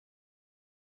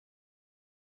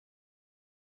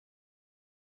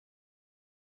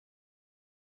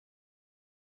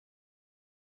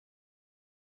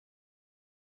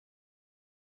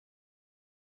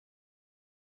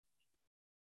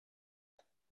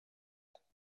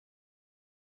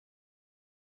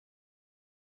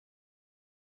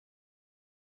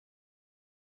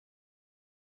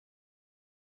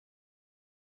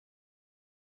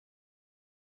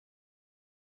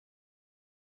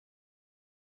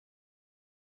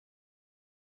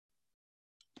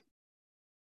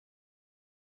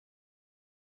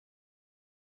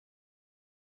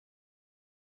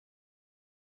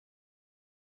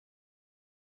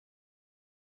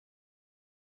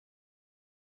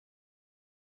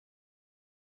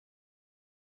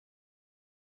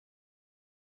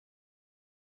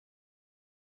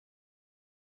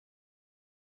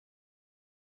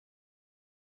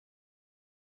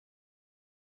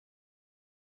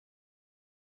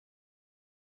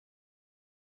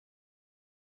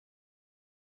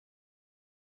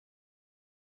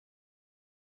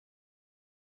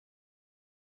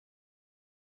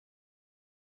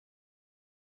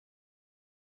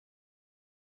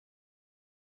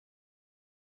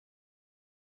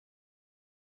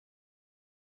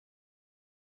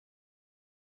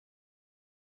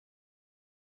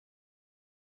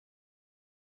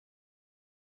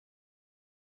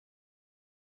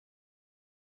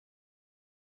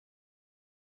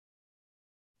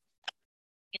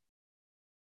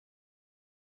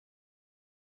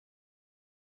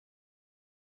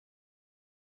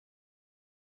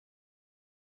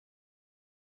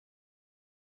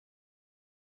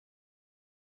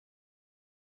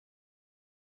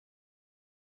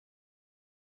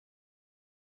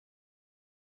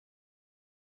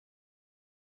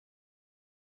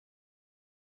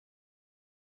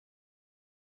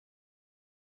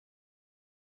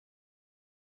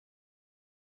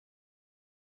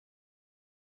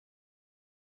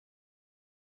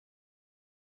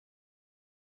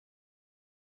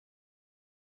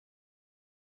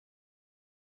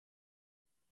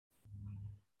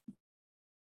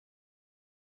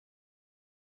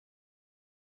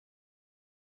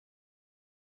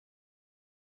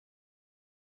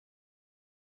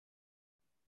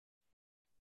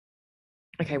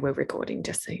Okay, we're recording,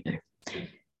 just so you know.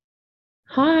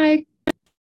 Hi.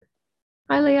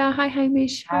 Hi, Leah. Hi,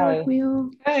 Hamish. Hi, Hi.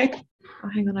 Rockmeal. Hi. Oh,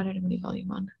 hang on, I don't have any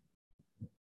volume on.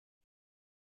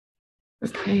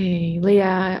 Okay,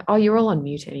 Leah. Oh, you're all on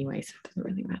mute anyway, so it doesn't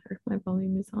really matter if my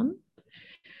volume is on.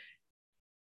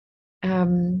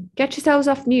 Get yourselves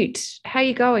off mute. How are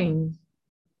you going?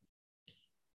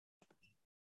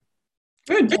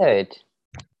 Good. Good.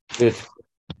 Good.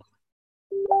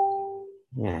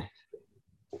 Yeah.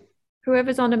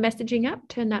 Whoever's on a messaging app,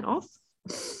 turn that off.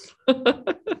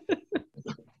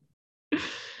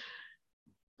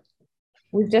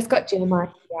 We've just got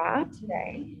Gemma here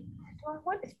today.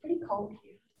 It's pretty cold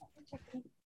here.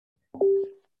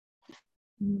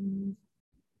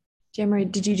 Gemma,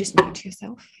 did you just mute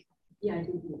yourself? Yeah, I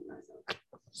did mute myself.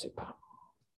 Super.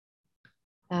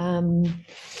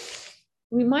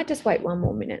 We might just wait one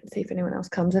more minute and see if anyone else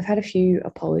comes. I've had a few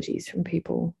apologies from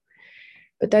people.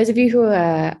 But those of you who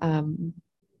are going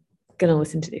to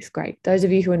listen to this, great. Those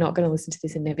of you who are not going to listen to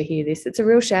this and never hear this, it's a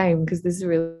real shame because this is a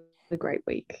really great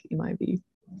week in my view.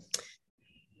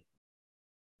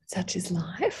 Such is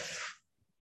life.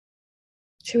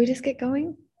 Should we just get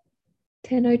going?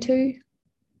 10:02?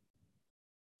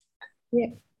 Yeah.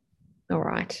 All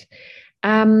right.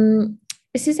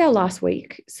 This is our last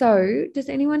week. So does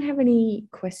anyone have any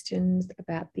questions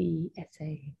about the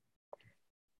essay?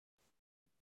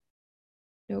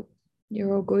 Nope.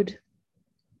 You're all good.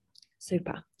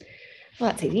 Super.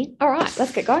 Well, that's easy. All right,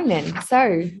 let's get going then.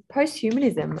 So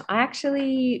posthumanism. I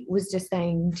actually was just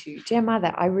saying to Gemma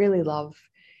that I really love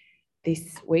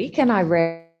this week, and I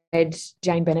read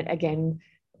Jane Bennett again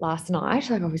last night.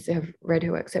 Like obviously I've read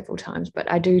her work several times, but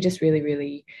I do just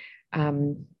really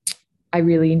I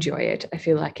really enjoy it. I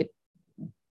feel like it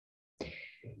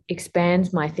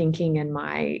expands my thinking and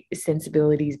my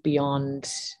sensibilities beyond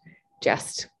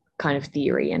just kind of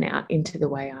theory and out into the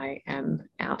way I am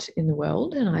out in the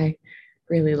world. And I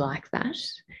really like that.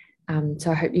 So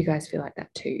I hope you guys feel like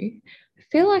that too. I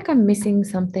feel like I'm missing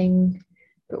something,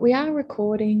 but we are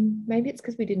recording. Maybe it's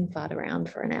because we didn't fart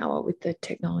around for an hour with the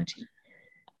technology.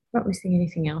 Not missing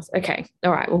anything else. Okay.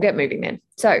 All right. We'll get moving then.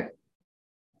 So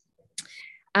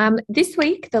this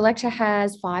week, the lecture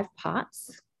has 5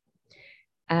 parts.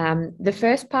 The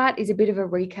first part is a bit of a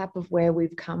recap of where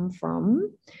we've come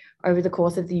from over the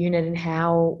course of the unit and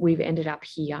how we've ended up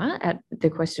here at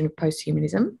the question of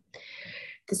posthumanism.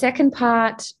 The second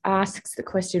part asks the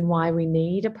question why we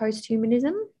need a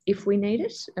posthumanism, if we need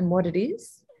it, and what it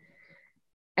is.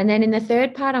 And then in the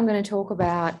third part, I'm going to talk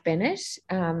about Bennett. This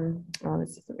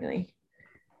isn't really,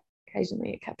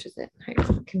 occasionally it captures it. I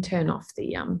can turn off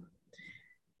the, I'm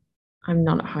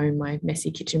not at home. My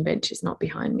messy kitchen bench is not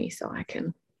behind me, so I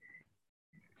can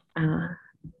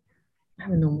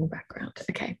have a normal background.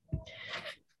 Okay.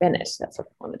 Bennett, that's what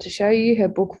I wanted to show you. Her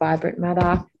book, Vibrant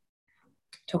Matter.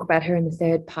 Talk about her in the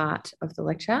third part of the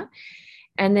lecture.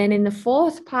 And then in the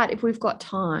fourth part, if we've got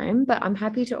time, but I'm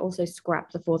happy to also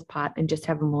scrap the fourth part and just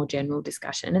have a more general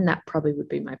discussion. And that probably would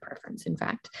be my preference, in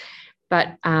fact.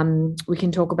 But we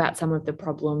can talk about some of the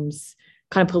problems,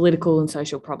 kind of political and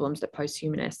social problems that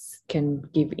posthumanists can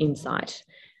give insight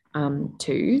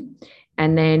to.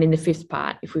 And then in the fifth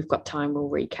part, if we've got time,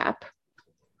 we'll recap.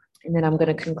 And then I'm going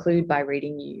to conclude by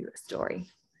reading you a story.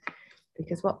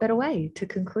 Because what better way to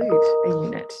conclude a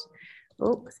unit?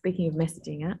 Oh, speaking of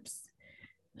messaging apps,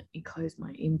 let me close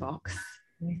my inbox.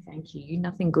 No, thank you.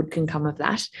 Nothing good can come of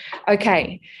that.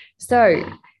 Okay, so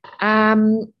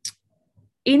in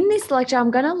this lecture,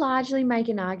 I'm going to largely make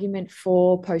an argument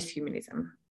for posthumanism,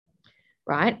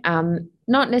 right?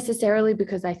 Not necessarily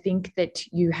because I think that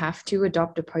you have to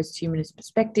adopt a posthumanist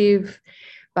perspective,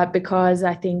 but because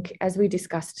I think, as we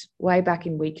discussed way back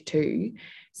in week 2,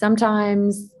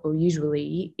 sometimes, or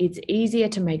usually, it's easier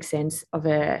to make sense of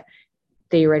a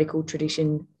theoretical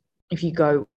tradition if you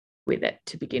go with it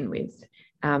to begin with.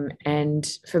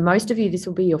 And for most of you, this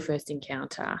will be your first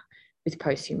encounter with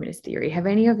posthumanist theory. Have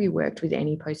any of you worked with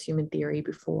any posthuman theory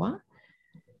before?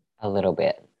 A little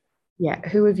bit. Yeah.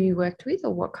 Who have you worked with,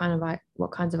 or what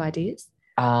kinds of ideas?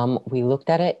 We looked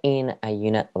at it in a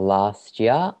unit last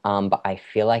year, but I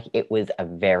feel like it was a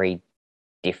very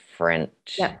different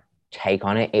take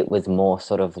on it. It was more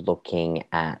sort of looking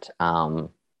at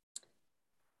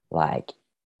like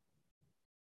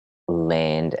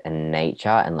land and nature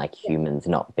and like humans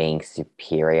not being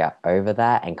superior over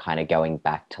that, and kind of going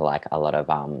back to like a lot of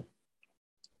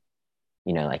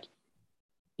like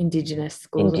Indigenous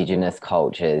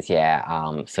cultures,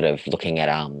 sort of looking at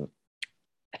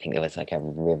I think there was like a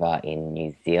river in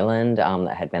New Zealand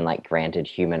that had been like granted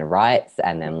human rights,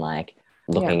 and then like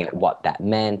looking at what that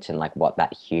meant and like what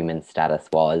that human status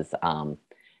was.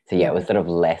 So So yeah, it was sort of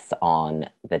less on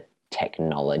the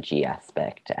technology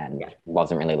aspect and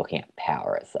wasn't really looking at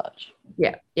power as such.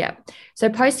 Yeah. So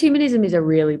posthumanism is a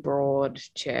really broad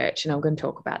church, and I'm going to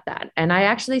talk about that. And I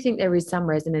actually think there is some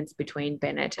resonance between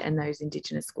Bennett and those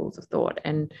Indigenous schools of thought.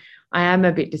 And I am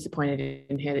a bit disappointed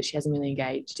in her that she hasn't really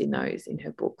engaged in those in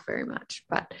her book very much.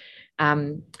 But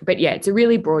yeah, it's a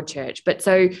really broad church. But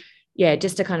so, yeah,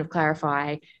 just to kind of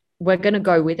clarify, we're going to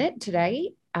go with it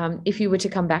today. If you were to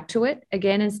come back to it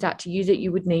again and start to use it,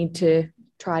 you would need to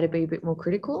try to be a bit more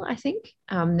critical, I think.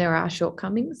 There are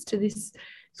shortcomings to this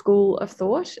school of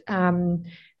thought.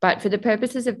 But for the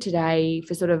purposes of today,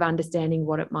 for sort of understanding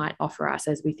what it might offer us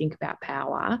as we think about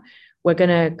power, we're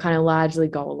going to kind of largely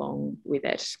go along with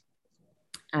it.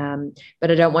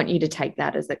 But I don't want you to take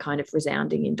that as the kind of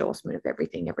resounding endorsement of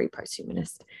everything every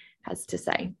posthumanist has to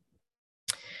say.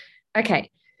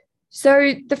 Okay,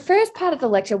 so the first part of the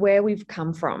lecture, where we've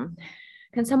come from,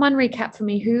 can someone recap for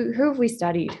me who have we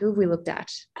studied? Who have we looked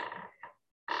at?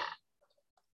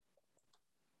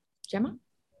 Gemma?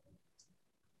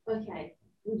 Okay.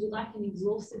 Would you like an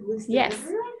exhaustive list? Yes. Of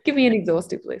everyone? Give me an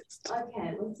exhaustive list.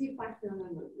 Okay. Let's see if I can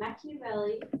remember.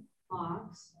 Machiavelli,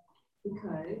 Marx,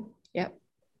 Foucault. Yep.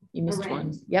 You missed Arendt.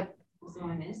 one. Yep. So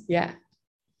I missed. Yeah.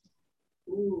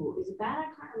 Ooh, is it bad? I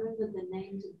can't remember the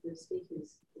names of the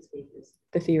speakers.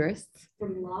 The theorists.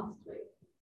 From last week.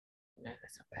 No,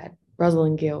 that's not bad.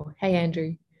 Rosalind Gill. Hey,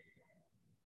 Andrew.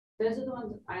 Those are the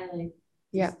ones I like.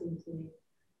 Yeah.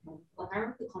 Like I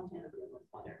remember the content of them,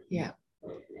 but I don't Yeah.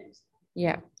 remember the names.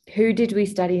 Yeah. Who did we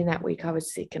study in that week? I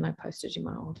was sick and I posted in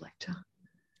my old lecture.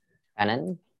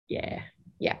 Fanon? Yeah.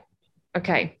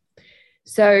 Okay.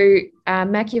 So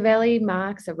Machiavelli,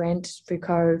 Marx, Arendt,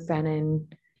 Foucault, Fanon,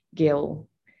 Gill.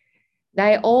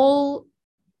 They're all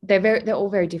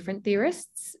very different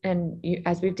theorists, and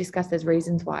as we've discussed, there's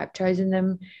reasons why I've chosen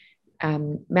them.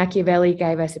 Machiavelli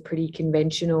gave us a pretty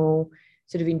conventional,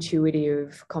 sort of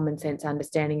intuitive, common sense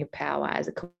understanding of power as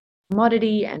a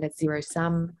commodity and as zero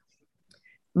sum.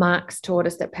 Marx taught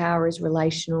us that power is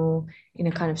relational in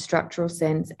a kind of structural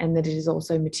sense, and that it is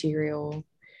also material.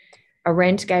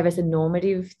 Arendt gave us a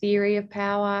normative theory of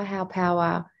power,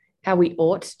 how we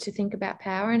ought to think about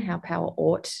power and how power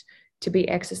ought to be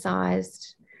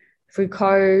exercised.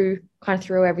 Foucault kind of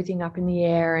threw everything up in the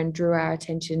air and drew our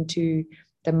attention to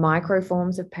the micro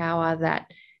forms of power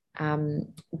that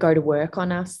go to work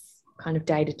on us kind of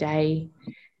day to day.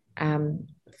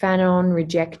 Fanon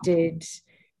rejected,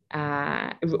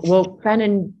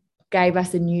 Fanon gave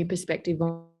us a new perspective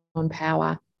on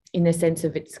power in the sense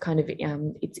of its kind of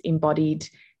its embodied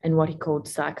and what he called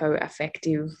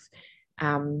psychoaffective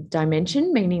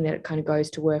dimension, meaning that it kind of goes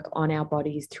to work on our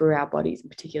bodies, through our bodies, and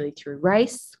particularly through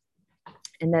race,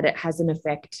 and that it has an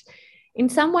effect. In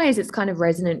some ways, it's kind of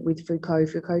resonant with Foucault.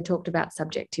 Foucault talked about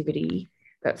subjectivity,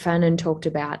 but Fanon talked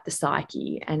about the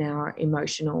psyche and our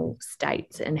emotional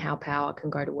states and how power can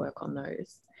go to work on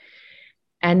those.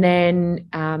 And then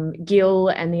Gill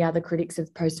and the other critics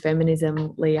of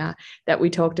postfeminism, Leah, that we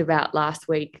talked about last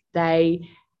week, they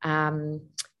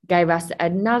gave us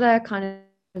another kind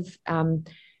of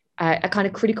a kind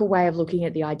of critical way of looking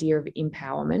at the idea of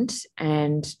empowerment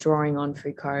and drawing on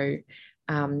Foucault,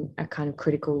 a kind of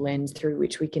critical lens through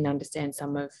which we can understand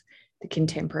some of the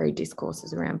contemporary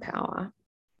discourses around power.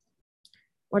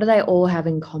 What do they all have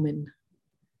in common?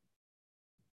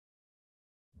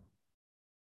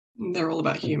 They're all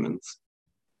about humans.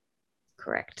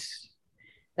 Correct.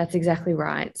 That's exactly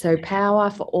right. So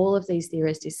power for all of these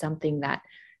theorists is something that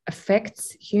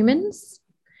affects humans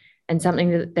and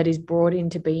something that is brought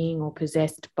into being or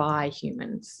possessed by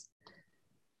humans.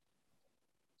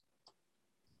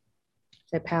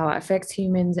 So power affects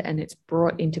humans and it's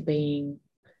brought into being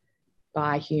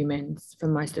by humans. For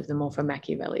most of them, or for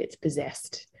Machiavelli, it's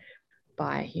possessed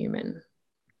by a human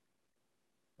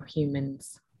or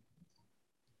humans.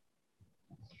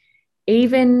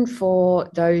 Even for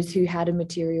those who had a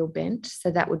material bent, so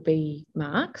that would be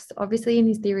Marx, obviously, in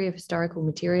his theory of historical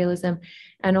materialism,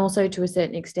 and also to a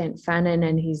certain extent Fanon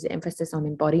and his emphasis on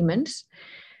embodiment.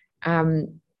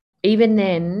 Even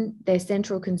then, their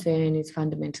central concern is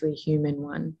fundamentally a human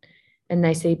one, and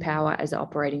they see power as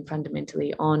operating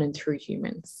fundamentally on and through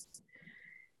humans.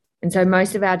 And so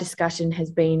most of our discussion has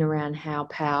been around how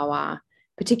power,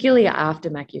 particularly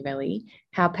after Machiavelli,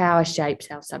 how power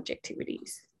shapes our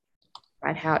subjectivities.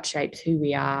 Right, how it shapes who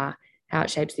we are, how it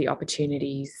shapes the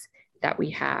opportunities that we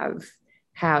have,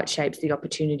 how it shapes the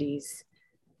opportunities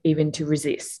even to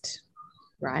resist,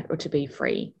 right, or to be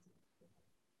free.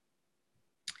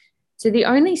 So the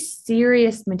only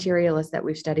serious materialist that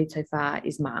we've studied so far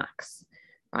is Marx,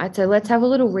 right? So let's have a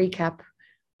little recap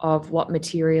of what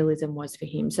materialism was for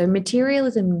him. So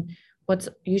materialism, what's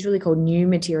usually called new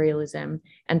materialism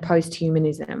and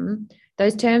posthumanism,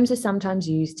 those terms are sometimes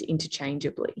used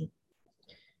interchangeably,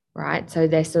 right? So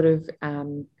they're sort of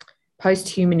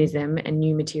posthumanism and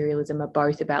new materialism are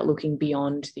both about looking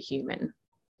beyond the human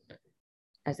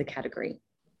as a category.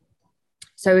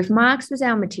 So if Marx was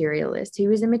our materialist, he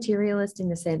was a materialist in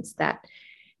the sense that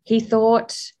he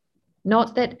thought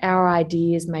not that our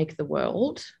ideas make the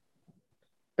world,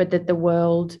 but that the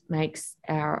world makes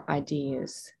our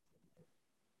ideas.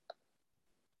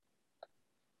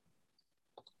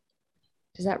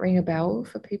 Does that ring a bell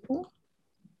for people?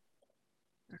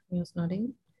 Raquel's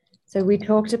nodding. So we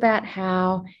talked about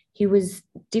how he was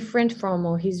different from,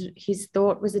 or his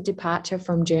thought was a departure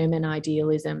from German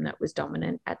idealism that was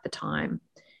dominant at the time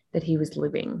that he was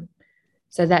living.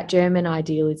 So that German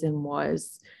idealism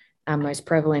was most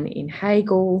prevalent in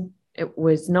Hegel. It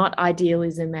was not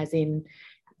idealism as in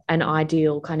an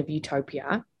ideal kind of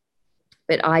utopia,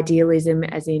 but idealism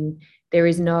as in there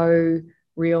is no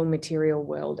real material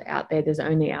world out there. There's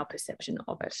only our perception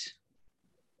of it.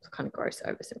 It's kind of gross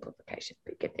oversimplification,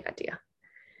 but you get the idea.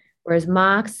 Whereas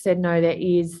Marx said, no,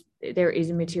 there is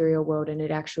a material world and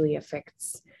it actually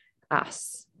affects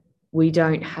us. We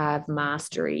don't have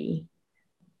mastery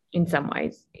in some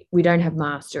ways. We don't have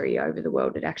mastery over the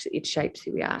world. It shapes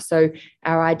who we are. So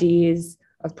our ideas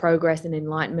of progress and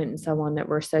enlightenment and so on that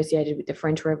were associated with the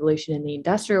French Revolution and the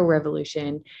Industrial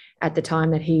Revolution at the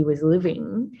time that he was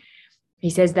living, he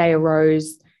says they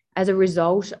arose as a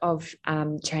result of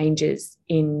changes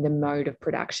in the mode of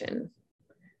production,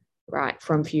 right,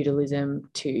 from feudalism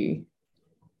to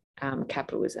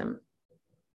capitalism.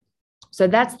 So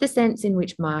that's the sense in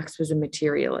which Marx was a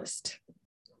materialist.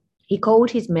 He called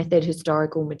his method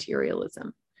historical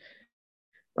materialism,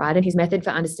 right? And his method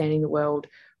for understanding the world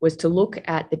was to look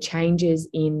at the changes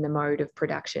in the mode of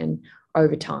production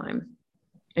over time.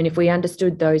 And if we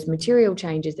understood those material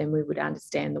changes, then we would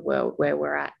understand the world where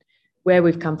we're at, where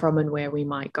we've come from and where we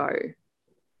might go.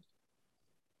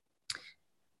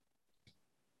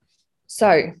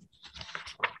 So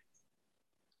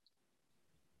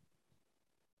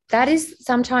that is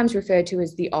sometimes referred to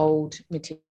as the old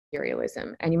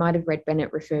materialism. And you might have read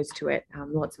Bennett refers to it.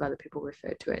 Lots of other people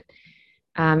refer to it.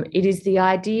 It is the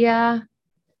idea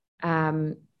that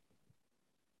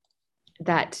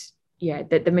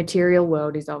the material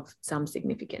world is of some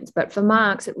significance. But for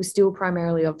Marx, it was still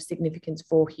primarily of significance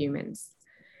for humans.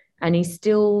 And he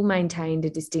still maintained a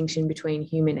distinction between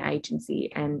human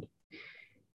agency and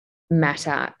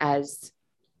matter as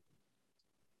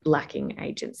lacking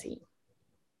agency.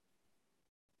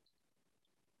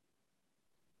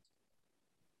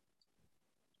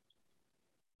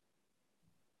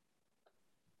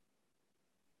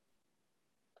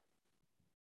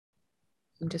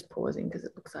 I'm just pausing because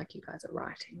it looks like you guys are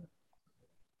writing.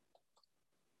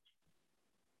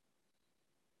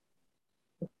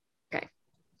 Okay.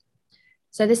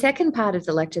 So the second part of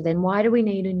the lecture then, why do we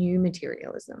need a new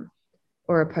materialism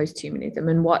or a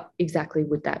posthumanism, and what exactly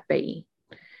would that be?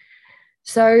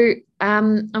 So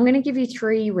I'm going to give you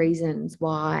 3 reasons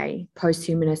why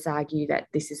posthumanists argue that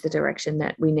this is the direction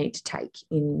that we need to take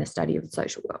in the study of the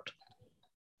social world.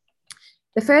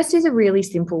 The first is a really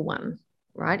simple one,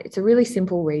 right? It's a really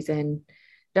simple reason.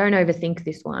 Don't overthink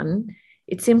this one.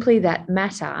 It's simply that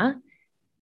matter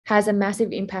has a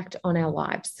massive impact on our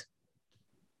lives,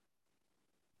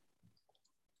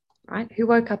 right? Who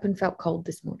woke up and felt cold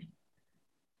this morning?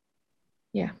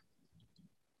 Yeah.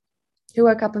 Who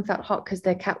woke up and felt hot because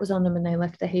their cat was on them and they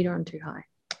left the heater on too high?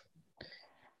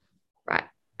 Right.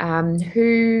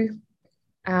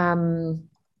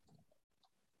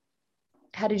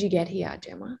 How did you get here,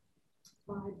 Gemma?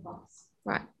 By bus.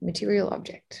 Right. Material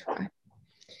object, right?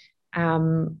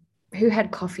 Who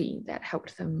had coffee that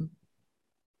helped them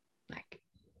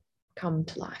come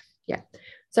to life? Yeah.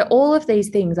 So all of these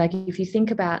things, if you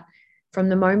think about from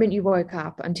the moment you woke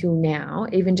up until now,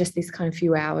 even just this kind of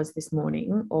few hours this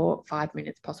morning, or 5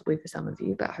 minutes possibly for some of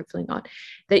you, but hopefully not,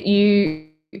 that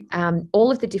you,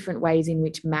 all of the different ways in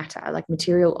which matter, like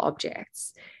material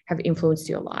objects, have influenced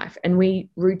your life, and we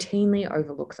routinely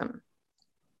overlook them.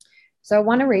 So I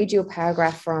want to read you a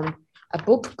paragraph from a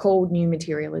book called New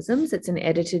Materialisms. It's an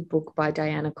edited book by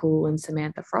Diana Cool and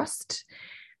Samantha Frost.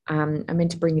 I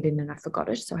meant to bring it in and I forgot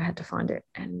it, so I had to find it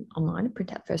online and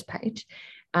print out the first page.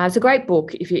 It's a great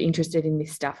book if you're interested in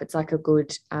this stuff. It's like a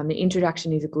good, the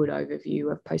introduction is a good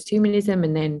overview of posthumanism,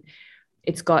 and then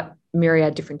it's got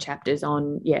myriad different chapters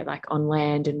on, on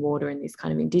land and water and these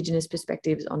kind of Indigenous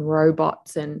perspectives, on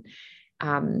robots and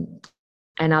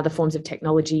other forms of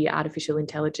technology, artificial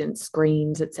intelligence,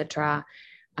 screens, etc.,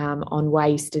 on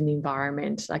waste and the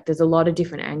environment. Like there's a lot of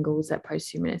different angles that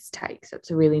posthumanists take. So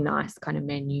it's a really nice kind of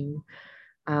menu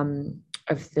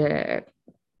of the,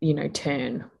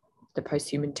 turn, the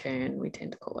posthuman turn, we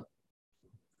tend to call it.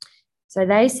 So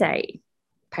they say,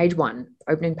 page 1,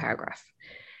 opening paragraph,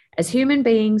 as human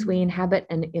beings, we inhabit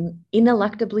an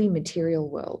ineluctably material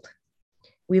world.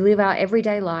 We live our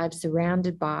everyday lives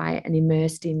surrounded by and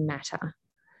immersed in matter.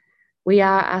 We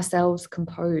are ourselves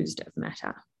composed of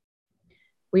matter.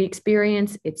 We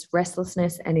experience its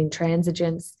restlessness and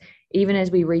intransigence even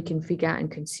as we reconfigure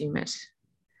and consume it.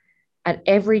 At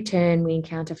every turn, we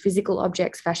encounter physical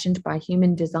objects fashioned by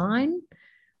human design,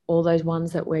 all those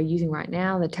ones that we're using right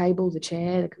now, the table, the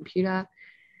chair, the computer,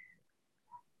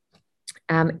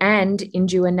 and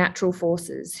endure natural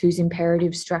forces whose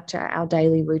imperatives structure our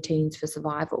daily routines for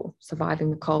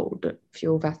surviving the cold. A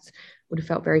few of us would have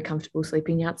felt very comfortable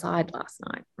sleeping outside last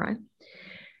night, right?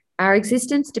 Our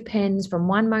existence depends from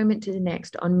one moment to the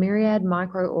next on myriad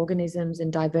microorganisms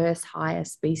and diverse higher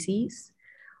species,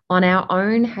 on our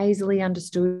own hazily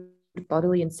understood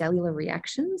bodily and cellular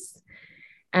reactions,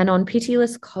 and on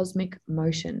pitiless cosmic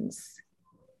motions,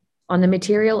 on the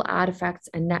material artifacts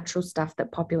and natural stuff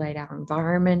that populate our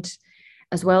environment,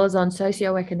 as well as on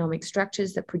socioeconomic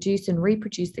structures that produce and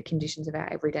reproduce the conditions of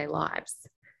our everyday lives.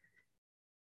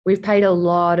 We've paid a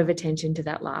lot of attention to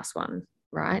that last one,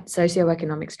 right?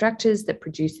 Socioeconomic structures that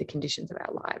produce the conditions of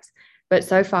our lives. But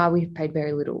so far, we've paid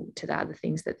very little to the other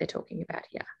things that they're talking about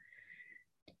here.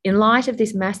 In light of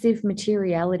this massive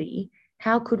materiality,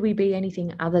 how could we be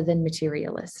anything other than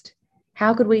materialist?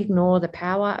 How could we ignore the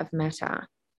power of matter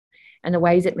and the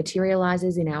ways it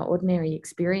materializes in our ordinary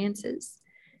experiences?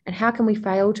 And how can we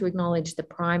fail to acknowledge the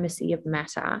primacy of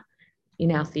matter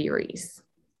in our theories?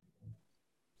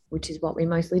 Which is what we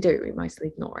mostly do. We mostly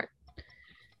ignore it.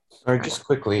 Sorry, just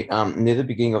quickly, near the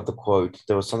beginning of the quote,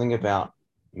 there was something about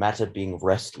matter being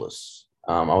restless.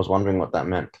 I was wondering what that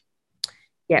meant.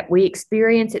 Yeah, we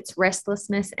experience its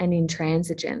restlessness and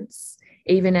intransigence,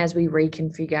 even as we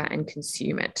reconfigure and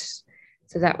consume it.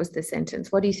 So that was the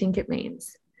sentence. What do you think it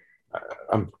means?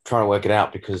 I'm trying to work it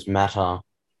out because matter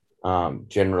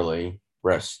generally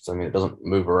rests. I mean, it doesn't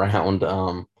move around.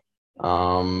 I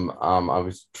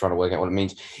was trying to work out what it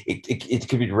means. It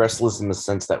could be restless in the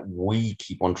sense that we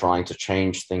keep on trying to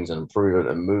change things and improve it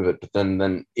and move it, but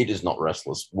then it is not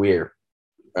restless. We're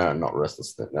not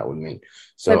restless. That would mean.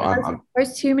 So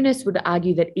posthumanists would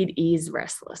argue that it is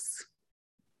restless,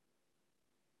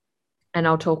 and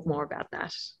I'll talk more about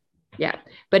that. Yeah,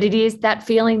 but it is that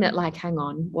feeling that, like, hang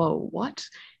on, whoa, what?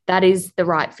 That is the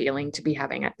right feeling to be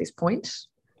having at this point,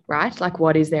 right? Like,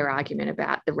 what is their argument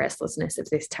about the restlessness of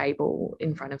this table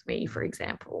in front of me, for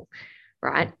example,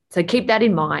 right? So keep that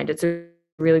in mind. It's a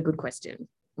really good question.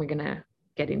 We're going to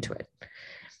get into it.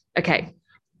 Okay,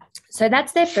 so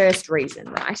that's their first reason,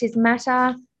 right? Is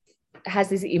matter has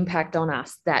this impact on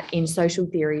us that in social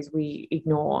theories we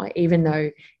ignore, even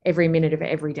though every minute of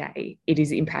every day it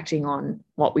is impacting on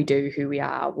what we do, who we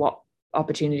are, what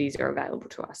opportunities are available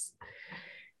to us.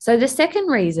 So the second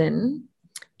reason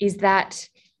is that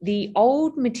the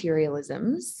old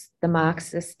materialisms, the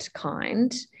Marxist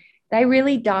kind, they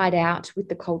really died out with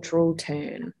the cultural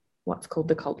turn, what's called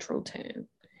the cultural turn.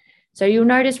 So you'll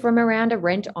notice from around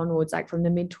Arendt onwards, like from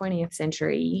the mid-20th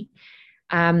century,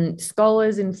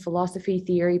 scholars in philosophy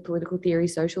theory, political theory,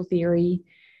 social theory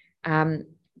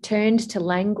turned to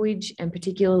language and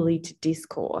particularly to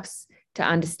discourse to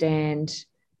understand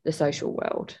the social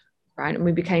world, right? And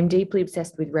we became deeply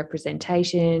obsessed with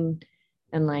representation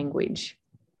and language.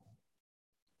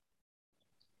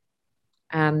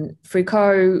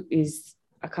 Foucault is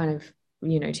a kind of,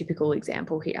 typical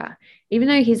example here. Even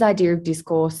though his idea of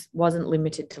discourse wasn't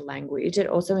limited to language, it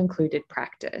also included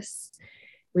practice.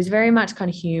 It was very much kind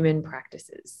of human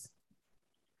practices,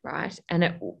 right? And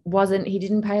he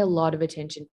didn't pay a lot of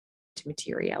attention to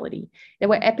materiality. There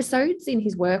were episodes in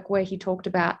his work where he talked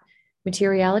about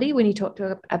materiality, when he talked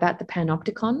about the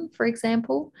panopticon, for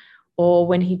example, or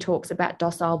when he talks about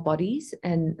docile bodies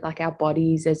and like our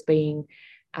bodies as being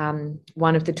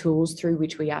one of the tools through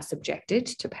which we are subjected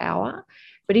to power.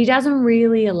 But he doesn't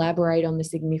really elaborate on the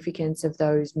significance of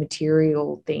those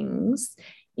material things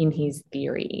in his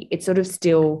theory. It's sort of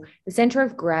still the center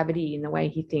of gravity in the way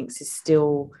he thinks is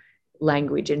still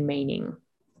language and meaning,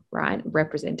 right?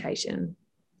 Representation.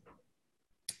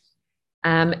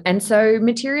 And so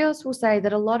materialists will say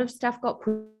that a lot of stuff got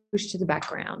pushed to the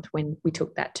background when we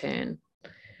took that turn.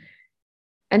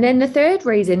 And then the third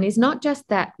reason is not just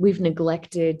that we've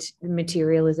neglected the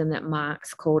materialism that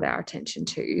Marx called our attention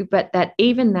to, but that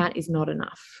even that is not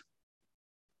enough.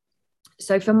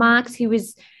 So for Marx, he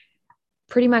was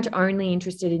pretty much only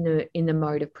interested in the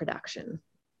mode of production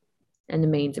and the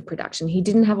means of production. He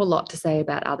didn't have a lot to say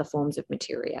about other forms of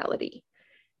materiality.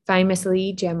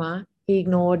 Famously, Gemma, he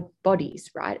ignored bodies,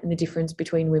 right? And the difference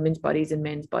between women's bodies and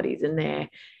men's bodies and their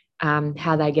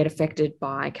how they get affected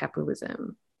by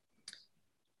capitalism.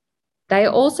 They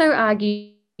also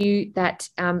argue that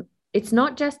it's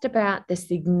not just about the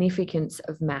significance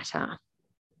of matter,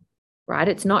 right?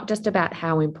 It's not just about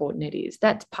how important it is.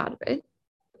 That's part of it.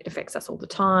 It affects us all the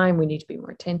time. We need to be more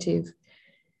attentive.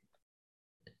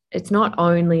 It's not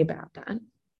only about that.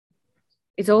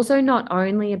 It's also not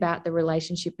only about the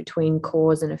relationship between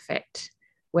cause and effect,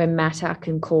 where matter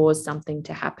can cause something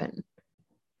to happen.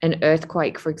 An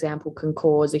earthquake, for example, can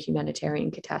cause a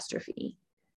humanitarian catastrophe.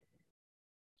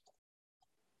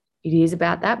 It is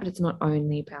about that, but it's not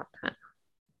only about that,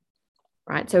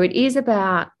 right? So it is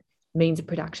about means of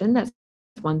production. That's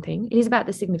one thing. It is about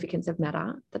the significance of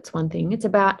matter. That's one thing. It's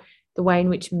about the way in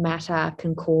which matter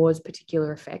can cause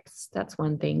particular effects. That's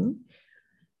one thing.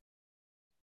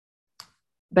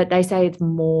 But they say it's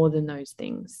more than those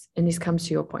things. And this comes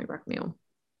to your point, Ruckmill.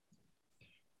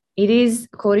 It is,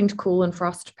 according to Cool and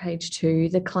Frost, page 2,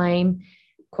 the claim,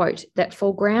 quote, that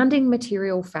foregrounding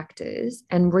material factors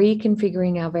and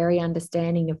reconfiguring our very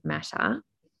understanding of matter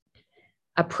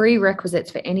are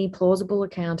prerequisites for any plausible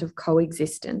account of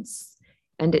coexistence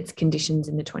and its conditions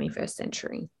in the 21st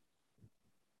century.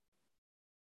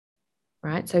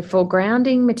 Right? So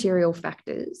foregrounding material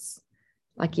factors,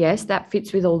 like, yes, that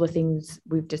fits with all the things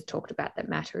we've just talked about, that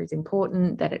matter is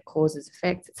important, that it causes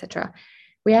effects, etc.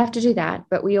 We have to do that,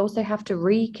 but we also have to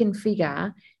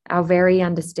reconfigure our very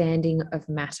understanding of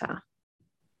matter.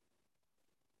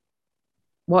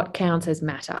 What counts as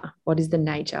matter? What is the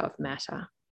nature of matter?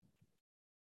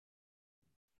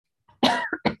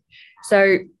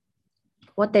 So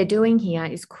what they're doing here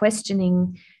is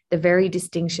questioning the very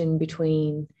distinction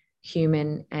between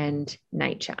human and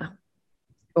nature,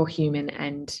 or human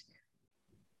and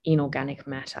inorganic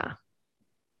matter.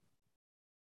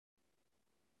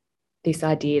 This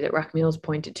idea that Ruckmill's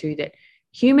pointed to, that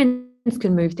humans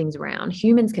can move things around,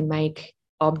 humans can make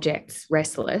objects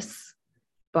restless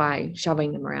by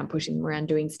shoving them around, pushing them around,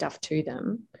 doing stuff to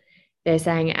them. They're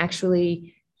saying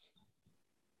actually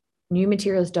new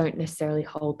materials don't necessarily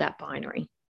hold that binary,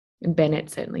 and Bennett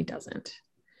certainly doesn't.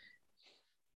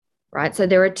 Right? So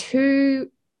there are two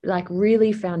like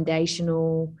really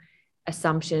foundational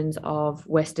assumptions of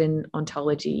Western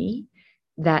ontology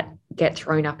that get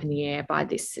thrown up in the air by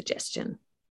this suggestion.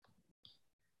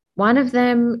 One of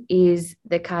them is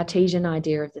the Cartesian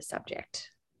idea of the subject.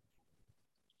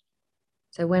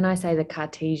 So when I say the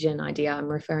Cartesian idea, I'm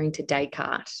referring to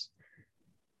Descartes,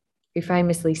 who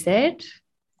famously said,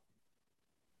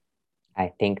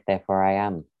 I think, therefore I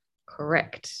am.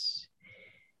 Correct.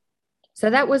 So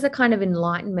that was a kind of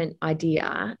Enlightenment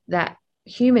idea that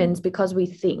humans, because we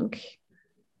think,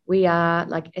 we are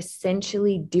like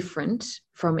essentially different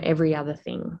from every other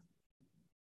thing.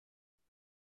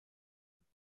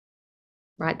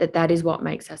 Right? That is what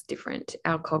makes us different.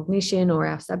 Our cognition or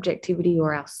our subjectivity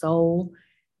or our soul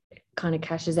kind of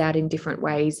cashes out in different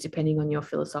ways depending on your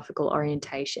philosophical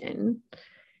orientation.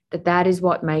 That is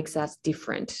what makes us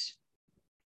different,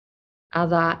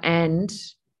 other and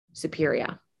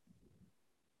superior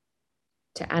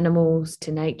to animals,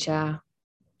 to nature,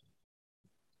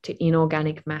 to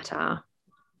inorganic matter,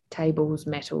 tables,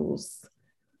 metals,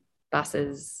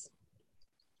 buses.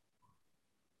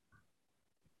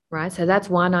 Right? So that's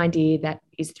one idea that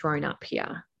is thrown up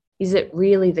here. Is it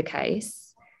really the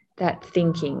case that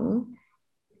thinking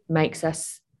makes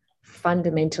us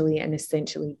fundamentally and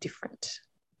essentially different?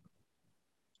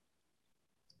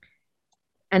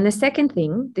 And the second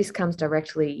thing, this comes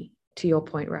directly to your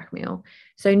point, Ruckmill.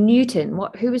 So Newton,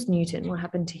 who was Newton? What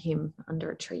happened to him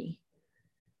under a tree?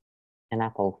 An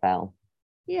apple fell.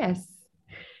 Yes.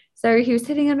 So he was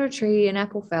sitting under a tree, an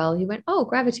apple fell. He went, oh,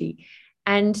 gravity.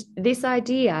 And this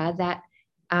idea that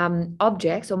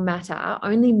objects or matter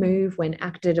only move when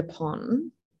acted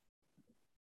upon,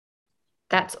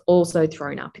 that's also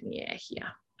thrown up in the air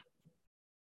here.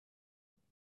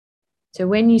 So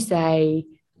when you say,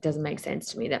 it doesn't make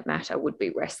sense to me that matter would be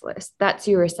restless, that's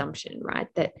your assumption, right?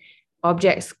 That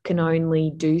objects can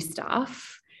only do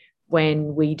stuff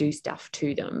when we do stuff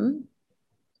to them.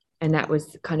 And that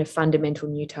was kind of fundamental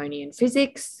Newtonian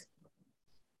physics.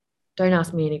 Don't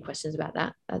ask me any questions about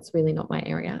that. That's really not my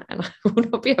area, and I will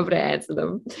not be able to answer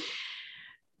them.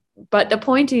 But the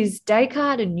point is,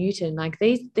 Descartes and Newton, like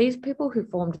these people who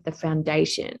formed the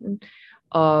foundation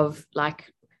of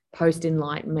like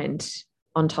post-Enlightenment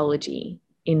ontology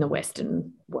in the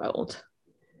Western world.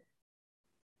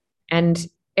 And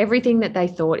everything that they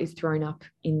thought is thrown up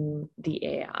in the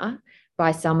air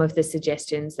by some of the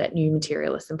suggestions that new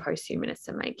materialists and posthumanists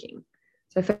are making.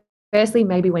 So firstly,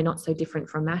 maybe we're not so different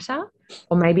from matter,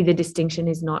 or maybe the distinction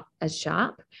is not as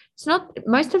sharp. It's not,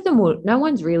 most of them will, no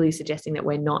one's really suggesting that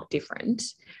we're not different,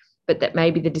 but that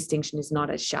maybe the distinction is not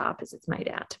as sharp as it's made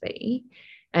out to be.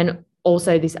 And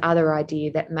also this other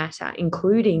idea that matter,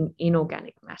 including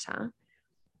inorganic matter.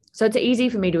 So it's easy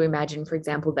for me to imagine, for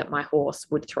example, that my horse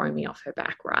would throw me off her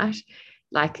back, right?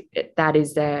 Like that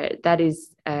is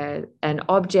an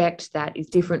object that is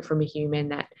different from a human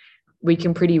that we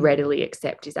can pretty readily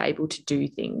accept is able to do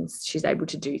things. She's able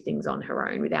to do things on her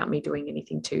own without me doing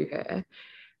anything to her.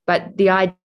 But the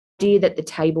idea that the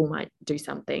table might do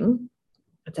something,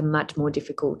 it's a much more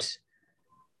difficult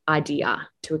idea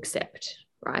to accept,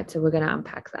 right? So we're going to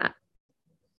unpack that.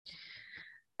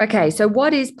 Okay, so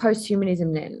what is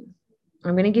posthumanism then?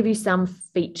 I'm going to give you some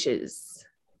features.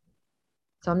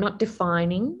 So I'm not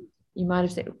defining. You might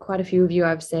have said, quite a few of you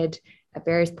I've said at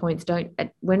various points,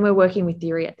 when we're working with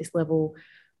theory at this level,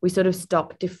 we sort of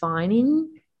stop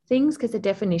defining things because the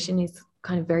definition is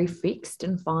kind of very fixed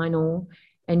and final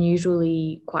and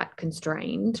usually quite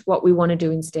constrained. What we want to do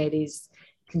instead is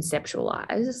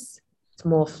conceptualize. It's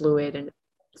more fluid and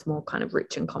it's more kind of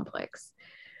rich and complex.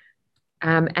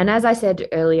 And as I said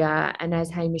earlier, and as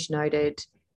Hamish noted,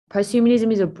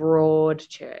 posthumanism is a broad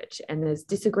church and there's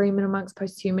disagreement amongst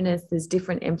posthumanists. There's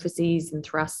different emphases and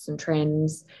thrusts and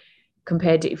trends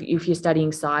compared to if you're studying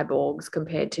cyborgs,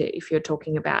 compared to if you're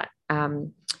talking about,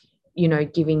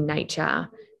 giving nature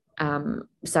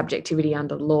subjectivity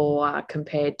under law,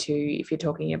 compared to if you're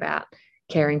talking about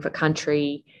caring for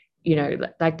country,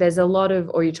 like there's a lot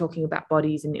of, or you're talking about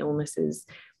bodies and illnesses.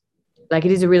 Like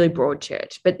it is a really broad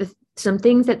church, but some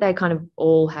things that they kind of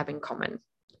all have in common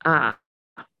are,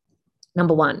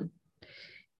 number one,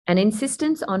 an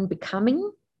insistence on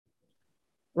becoming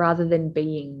rather than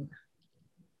being.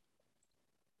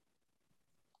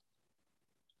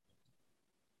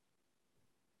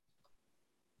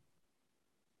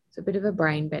 It's a bit of a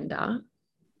brain bender.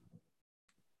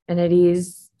 And it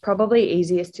is probably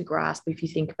easiest to grasp if you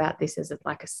think about this as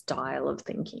like a style of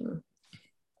thinking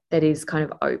that is kind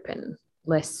of open,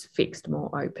 less fixed, more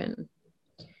open.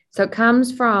 So it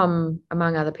comes from,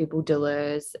 among other people,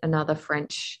 Deleuze, another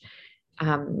French,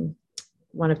 one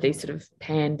of these sort of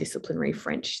pan-disciplinary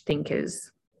French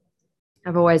thinkers.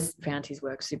 I've always found his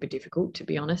work super difficult, to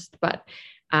be honest, but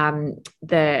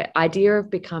the idea of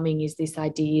becoming is this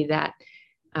idea that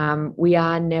we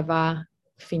are never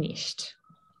finished,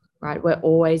 right? We're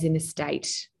always in a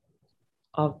state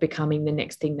of becoming the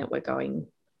next thing that we're going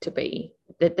to be,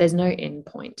 that there's no end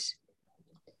point.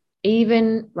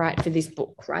 Even, right, for this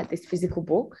book, right, this physical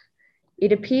book,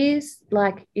 it appears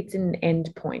like it's an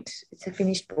end point. It's a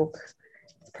finished book.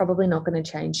 It's probably not going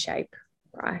to change shape,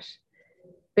 right?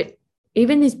 But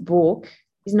even this book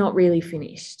is not really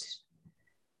finished.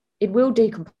 It will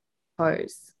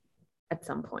decompose at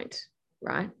some point,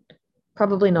 right?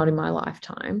 Probably not in my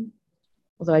lifetime,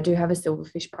 although I do have a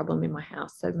silverfish problem in my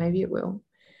house, so maybe it will.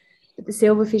 But the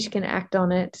silverfish can act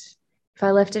on it. If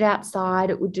I left it outside,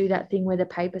 it would do that thing where the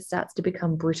paper starts to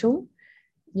become brittle,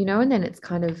 and then it's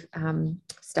kind of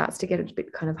starts to get a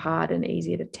bit kind of hard and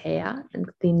easier to tear and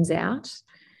thins out.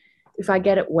 If I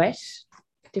get it wet,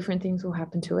 different things will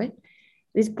happen to it.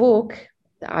 This book,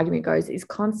 the argument goes, is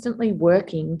constantly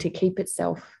working to keep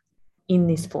itself in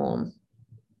this form,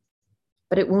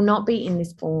 but it will not be in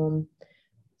this form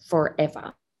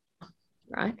forever,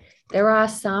 right? There are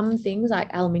some things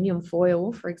like aluminium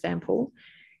foil, for example,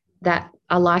 that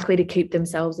are likely to keep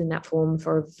themselves in that form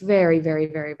for a very, very,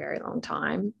 very, very long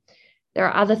time. There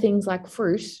are other things like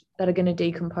fruit that are going to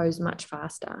decompose much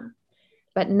faster,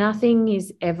 but nothing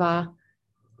is ever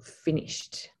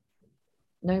finished.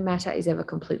 No matter is ever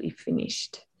completely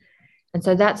finished. And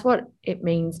so that's what it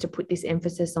means to put this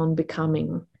emphasis on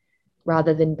becoming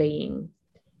rather than being,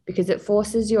 because it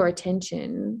forces your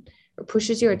attention or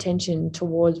pushes your attention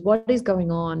towards what is going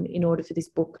on in order for this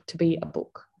book to be a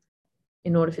book,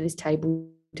 in order for this table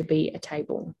to be a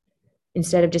table,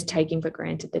 instead of just taking for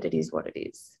granted that it is what it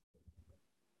is.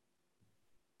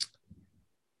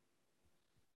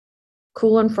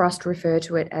 Kuhl and Frost refer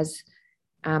to it as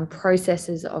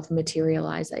processes of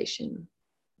materialization.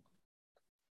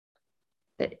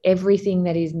 That everything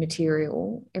that is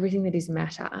material, everything that is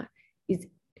matter, is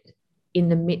in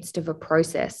the midst of a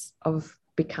process of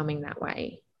becoming that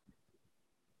way.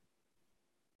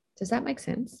 Does that make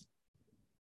sense?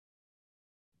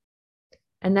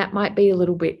 And that might be a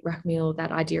little bit, Rahmil,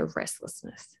 that idea of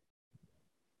restlessness.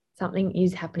 Something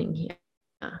is happening here.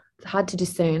 It's hard to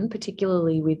discern,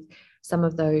 particularly with some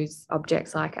of those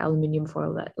objects like aluminium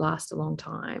foil that last a long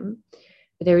time.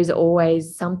 But there is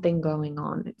always something going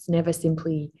on. It's never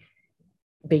simply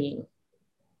being.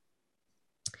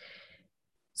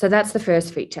 So that's the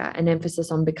first feature, an emphasis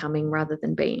on becoming rather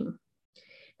than being.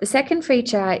 The second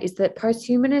feature is that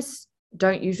posthumanists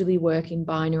don't usually work in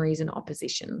binaries and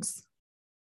oppositions.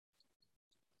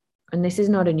 And this is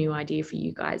not a new idea for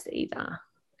you guys either,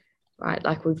 right?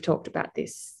 Like we've talked about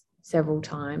this several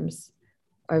times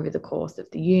over the course of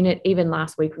the unit. Even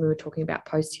last week when we were talking about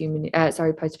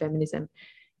post-feminism,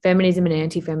 feminism and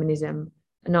anti-feminism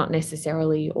are not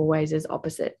necessarily always as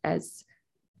opposite as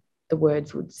the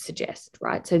words would suggest,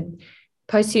 right? So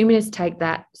posthumanists take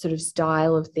that sort of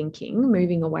style of thinking,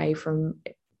 moving away from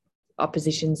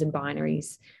oppositions and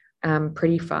binaries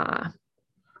pretty far.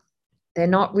 They're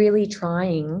not really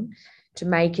trying to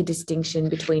make a distinction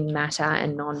between matter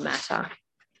and non-matter,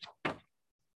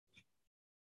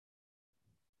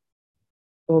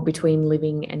 or between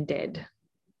living and dead.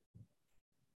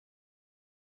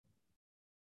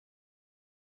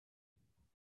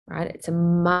 Right? It's a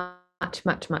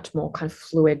much more kind of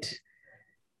fluid,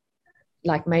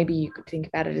 like maybe you could think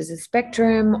about it as a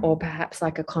spectrum or perhaps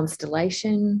like a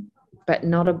constellation, but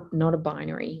not a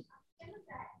binary.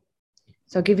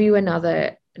 So I'll give you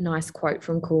another nice quote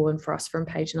from Cool and Frost from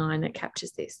page 9 that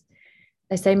captures this.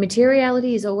 They say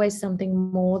materiality is always something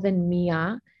more than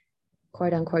mere,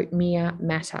 quote unquote, mere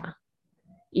matter.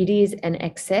 It is an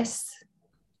excess,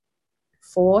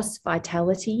 force,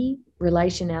 vitality,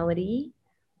 relationality,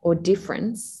 or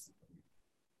difference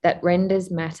that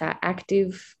renders matter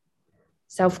active,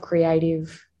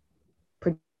 self-creative,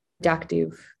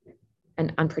 productive,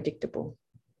 and unpredictable.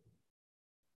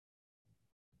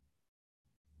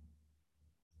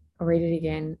 I'll read it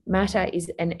again. Matter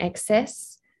is an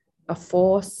excess, a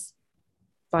force,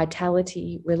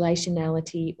 vitality,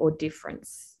 relationality, or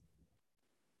difference.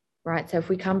 Right? So if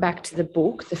we come back to the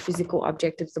book, the physical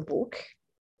object of the book,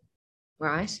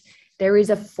 right? There is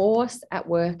a force at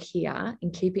work here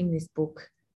in keeping this book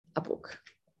a book.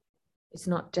 It's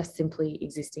not just simply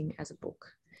existing as a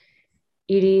book.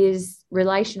 It is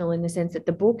relational in the sense that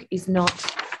the book is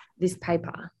not this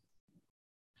paper,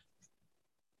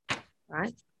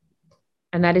 right?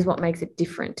 And that is what makes it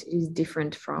different. It is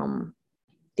different from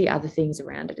the other things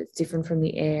around it. It's different from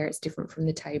the air. It's different from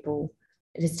the table.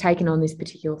 It has taken on this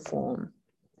particular form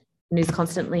and is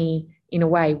constantly, in a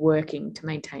way, working to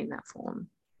maintain that form.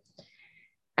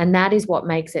 And that is what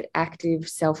makes it active,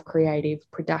 self-creative,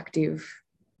 productive,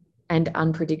 and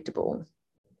unpredictable.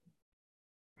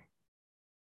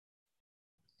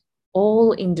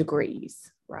 All in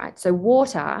degrees, right? So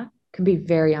water can be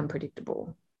very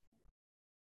unpredictable,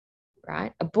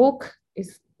 right? A book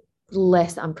is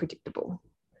less unpredictable,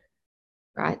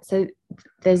 right? So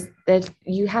there's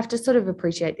you have to sort of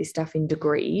appreciate this stuff in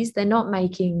degrees. They're not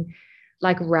making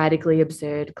like radically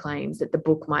absurd claims that the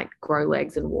book might grow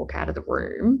legs and walk out of the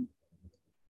room.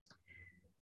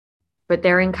 But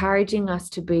they're encouraging us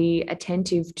to be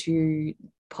attentive to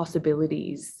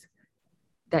possibilities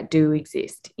that do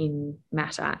exist in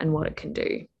matter and what it can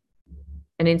do.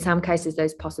 And in some cases,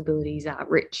 those possibilities are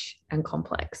rich and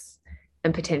complex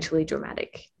and potentially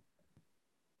dramatic.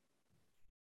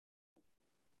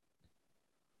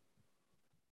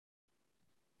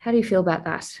 How do you feel about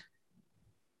that?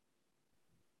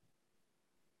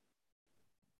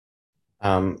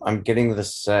 I'm getting the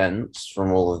sense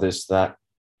from all of this that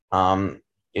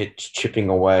it's chipping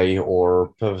away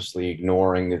or purposely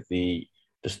ignoring the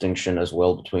distinction as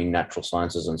well between natural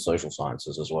sciences and social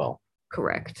sciences as well.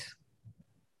 Correct.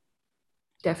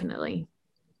 Definitely.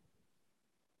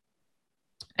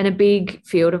 And a big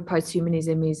field of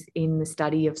posthumanism is in the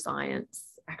study of science,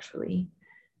 actually,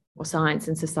 or science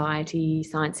and society,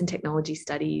 science and technology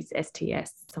studies,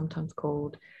 STS, sometimes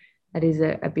called. That is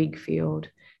a big field.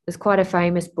 There's quite a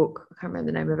famous book, I can't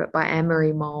remember the name of it, by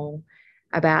Anne-Marie Moll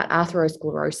about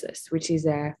atherosclerosis, which is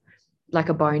like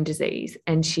a bone disease.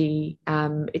 And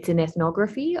it's an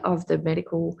ethnography of the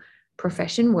medical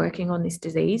profession working on this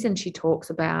disease. And she talks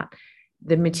about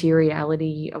the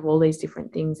materiality of all these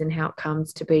different things and how it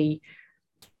comes to be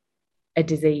a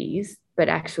disease. But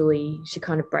actually, she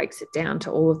kind of breaks it down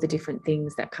to all of the different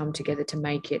things that come together to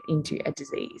make it into a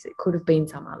disease. It could have been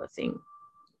some other thing.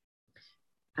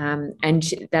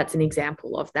 That's an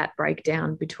example of that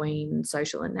breakdown between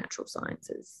social and natural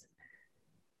sciences.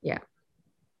 Yeah.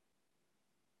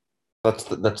 That's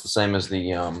the same as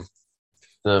the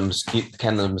mosquito,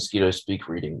 can the mosquito speak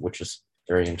reading, which is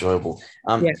very enjoyable.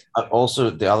 Yeah. Also,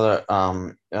 the other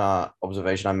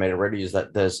observation I made already is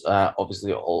that there's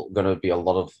obviously going to be a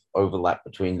lot of overlap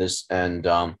between this and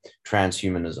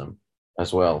transhumanism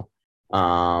as well.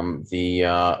 the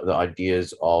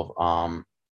ideas of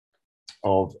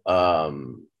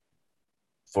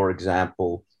for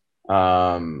example,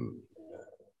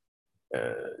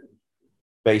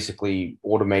 basically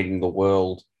automating the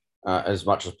world as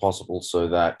much as possible so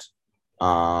that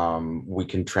we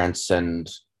can transcend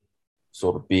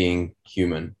sort of being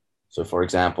human. So, for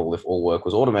example, if all work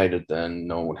was automated, then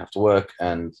no one would have to work,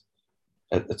 and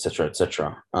et cetera, et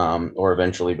cetera. Or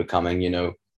eventually becoming,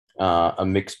 a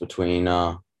mix between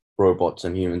robots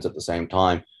and humans at the same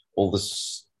time. All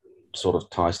this sort of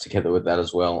ties together with that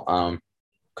as well.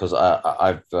 Because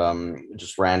I've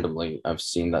just randomly I've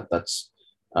seen that that's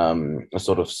a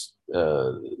sort of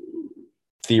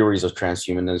theories of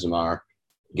transhumanism are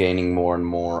gaining more and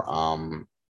more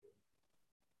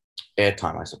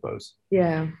airtime, I suppose.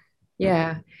 Yeah.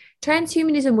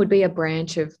 Transhumanism would be a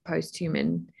branch of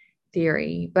post-human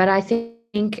theory, but I think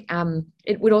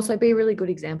it would also be a really good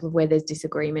example of where there's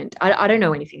disagreement. I don't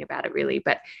know anything about it really,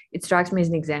 but it strikes me as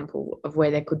an example of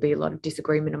where there could be a lot of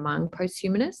disagreement among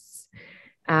post-humanists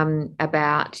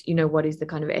about, what is the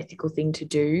kind of ethical thing to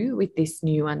do with this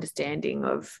new understanding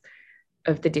of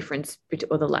the difference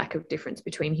or the lack of difference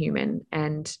between human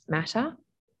and matter.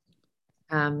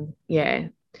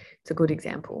 It's a good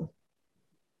example.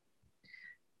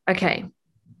 Okay,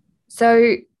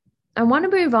 so I want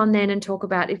to move on then and talk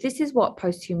about, if this is what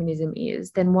posthumanism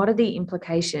is, then what are the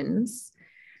implications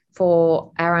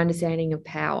for our understanding of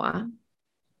power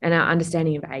and our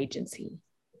understanding of agency,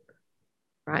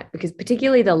 right? Because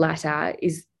particularly the latter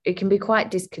it can be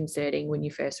quite disconcerting when you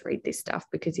first read this stuff,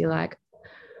 because you're like,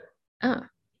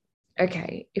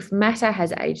 okay, if matter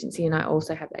has agency and I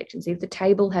also have agency, if the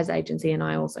table has agency and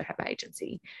I also have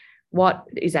agency, what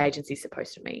is agency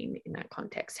supposed to mean in that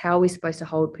context? How are we supposed to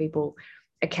hold people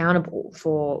accountable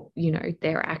for,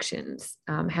 their actions?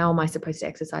 How am I supposed to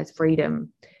exercise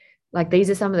freedom? Like, these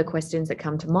are some of the questions that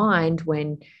come to mind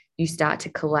when you start to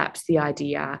collapse the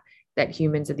idea that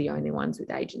humans are the only ones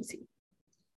with agency.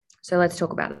 So let's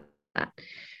talk about that.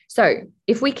 So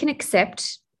if we can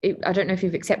accept, I don't know if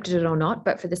you've accepted it or not,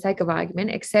 but for the sake of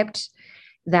argument, accept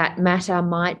that matter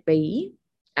might be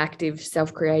active,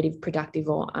 self-creative, productive,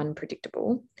 or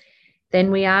unpredictable,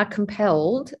 then we are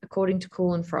compelled, according to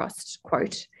Cool and Frost,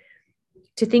 quote,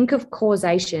 to think of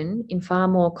causation in far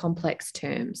more complex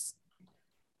terms,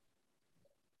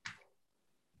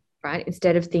 right?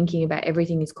 Instead of thinking about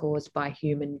everything is caused by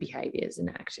human behaviors and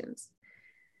actions.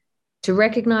 To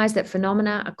recognize that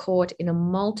phenomena are caught in a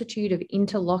multitude of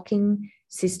interlocking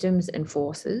systems and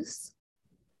forces,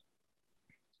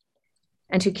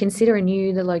 and to consider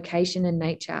anew the location and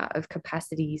nature of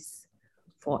capacities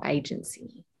for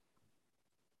agency.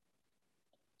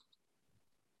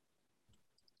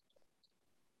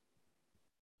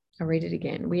 I'll read it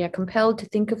again. We are compelled to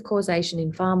think of causation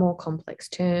in far more complex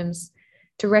terms,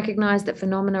 to recognize that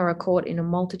phenomena are caught in a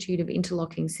multitude of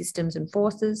interlocking systems and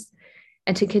forces,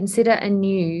 and to consider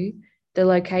anew the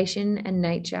location and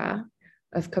nature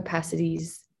of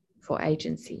capacities for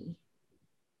agency.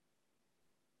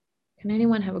 Can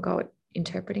anyone have a go at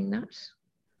interpreting that?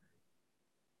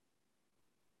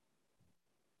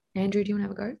 Andrew, do you want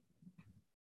to have a go?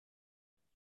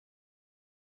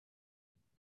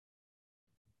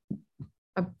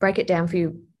 I'll break it down for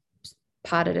you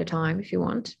part at a time if you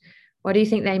want. What do you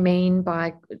think they mean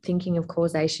by thinking of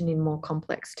causation in more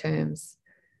complex terms?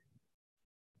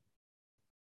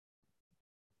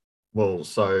 Well,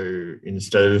 so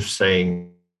instead of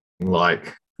saying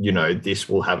like, this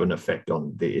will have an effect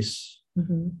on this,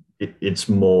 it's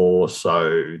more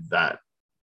so that,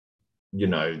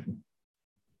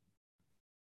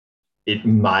 it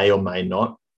may or may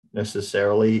not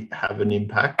necessarily have an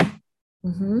impact.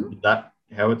 Is that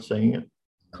how it's saying it?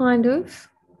 Kind of.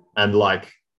 And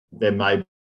like, there may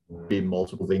be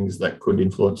multiple things that could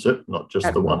influence it, not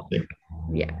just the one thing.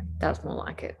 Yeah, that's more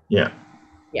like it. Yeah.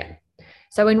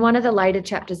 So in one of the later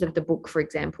chapters of the book, for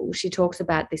example, she talks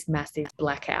about this massive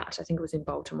blackout. I think it was in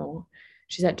Baltimore.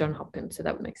 She's at Johns Hopkins, so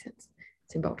that would make sense.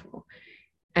 It's in Baltimore.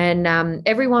 And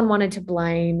everyone wanted to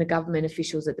blame the government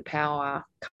officials at the power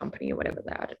company or whatever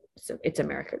they are. So it's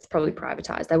America. It's probably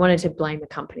privatized. They wanted to blame the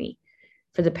company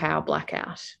for the power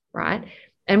blackout, right?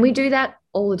 And we do that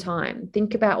all the time.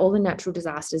 Think about all the natural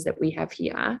disasters that we have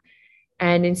here.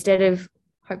 And instead of,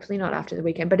 hopefully not after the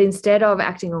weekend, but instead of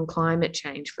acting on climate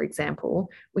change, for example,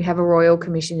 we have a royal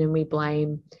commission and we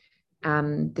blame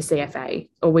the CFA,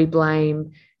 or we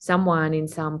blame someone in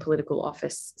some political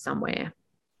office somewhere,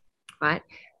 right?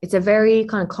 It's a very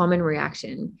kind of common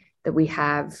reaction that we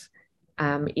have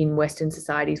in Western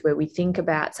societies, where we think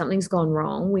about something's gone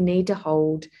wrong, we need to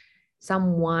hold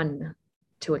someone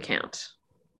to account,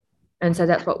 And so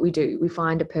that's what we do. We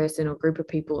find a person or group of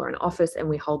people or an office and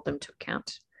we hold them to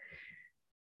account.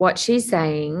 What she's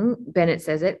saying, Bennett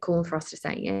says it, Cool and Frost are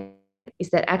saying it, is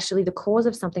that actually the cause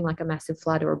of something like a massive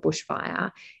flood or a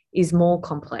bushfire is more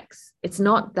complex. It's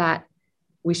not that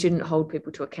we shouldn't hold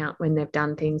people to account when they've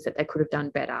done things that they could have done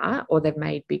better, or they've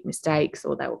made big mistakes,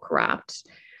 or they were corrupt,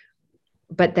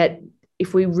 but that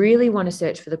if we really want to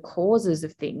search for the causes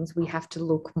of things, we have to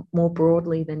look more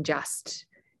broadly than just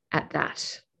at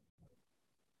that.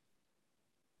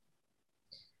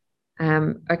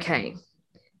 Okay.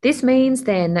 This means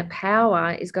then that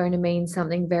power is going to mean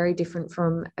something very different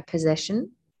from a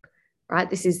possession, right?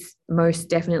 This is most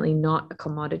definitely not a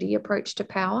commodity approach to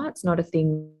power. It's not a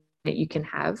thing that you can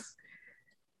have.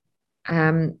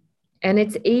 And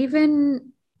it's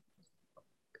even,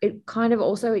 it kind of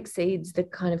also exceeds the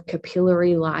kind of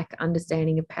capillary-like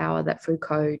understanding of power that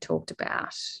Foucault talked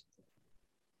about,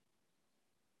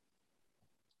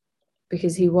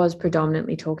 because he was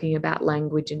predominantly talking about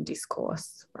language and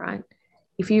discourse, right?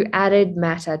 If you added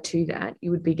matter to that,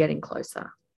 you would be getting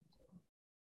closer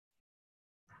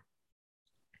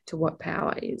to what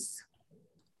power is.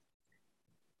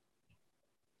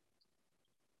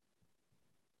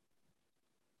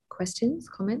 Questions,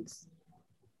 comments?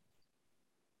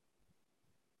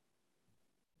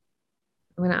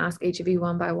 I'm going to ask each of you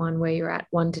one by one where you're at,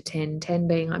 1 to 10. 10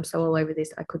 being I'm so all over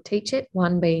this, I could teach it.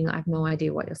 1 being I have no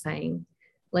idea what you're saying.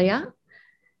 Leah?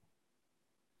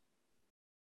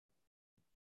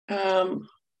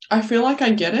 I feel like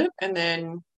I get it and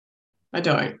then I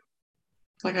don't.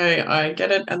 Like I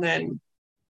get it and then,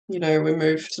 we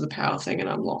move to the power thing and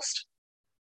I'm lost.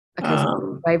 Okay,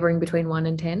 so wavering between 1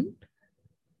 and 10?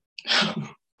 I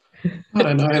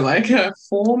don't know, like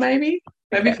 4 maybe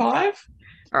okay. 5.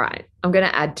 All right, I'm going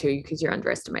to add 2 because you're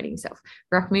underestimating yourself.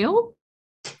 Rahmil?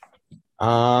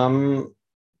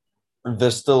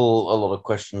 There's still a lot of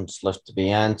questions left to be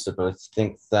answered, but I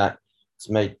think that it's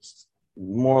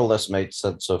more or less made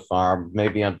sense so far.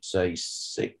 Maybe I'd say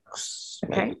 6.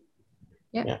 Okay.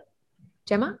 Yeah.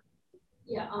 Gemma?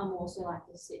 Yeah, I'm also like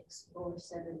a 6 or a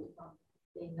 7 if I'm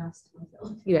being nice to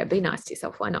myself. Yeah, be nice to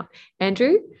yourself. Why not?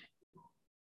 Andrew?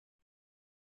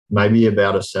 Maybe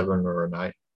about a 7 or an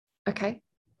 8. Okay.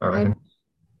 I reckon.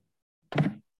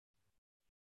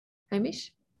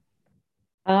 Hamish?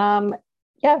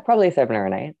 Yeah, probably a 7 or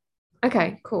an 8.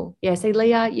 Okay, cool. Yeah, see,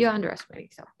 Leah, you're underestimating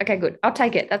yourself. Okay, good. I'll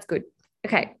take it. That's good.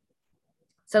 Okay.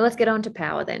 So let's get on to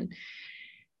power then.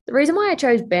 The reason why I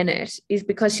chose Bennett is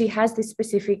because she has this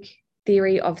specific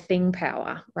theory of thing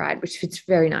power, right, which fits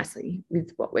very nicely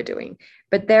with what we're doing.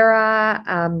 But there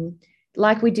are,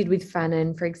 like we did with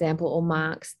Fanon, for example, or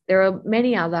Marx, there are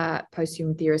many other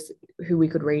post-human theorists who we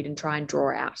could read and try and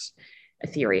draw out a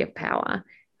theory of power.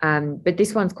 But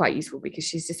this one's quite useful because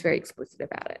she's just very explicit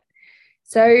about it.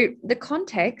 So the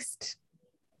context,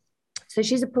 so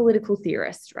she's a political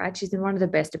theorist, right? She's in one of the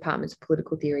best departments of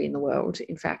political theory in the world,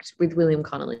 in fact, with William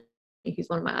Connolly, who's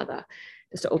one of my other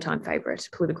just all-time favorite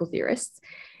political theorists.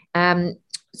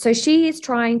 So she is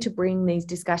trying to bring these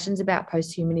discussions about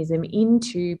posthumanism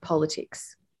into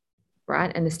politics, right?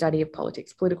 And the study of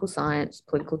politics, political science,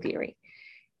 political theory.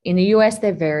 In the US,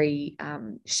 they're very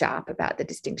sharp about the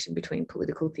distinction between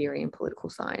political theory and political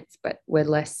science, but we're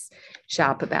less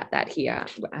sharp about that here,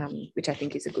 which I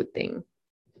think is a good thing.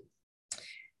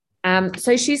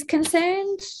 So she's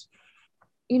concerned,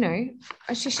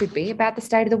 as she should be, about the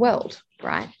state of the world,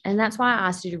 right? And that's why I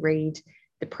asked you to read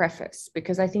the preface,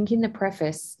 because I think in the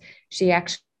preface, she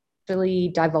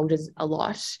actually divulges a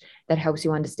lot that helps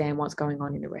you understand what's going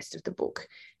on in the rest of the book.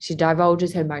 She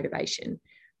divulges her motivation,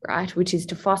 right, which is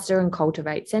to foster and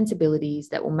cultivate sensibilities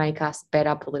that will make us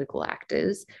better political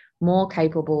actors, more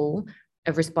capable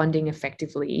of responding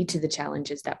effectively to the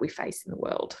challenges that we face in the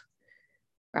world,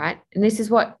 right? And this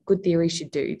is what good theory should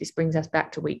do. This brings us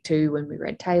back to week 2 when we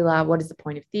read Taylor. What is the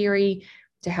point of theory?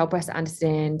 To help us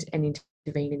understand and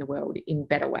intervene in the world in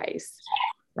better ways,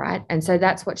 right? And so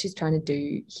that's what she's trying to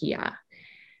do here.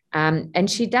 And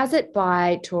she does it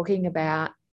by talking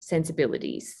about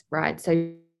sensibilities, right?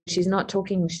 So she's not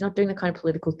doing the kind of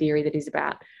political theory that is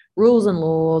about rules and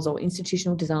laws or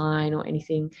institutional design or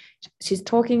anything. She's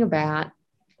talking about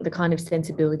the kind of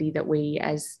sensibility that we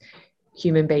as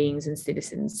human beings and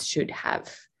citizens should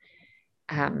have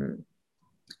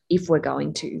if we're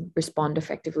going to respond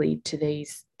effectively to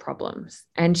these problems.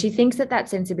 And she thinks that that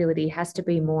sensibility has to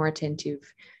be more attentive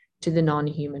to the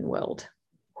non-human world,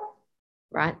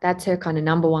 right? That's her kind of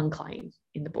number one claim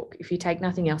in the book. If you take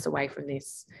nothing else away from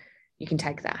this, you can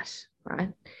take that,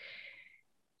 right?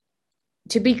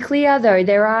 To be clear, though,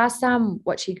 there are some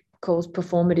what she calls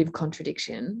performative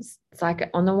contradictions. It's like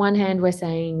on the one hand, we're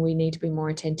saying we need to be more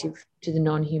attentive to the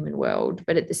non-human world,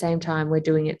 but at the same time, we're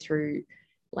doing it through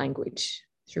language,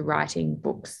 through writing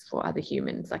books for other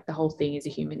humans. Like the whole thing is a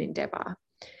human endeavor.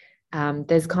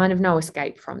 There's kind of no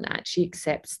escape from that. She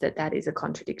accepts that that is a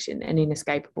contradiction, an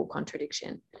inescapable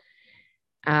contradiction.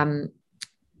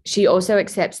 She also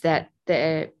accepts that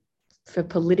for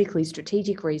politically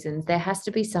strategic reasons, there has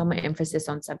to be some emphasis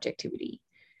on subjectivity,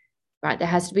 right? There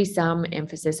has to be some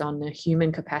emphasis on the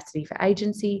human capacity for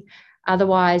agency.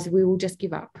 Otherwise, we will just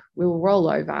give up. We will roll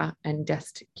over and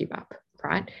just give up,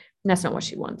 right? And that's not what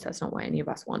she wants. That's not what any of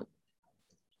us want.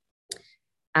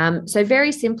 So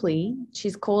very simply,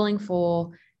 she's calling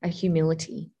for a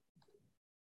humility,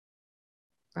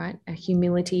 right? A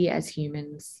humility as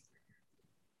humans,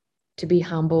 to be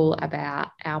humble about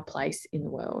our place in the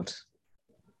world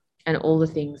and all the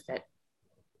things that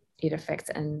it affects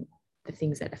and the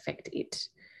things that affect it.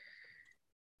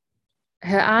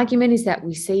 Her argument is that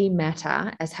we see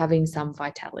matter as having some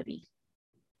vitality.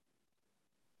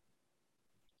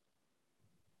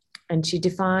 And she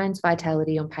defines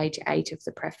vitality on page 8 of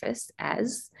the preface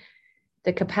as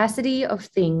the capacity of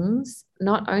things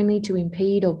not only to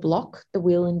impede or block the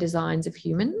will and designs of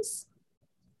humans,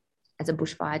 as a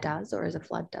bushfire does or as a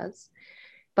flood does,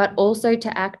 but also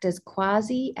to act as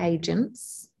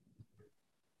quasi-agents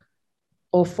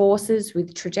or forces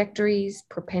with trajectories,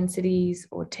 propensities,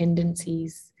 or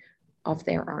tendencies of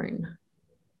their own.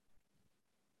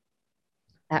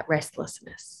 That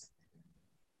restlessness,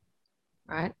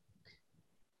 right?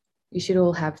 You should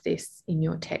all have this in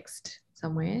your text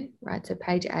somewhere, right? So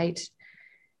page 8,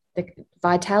 the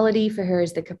vitality for her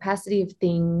is the capacity of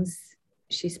things.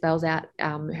 She spells out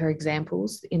her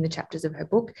examples in the chapters of her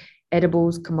book: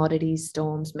 edibles, commodities,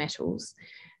 storms, metals,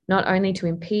 not only to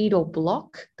impede or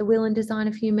block the will and design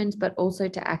of humans, but also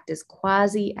to act as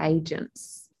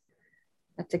quasi-agents.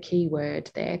 That's a key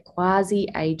word there,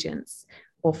 quasi-agents,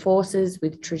 or forces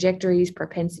with trajectories,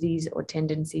 propensities, or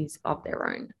tendencies of their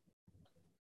own.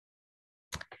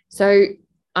 So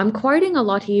I'm quoting a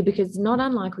lot here because, not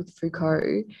unlike with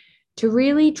Foucault, to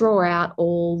really draw out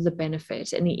all the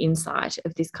benefit and the insight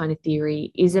of this kind of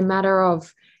theory is a matter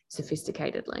of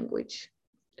sophisticated language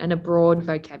and a broad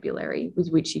vocabulary with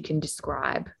which you can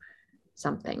describe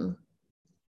something.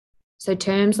 So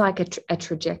terms like a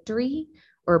trajectory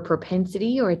or a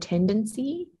propensity or a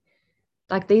tendency,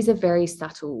 like these are very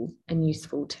subtle and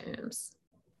useful terms.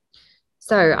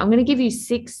 So I'm going to give you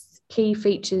 6 key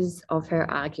features of her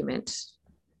argument,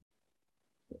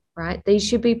 right? These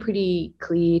should be pretty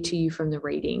clear to you from the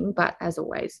reading, but as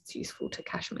always, it's useful to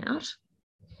cash them out.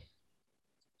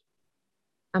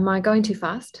 Am I going too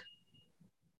fast?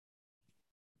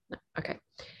 No. Okay.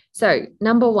 So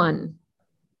number 1,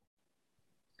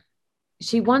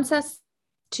 she wants us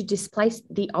to displace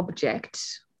the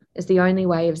object as the only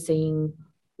way of seeing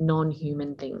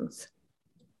non-human things.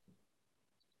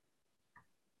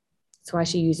 That's why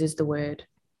she uses the word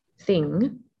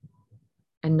thing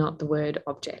and not the word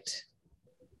object,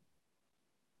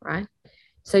 right?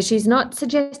 So she's not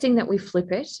suggesting that we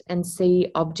flip it and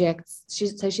see objects.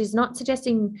 She's not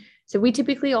suggesting, so we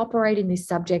typically operate in this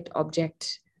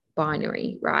subject-object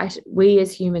binary, right? We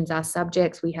as humans are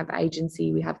subjects, we have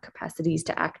agency, we have capacities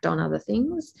to act on other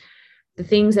things. The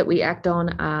things that we act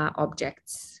on are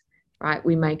objects, right?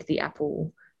 We make the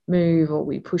apple move, or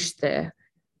we push the,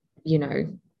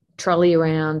 trolley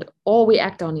around, or we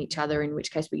act on each other, in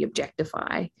which case we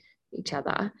objectify each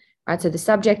other, right? So the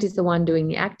subject is the one doing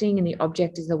the acting and the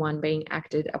object is the one being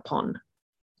acted upon.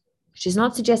 She's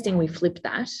not suggesting we flip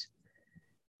that.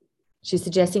 She's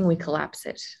suggesting we collapse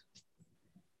it.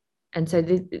 And so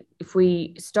if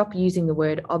we stop using the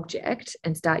word object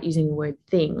and start using the word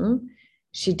thing,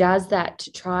 she does that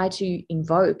to try to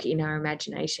invoke in our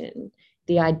imagination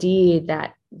the idea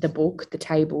that the book, the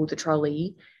table, the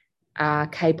trolley are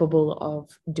capable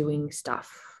of doing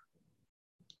stuff.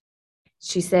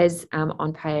 She says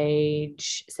on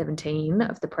page 17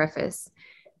 of the preface,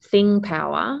 thing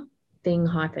power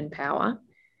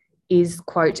is,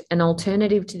 quote, an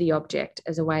alternative to the object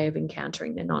as a way of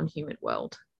encountering the non-human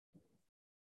world.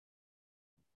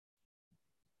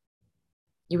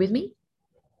 You with me?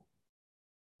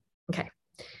 Okay.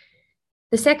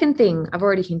 The second thing, I've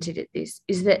already hinted at this,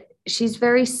 is that she's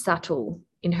very subtle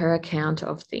in her account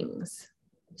of things.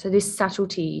 So this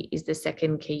subtlety is the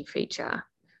second key feature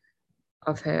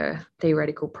of her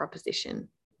theoretical proposition.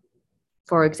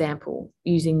 For example,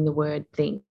 using the word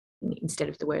thing instead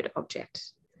of the word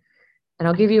object. And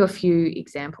I'll give you a few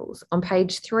examples. On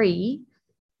page 3,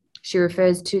 she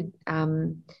refers to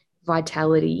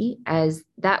vitality as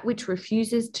that which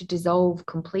refuses to dissolve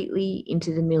completely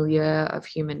into the milieu of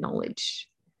human knowledge.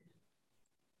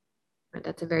 Right,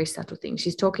 that's a very subtle thing.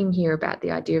 She's talking here about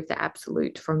the idea of the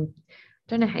absolute from, I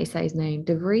don't know how you say his name,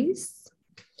 De Vries.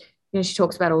 You know, she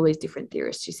talks about all these different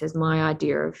theorists. She says, my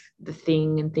idea of the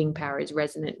thing and thing power is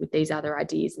resonant with these other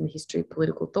ideas in the history of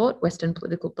political thought, Western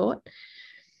political thought.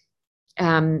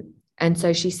 And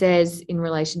so she says, in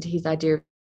relation to his idea of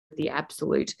the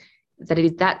absolute, that it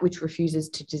is that which refuses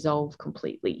to dissolve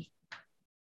completely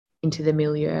into the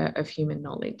milieu of human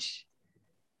knowledge.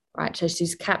 Right? So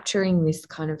she's capturing this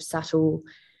kind of subtle,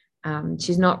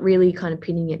 she's not really kind of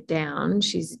pinning it down,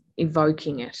 she's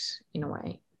evoking it in a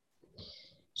way.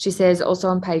 She says also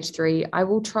on page 3, I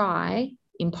will try,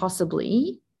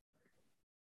 impossibly,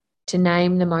 to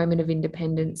name the moment of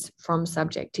independence from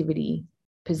subjectivity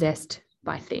possessed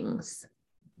by things.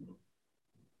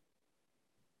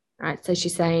 Right, so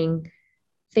she's saying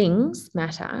things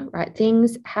matter, right?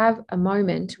 Things have a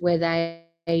moment where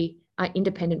they are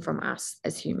independent from us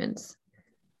as humans.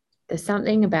 There's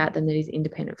something about them that is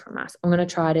independent from us. I'm going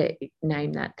to try to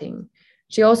name that thing.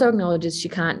 She also acknowledges she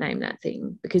can't name that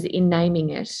thing because in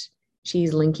naming it,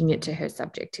 she's linking it to her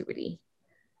subjectivity.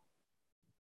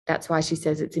 That's why she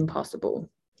says it's impossible,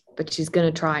 but she's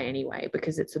going to try anyway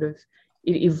because it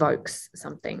evokes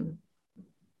something.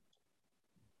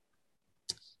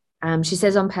 She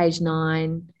says on page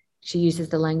 9, she uses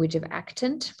the language of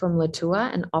actant from Latour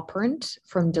and operant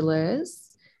from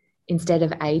Deleuze instead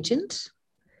of agent,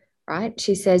 right?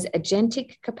 She says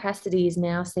agentic capacity is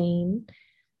now seen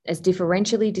as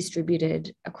differentially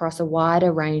distributed across a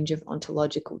wider range of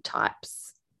ontological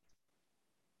types.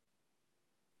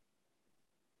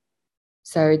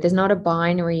 So there's not a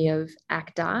binary of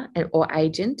actor or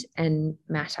agent and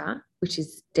matter, which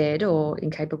is dead or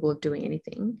incapable of doing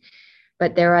anything,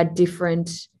 but there are different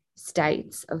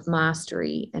states of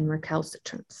mastery and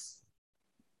recalcitrance.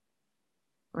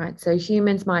 Right? So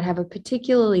humans might have a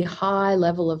particularly high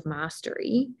level of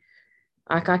mastery.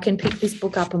 Like I can pick this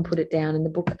book up and put it down, and the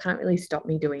book can't really stop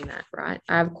me doing that, right?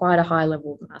 I have quite a high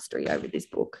level of mastery over this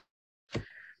book,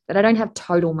 but I don't have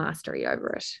total mastery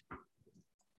over it.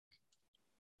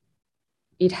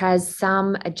 It has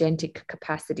some agentic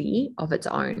capacity of its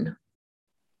own.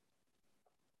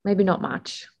 Maybe not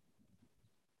much,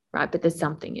 right? But there's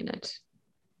something in it.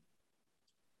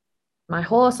 My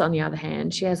horse, on the other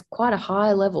hand, she has quite a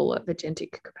high level of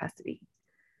agentic capacity.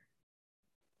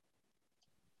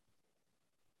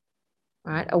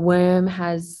 Right? A worm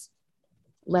has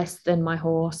less than my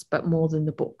horse, but more than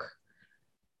the book.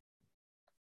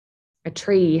 A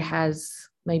tree has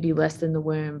maybe less than the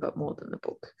worm, but more than the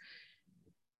book.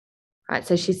 Right?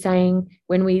 So she's saying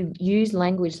when we use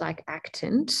language like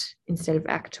actant instead of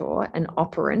actor and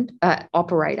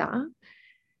operator,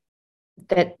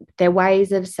 that they're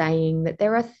ways of saying that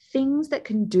there are things that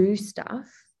can do stuff,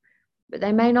 but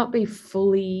they may not be a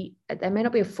full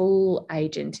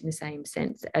agent in the same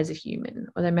sense as a human,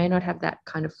 or they may not have that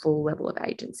kind of full level of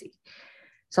agency.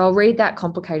 So I'll read that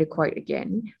complicated quote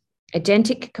again.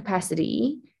 Agentic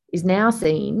capacity is now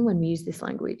seen, when we use this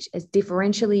language, as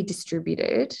differentially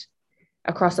distributed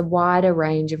across a wider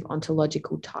range of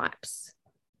ontological types.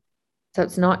 So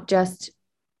it's not just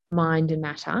mind and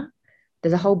matter.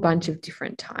 There's a whole bunch of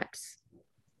different types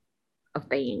of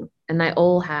being, and they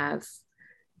all have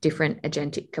different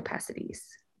agentic capacities.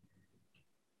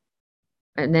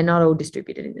 And they're not all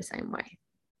distributed in the same way,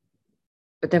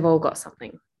 but they've all got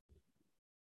something.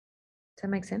 Does that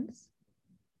make sense?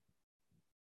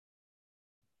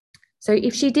 So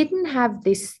if she didn't have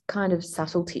this kind of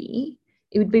subtlety,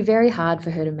 it would be very hard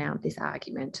for her to mount this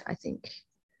argument, I think,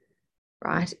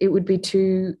 right? It would be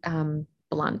too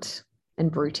blunt and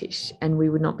brutish, and we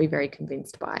would not be very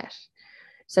convinced by it.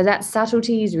 So that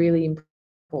subtlety is really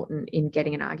important in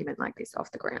getting an argument like this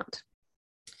off the ground.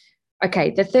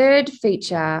 Okay, the third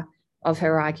feature of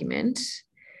her argument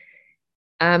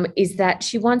is that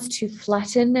she wants to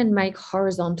flatten and make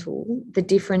horizontal the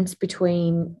difference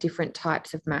between different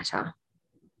types of matter.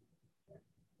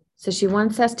 So she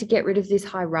wants us to get rid of this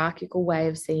hierarchical way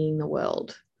of seeing the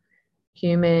world.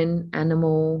 Human,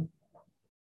 animal,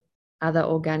 other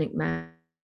organic matter,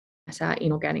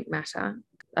 inorganic matter.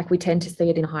 Like we tend to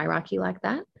see it in a hierarchy like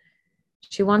that.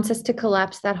 She wants us to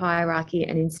collapse that hierarchy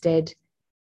and instead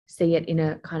see it in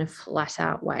a kind of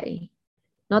flatter way.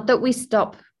 Not that we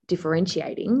stop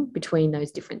differentiating between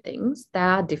those different things. They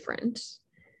are different.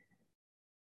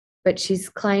 But she's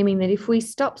claiming that if we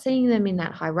stop seeing them in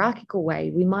that hierarchical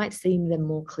way, we might see them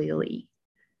more clearly.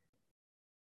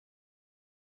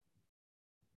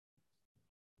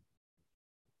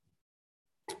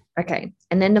 Okay,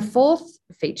 and then the fourth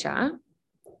feature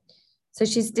So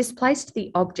she's displaced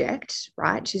the object,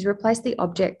 right? She's replaced the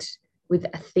object with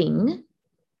a thing,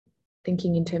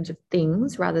 thinking in terms of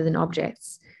things rather than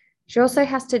objects. She also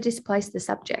has to displace the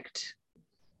subject.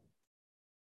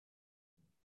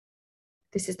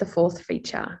 This is the fourth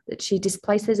feature, that she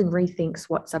displaces and rethinks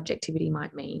what subjectivity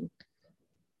might mean.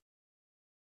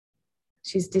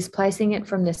 She's displacing it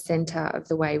from the center of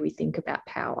the way we think about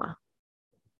power,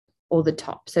 or the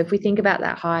top. So if we think about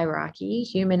that hierarchy,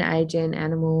 human agent,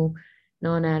 animal,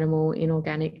 non-animal,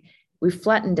 inorganic, we've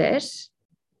flattened it.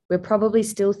 We're probably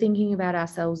still thinking about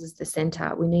ourselves as the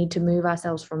center. We need to move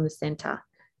ourselves from the center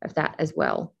of that as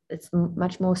well. It's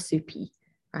much more soupy,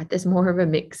 right? There's more of a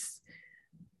mix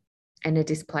and a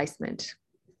displacement.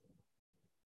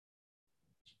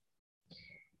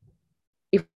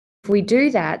 If we do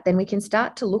that, then we can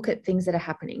start to look at things that are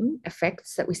happening,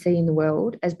 effects that we see in the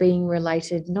world, as being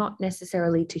related not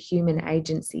necessarily to human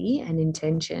agency and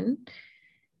intention,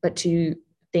 but to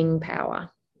thing power.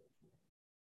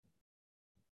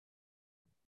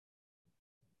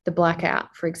 The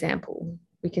blackout, for example,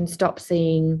 we can stop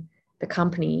seeing the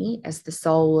company as the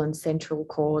sole and central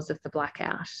cause of the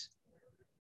blackout.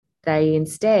 They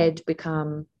instead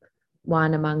become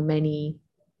one among many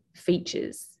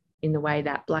features in the way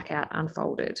that blackout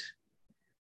unfolded.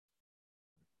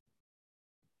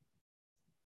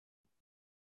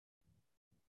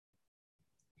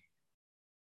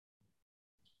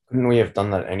 Couldn't we have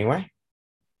done that anyway?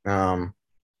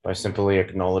 By simply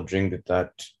acknowledging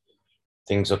that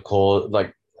things are caused,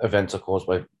 like events are caused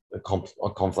by a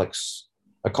complex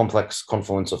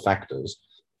confluence of factors.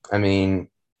 I mean,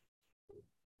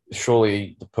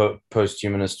 surely the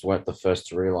posthumanists weren't the first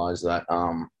to realize that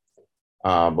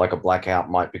like a blackout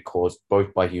might be caused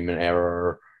both by human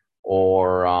error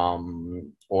or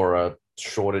a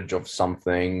shortage of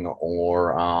something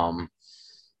or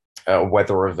a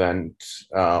weather event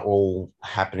all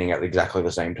happening at exactly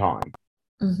the same time.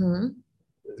 Mm-hmm.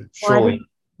 Surely.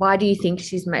 Why do you think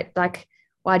she's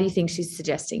why do you think she's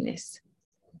suggesting this?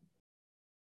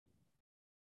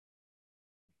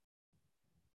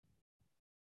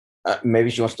 Maybe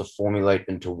she wants to formulate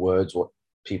into words what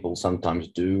people sometimes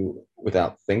do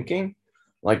without thinking.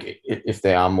 Like if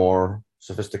they are more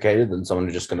sophisticated than someone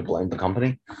who's just going to blame the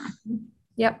company.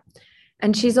 Yep.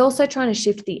 And she's also trying to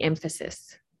shift the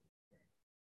emphasis.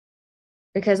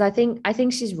 Because I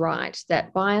think she's right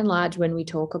that by and large, when we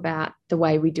talk about the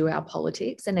way we do our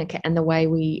politics and the way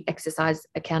we exercise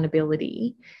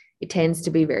accountability, it tends to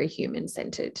be very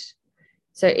human-centered.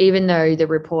 So even though the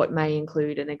report may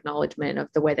include an acknowledgement of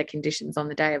the weather conditions on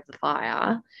the day of the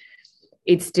fire,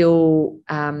 it's still,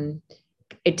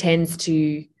 it tends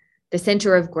to, the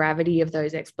center of gravity of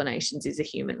those explanations is a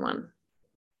human one.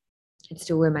 It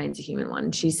still remains a human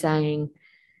one. She's saying,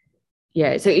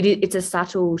 yeah, so it's a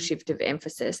subtle shift of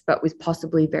emphasis, but with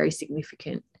possibly very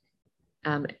significant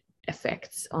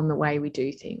effects on the way we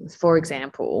do things. For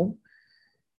example,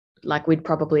 like we'd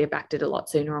probably have acted a lot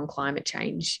sooner on climate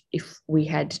change if we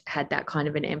had had that kind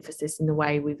of an emphasis in the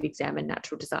way we've examined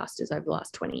natural disasters over the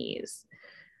last 20 years,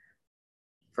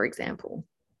 for example.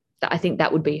 I think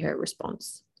that would be her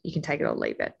response. You can take it or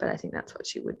leave it, but I think that's what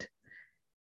she would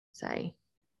say.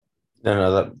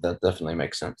 No, that definitely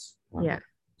makes sense. Yeah.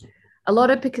 A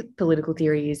lot of political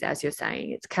theory is, as you're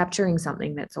saying, it's capturing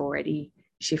something that's already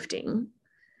shifting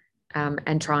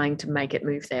and trying to make it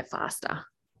move there faster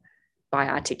by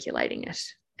articulating it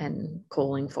and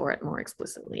calling for it more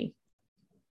explicitly.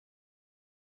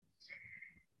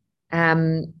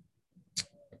 So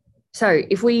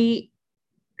if we,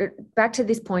 back to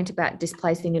this point about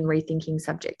displacing and rethinking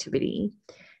subjectivity,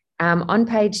 on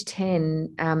page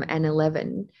 10 and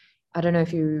 11, I don't know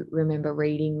if you remember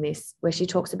reading this, where she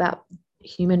talks about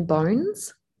human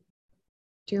bones.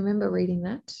 Do you remember reading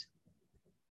that?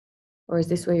 Or is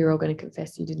this where you're all going to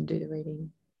confess you didn't do the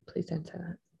reading? Please don't say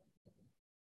that.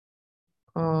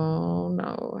 Oh,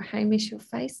 no. Hamish, your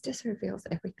face just reveals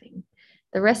everything.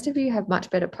 The rest of you have much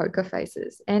better poker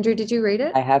faces. Andrew, did you read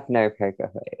it? I have no poker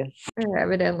face. Oh,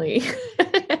 evidently.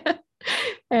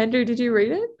 Andrew, did you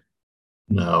read it?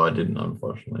 No, I didn't,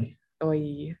 unfortunately.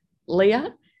 Oy.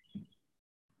 Leah?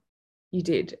 You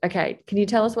did. Okay. Can you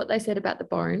tell us what they said about the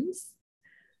bones?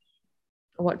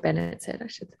 Or what Bennett said, I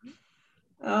should say.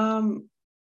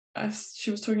 She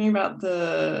was talking about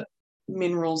the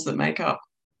minerals that make up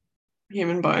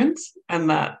human bones, and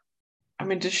that, I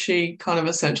mean, does she kind of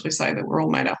essentially say that we're all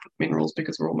made up of minerals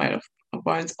because we're all made of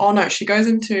bones? Oh, no, she goes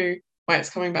into, wait, it's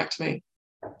coming back to me.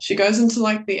 She goes into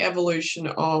like the evolution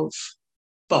of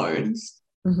bones,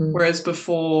 whereas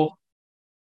before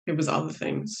it was other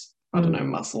things. I don't know,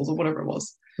 muscles or whatever it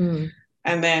was. And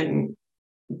then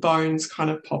bones kind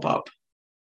of pop up.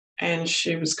 and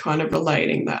she was kind of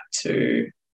relating that to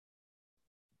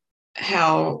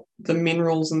how the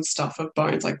minerals and stuff of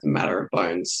bones, like the matter of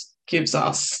bones, gives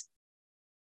us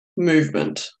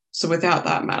movement. So without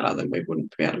that matter, then we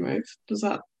wouldn't be able to move. Does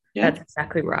that? Yeah. That's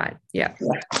exactly right. Yeah.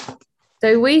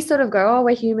 So we sort of go, oh,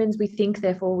 we're humans, we think,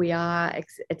 therefore we are,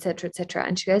 et cetera, et cetera.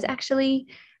 And she goes, actually,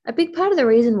 a big part of the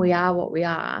reason we are what we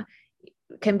are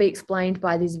can be explained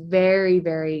by this very,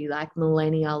 very like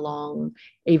millennia long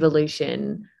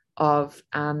evolution of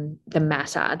the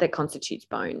matter that constitutes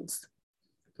bones,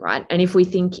 right? And if we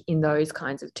think in those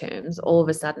kinds of terms, all of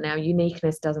a sudden our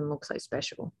uniqueness doesn't look so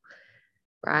special,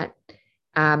 right?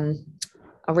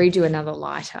 I'll read you another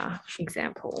lighter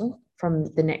example from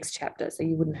the next chapter, so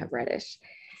you wouldn't have read it.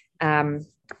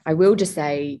 I will just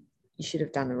say you should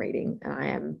have done the reading, and I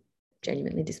am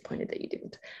genuinely disappointed that you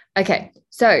didn't. Okay,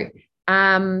 so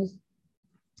the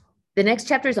next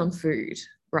chapter is on food,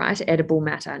 right? Edible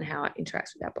matter and how it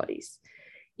interacts with our bodies.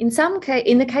 In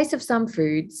the case of some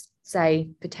foods, say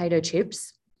potato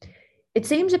chips, it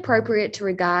seems appropriate to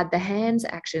regard the hand's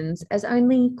actions as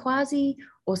only quasi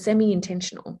or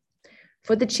semi-intentional,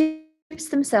 for the chips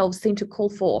themselves seem to call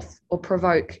forth or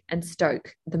provoke and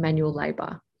stoke the manual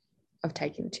labour of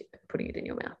taking the chip and putting it in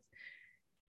your mouth.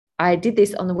 I did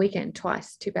this on the weekend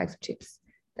twice, 2 bags of chips.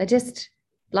 They just,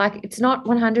 like, it's not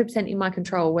 100% in my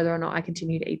control whether or not I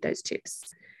continue to eat those chips.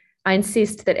 I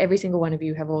insist that every single one of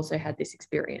you have also had this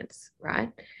experience,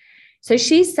 right? So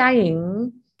she's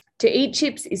saying to eat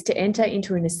chips is to enter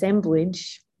into an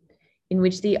assemblage in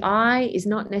which the eye is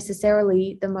not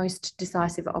necessarily the most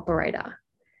decisive operator.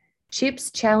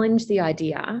 Chips challenge the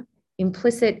idea,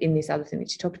 implicit in this other thing that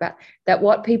she talked about, that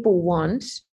what people want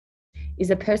is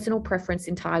a personal preference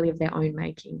entirely of their own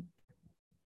making.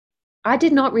 I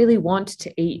did not really want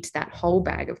to eat that whole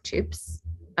bag of chips.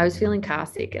 I was feeling car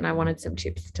sick and I wanted some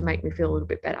chips to make me feel a little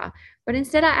bit better. But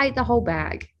instead I ate the whole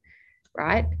bag,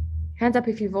 right? Hands up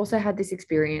if you've also had this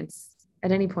experience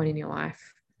at any point in your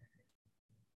life.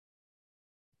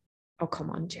 Oh,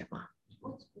 come on, Gemma.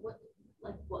 What,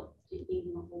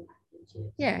 eating a whole pack of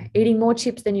chips? Yeah, eating more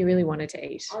chips than you really wanted to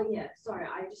eat. Oh, yeah. Sorry.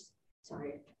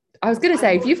 I was going to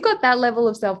say, if you've got that level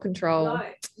of self-control.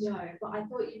 No, but I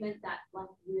thought you meant that like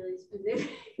really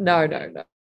specific. No.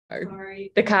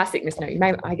 Sorry. The car sickness, no,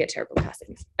 I get terrible car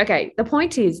sickness. Okay, the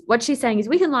point is, what she's saying is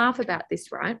we can laugh about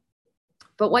this, right?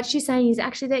 But what she's saying is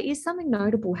actually there is something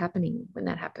notable happening when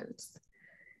that happens,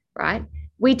 right?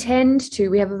 We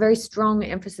have a very strong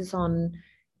emphasis on,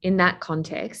 in that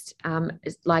context,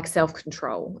 like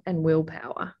self-control and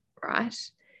willpower, right?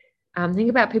 Think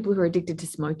about people who are addicted to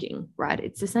smoking, right?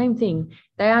 It's the same thing.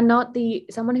 They are not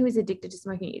someone who is addicted to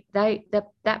smoking.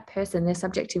 That person, their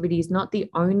subjectivity is not the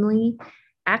only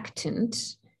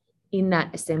actant in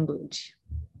that assemblage.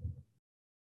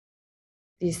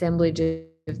 The assemblage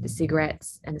of the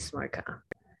cigarettes and the smoker,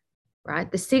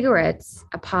 right? The cigarettes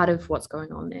are part of what's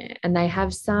going on there, and they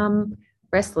have some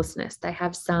restlessness. They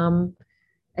have some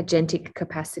agentic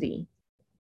capacity,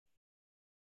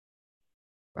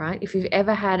 right? If you've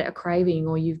ever had a craving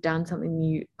or you've done something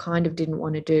you kind of didn't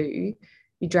want to do,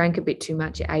 you drank a bit too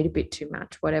much, you ate a bit too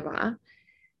much, whatever,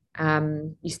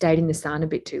 you stayed in the sun a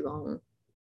bit too long.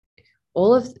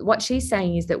 All of what she's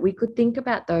saying is that we could think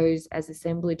about those as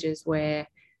assemblages where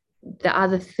the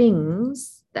other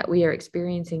things that we are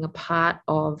experiencing are part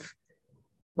of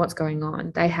what's going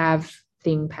on. They have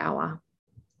thing power.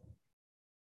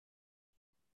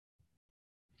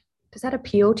 Does that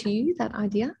appeal to you, that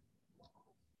idea?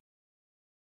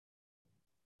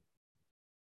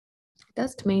 It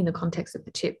does to me in the context of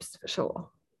the chips, for sure.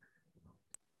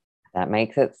 That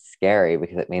makes it scary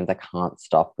because it means I can't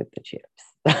stop with the chips.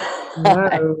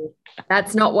 No,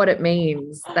 that's not what it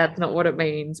means. That's not what it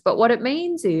means. But what it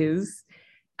means is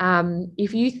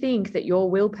if you think that your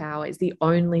willpower is the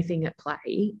only thing at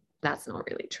play, that's not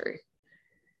really true. It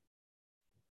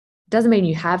doesn't mean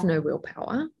you have no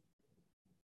willpower.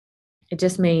 It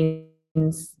just means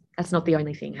that's not the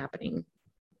only thing happening.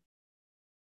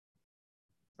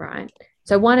 Right?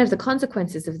 So one of the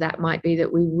consequences of that might be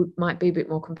that we might be a bit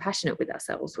more compassionate with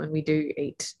ourselves when we do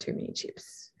eat too many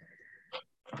chips.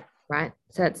 Right?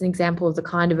 So that's an example of the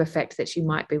kind of effect that she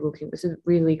might be looking for. It's a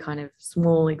really kind of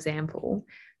small example.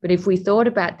 But if we thought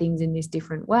about things in this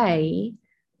different way,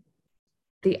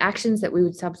 the actions that we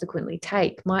would subsequently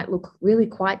take might look really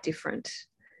quite different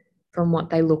from what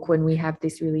they look when we have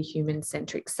this really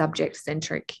human-centric,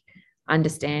 subject-centric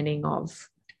understanding of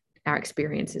our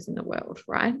experiences in the world,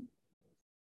 right?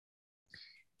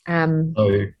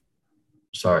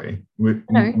 Sorry. Would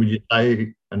you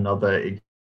say another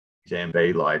example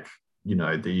be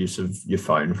the use of your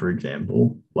phone, for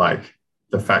example? Like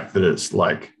the fact that it's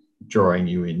like drawing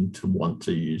you in to want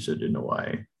to use it in a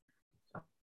way.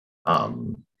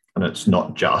 And it's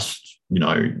not just,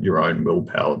 your own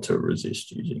willpower to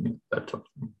resist using it, that type of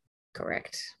thing.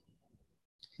 Correct.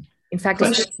 In fact,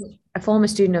 a former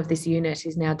student of this unit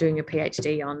is now doing a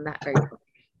PhD on that very topic,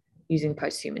 using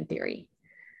posthuman theory.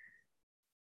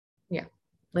 Yeah.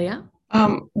 Leah?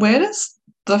 Where does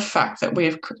the fact that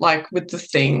we've, like, with the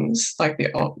things, like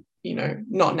the,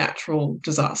 not natural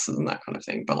disasters and that kind of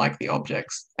thing, but like the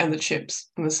objects and the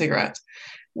chips and the cigarettes,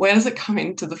 where does it come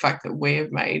into the fact that we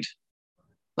have made,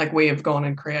 like, we have gone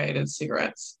and created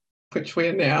cigarettes, which we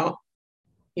are now,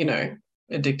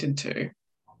 addicted to?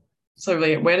 So,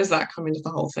 Leah, where does that come into the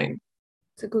whole thing?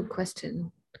 It's a good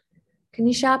question. Can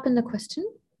you sharpen the question?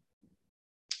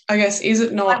 I guess, is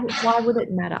it not... Why would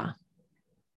it matter?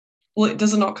 Well,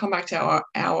 does it not come back to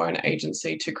our own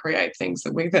agency to create things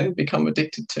that we then become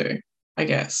addicted to, I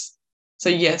guess? So,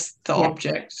 yes, the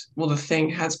object, the thing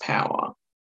has power,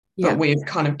 but we've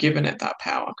kind of given it that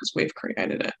power because we've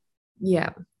created it.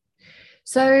 Yeah.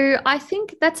 So I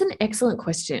think that's an excellent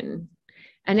question.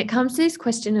 And it comes to this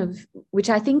question of,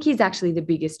 which I think is actually the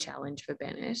biggest challenge for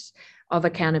Bennett, of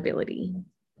accountability.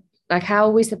 Like, how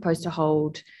are we supposed to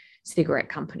hold cigarette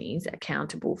companies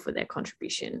accountable for their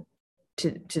contribution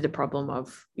to the problem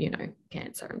of,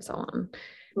 cancer and so on,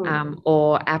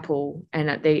 or Apple and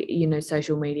the,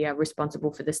 social media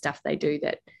responsible for the stuff they do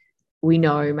that we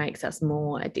know makes us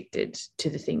more addicted to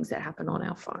the things that happen on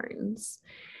our phones.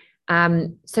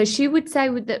 So she would say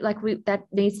that, that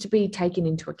needs to be taken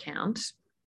into account.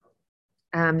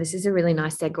 This is a really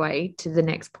nice segue to the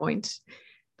next point,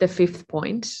 the fifth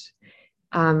point,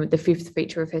 the fifth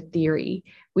feature of her theory,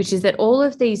 which is that all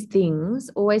of these things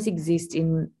always exist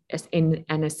in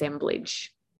an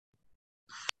assemblage.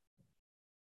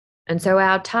 And so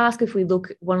our task, if we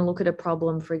want to look at a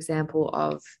problem, for example,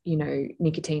 of,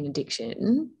 nicotine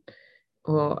addiction,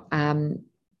 or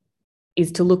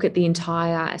is to look at the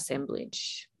entire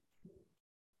assemblage.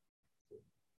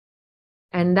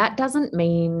 And that doesn't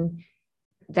mean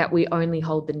that we only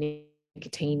hold the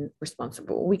nicotine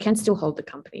responsible. We can still hold the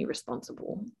company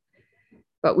responsible,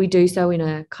 but we do so in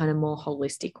a kind of more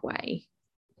holistic way.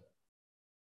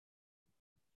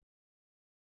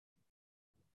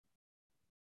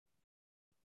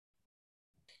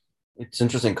 It's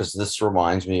interesting because this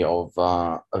reminds me of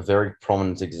a very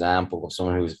prominent example of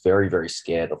someone who was very, very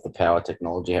scared of the power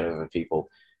technology had over people.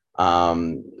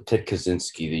 Ted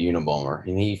Kaczynski, the Unabomber,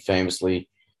 and he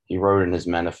wrote in his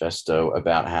manifesto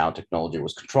about how technology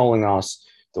was controlling us,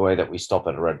 the way that we stop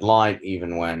at a red light,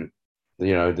 even when,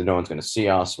 no one's going to see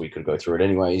us, we could go through it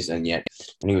anyways. And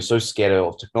he was so scared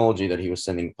of technology that he was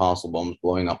sending parcel bombs,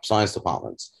 blowing up science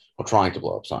departments, or trying to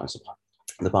blow up science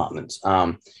departments.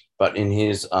 But in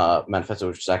his manifesto,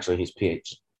 which was actually his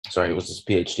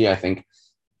PhD, I think,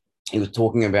 he was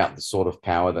talking about the sort of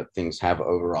power that things have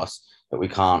over us, that we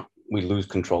lose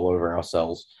control over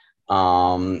ourselves.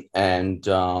 For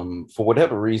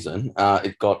whatever reason,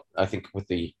 it got, I think, with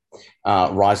the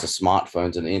rise of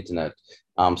smartphones and the internet,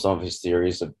 some of his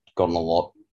theories have gotten a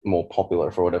lot more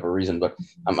popular for whatever reason. But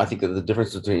I think that the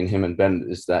difference between him and Ben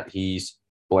is that he's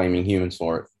blaming humans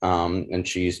for it, and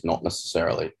she's not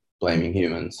necessarily blaming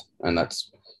humans. And it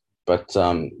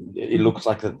looks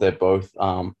like that they're both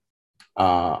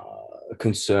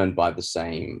concerned by the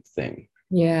same thing.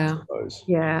 Yeah.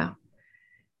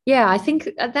 Yeah, I think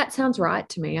that sounds right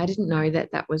to me. I didn't know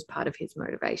that was part of his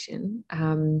motivation.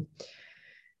 The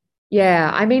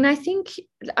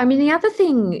other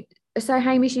thing, so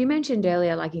Hamish, you mentioned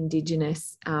earlier, like,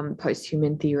 Indigenous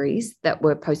posthuman theories that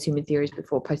were posthuman theories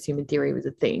before posthuman theory was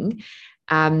a thing.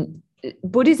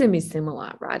 Buddhism is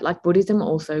similar, right? Like, Buddhism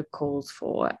also calls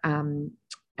for an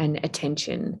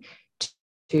attention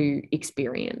to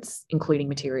experience, including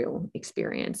material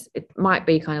experience. It might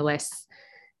be kind of less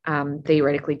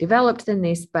theoretically developed than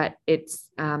this, but it's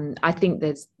I think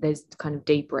there's kind of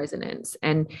deep resonance.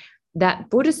 And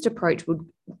that Buddhist approach would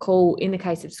call, in the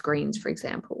case of screens, for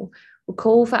example, would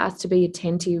call for us to be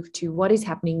attentive to what is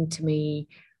happening to me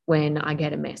when I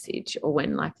get a message, or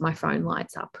when, like, my phone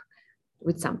lights up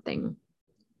with something.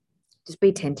 Just be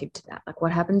attentive to that. Like,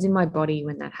 what happens in my body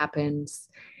when that happens?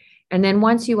 And then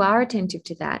once you are attentive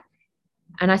to that,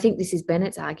 and I think this is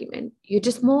Bennett's argument, you're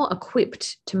just more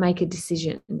equipped to make a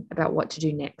decision about what to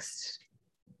do next.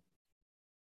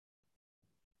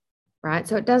 Right?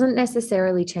 So it doesn't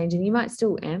necessarily change, and you might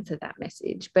still answer that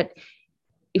message. But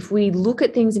if we look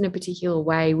at things in a particular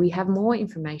way, we have more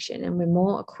information and we're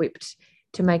more equipped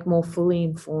to make more fully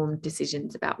informed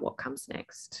decisions about what comes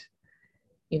next.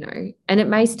 And it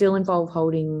may still involve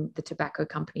holding the tobacco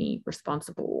company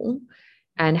responsible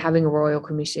and having a royal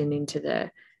commission into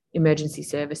the emergency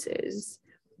services.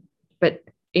 But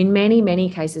in many, many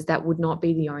cases, that would not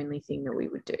be the only thing that we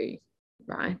would do,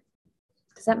 right?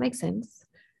 Does that make sense?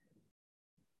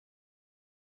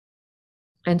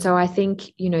 And so I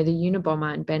think, the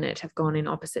Unabomber and Bennett have gone in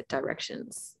opposite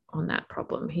directions on that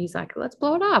problem. He's like, let's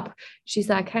blow it up. She's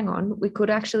like, hang on, we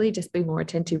could actually just be more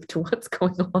attentive to what's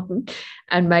going on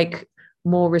and make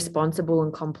more responsible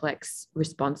and complex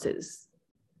responses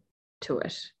to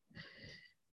it.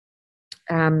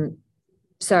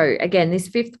 So again, this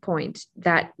fifth point,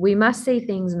 that we must see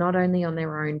things not only on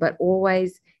their own, but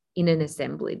always in an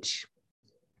assemblage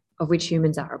of which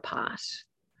humans are a part.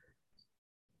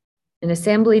 An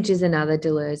assemblage is another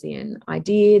Deleuzian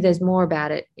idea. There's more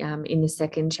about it in the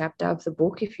second chapter of the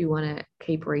book if you want to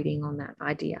keep reading on that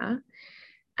idea.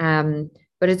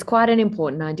 But it's quite an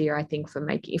important idea, I think, for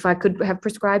making. If I could have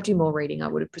prescribed you more reading, I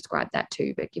would have prescribed that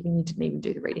too. But given you didn't even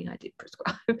do the reading I did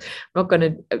prescribe, I'm not going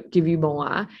to give you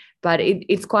more. But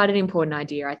it's quite an important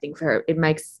idea, I think, for her. It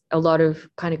makes a lot of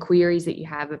kind of queries that you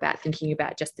have about thinking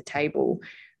about just the table,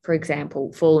 for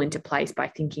example, fall into place by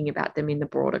thinking about them in the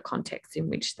broader context in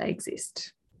which they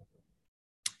exist.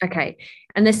 Okay,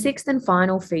 and the sixth and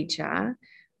final feature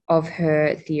of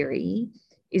her theory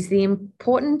is the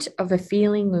importance of a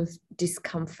feeling of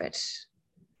discomfort,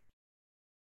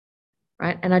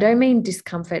 right? And I don't mean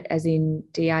discomfort as in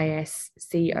discomfort,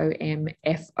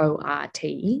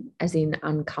 as in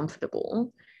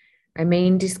uncomfortable. I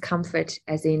mean discomfort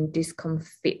as in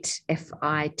discomfit,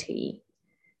 fit.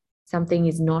 Something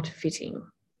is not fitting.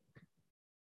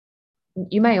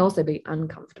 You may also be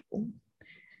uncomfortable.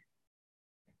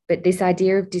 But this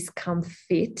idea of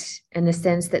discomfort and the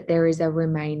sense that there is a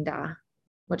remainder,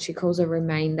 what she calls a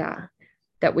remainder,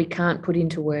 that we can't put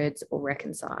into words or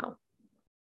reconcile.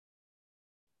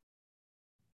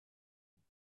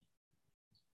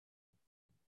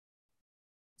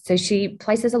 So she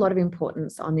places a lot of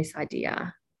importance on this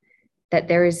idea that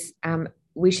there is,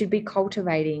 we should be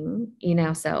cultivating in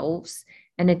ourselves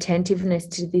an attentiveness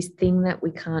to this thing that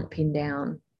we can't pin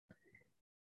down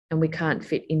and we can't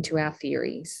fit into our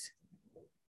theories.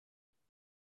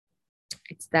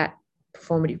 It's that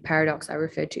performative paradox I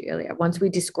referred to earlier. Once we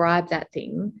describe that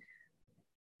thing,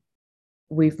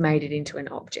 we've made it into an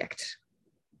object.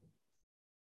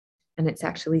 And it's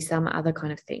actually some other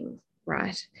kind of thing,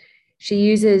 right? She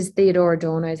uses Theodore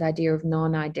Adorno's idea of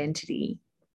non-identity.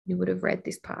 You would have read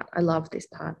this part. I love this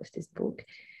part of this book.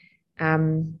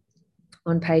 On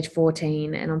page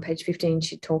 14 and on page 15,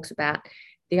 she talks about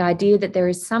the idea that there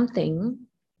is something,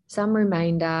 some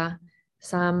remainder,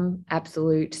 some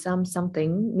absolute,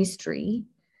 something, mystery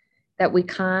that we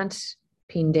can't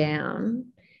pin down.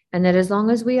 And that as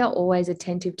long as we are always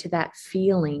attentive to that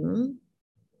feeling,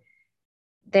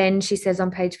 then she says on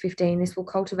page 15, this will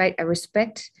cultivate a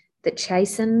respect that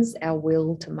chastens our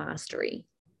will to mastery.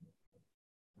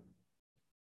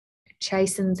 It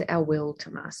chastens our will to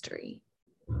mastery.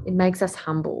 It makes us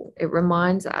humble. It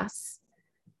reminds us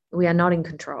we are not in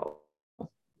control.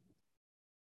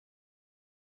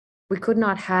 We could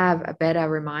not have a better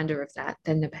reminder of that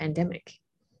than the pandemic.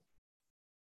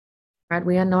 Right?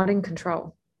 We are not in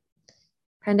control.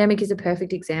 Pandemic is a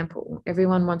perfect example.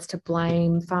 Everyone wants to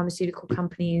blame pharmaceutical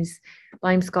companies,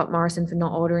 blame Scott Morrison for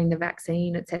not ordering the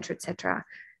vaccine, et cetera, et cetera.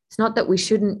 It's not that we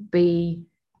shouldn't be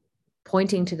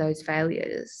pointing to those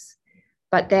failures,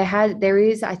 but there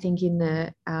is, I think,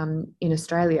 in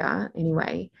Australia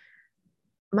anyway,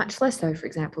 much less so, for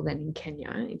example, than in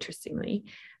Kenya, interestingly,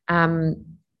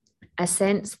 a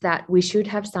sense that we should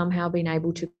have somehow been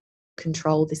able to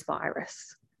control this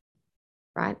virus,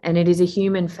 right? And it is a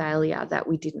human failure that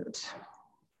we didn't.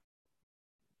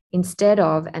 Instead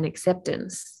of an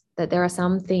acceptance that there are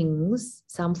some things,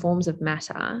 some forms of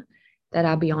matter that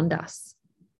are beyond us,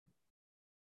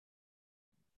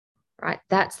 right?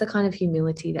 That's the kind of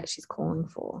humility that she's calling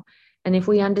for. And if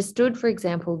we understood, for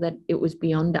example, that it was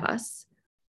beyond us,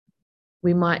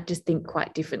 we might just think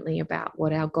quite differently about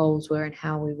what our goals were and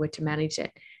how we were to manage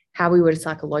it, how we were to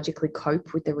psychologically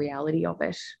cope with the reality of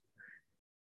it,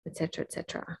 et cetera, et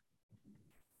cetera.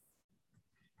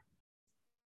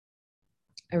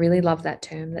 I really love that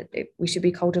term, that we should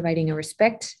be cultivating a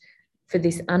respect for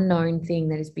this unknown thing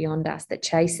that is beyond us, that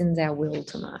chastens our will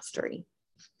to mastery.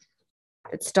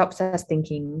 It stops us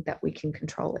thinking that we can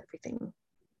control everything.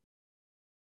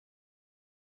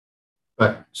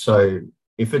 But so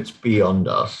if it's beyond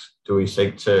us, do we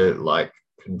seek to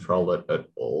control it at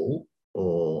all,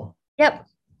 or? Yep.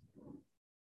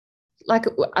 I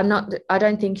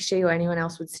don't think she or anyone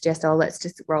else would suggest, oh, let's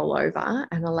just roll over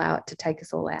and allow it to take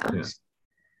us all out. Yeah.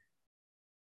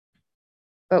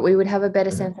 But we would have a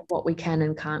better sense of what we can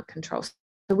and can't control.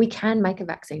 we can make a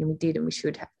vaccine, and we did, and we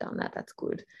should have done that. That's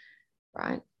good,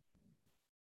 right?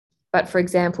 But for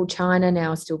example, China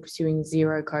now is still pursuing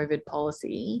zero COVID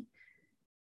policy.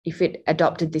 If it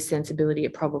adopted this sensibility,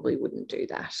 it probably wouldn't do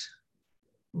that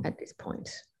at this point.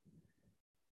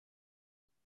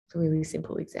 It's a really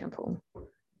simple example.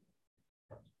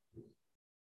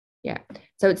 Yeah.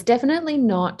 So it's definitely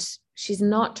not, she's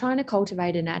not trying to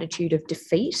cultivate an attitude of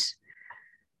defeat,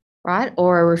 right?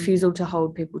 Or a refusal to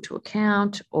hold people to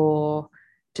account or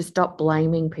to stop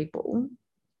blaming people.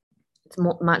 It's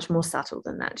much more subtle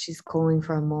than that. She's calling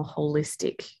for a more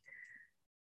holistic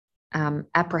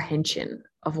apprehension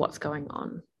of what's going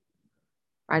on,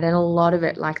 right? And a lot of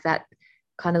it, like that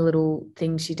kind of little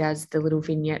thing she does, the little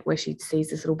vignette where she sees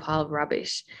this little pile of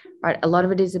rubbish, right? A lot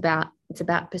of it is about, it's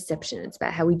about perception. It's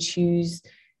about how we choose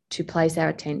to place our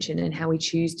attention and how we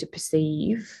choose to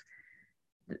perceive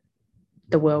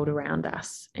the world around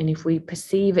us. And if we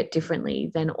perceive it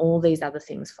differently, then all these other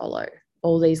things follow,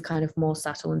 all these kind of more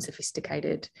subtle and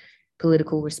sophisticated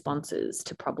political responses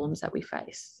to problems that we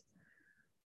face.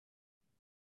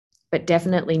 But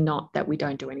definitely not that we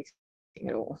don't do anything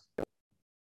at all.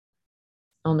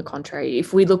 On the contrary,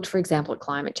 if we looked, for example, at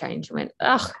climate change and went,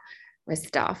 ugh, we're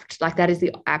stuffed, like that is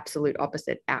the absolute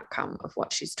opposite outcome of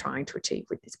what she's trying to achieve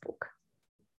with this book.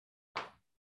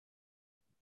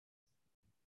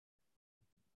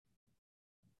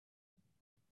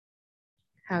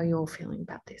 How are you all feeling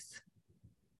about this?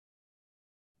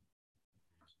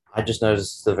 I just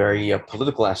noticed the very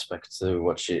political aspect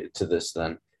to this.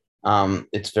 Then,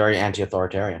 it's very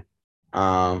anti-authoritarian.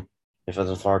 If an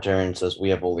authoritarian says we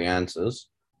have all the answers,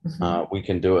 we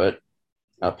can do it.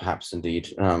 Perhaps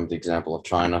indeed, the example of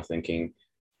China thinking,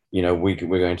 we're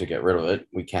going to get rid of it.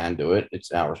 We can do it.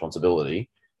 It's our responsibility.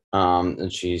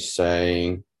 And she's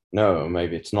saying, no,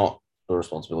 maybe it's not the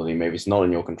responsibility. Maybe it's not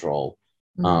in your control.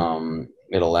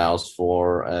 It allows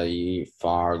for a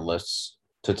far less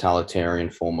totalitarian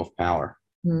form of power.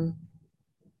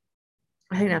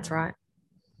 I think that's right.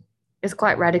 It's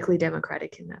quite radically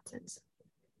democratic in that sense.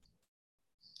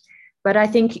 But I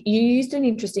think you used an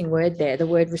interesting word there, the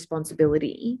word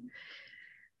responsibility.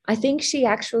 I think she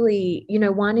actually,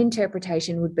 one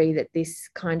interpretation would be that this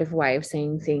kind of way of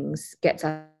seeing things gets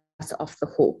us off the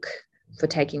hook for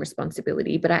taking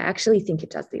responsibility. But I actually think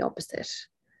it does the opposite.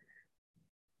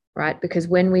 Right? Because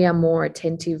when we are more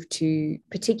attentive to,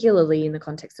 particularly in the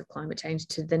context of climate change,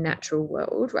 to the natural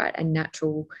world, right? And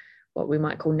natural, what we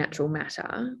might call natural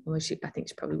matter, or I think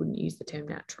she probably wouldn't use the term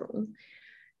natural.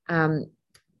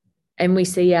 And we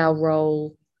see our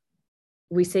role,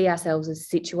 we see ourselves as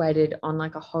situated on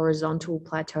like a horizontal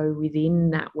plateau within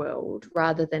that world,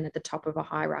 rather than at the top of a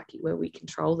hierarchy where we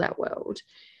control that world.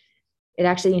 It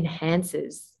actually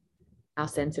enhances our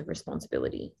sense of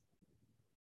responsibility,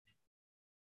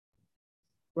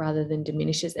 rather than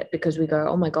diminishes it, because we go,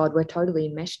 oh my God, we're totally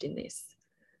enmeshed in this.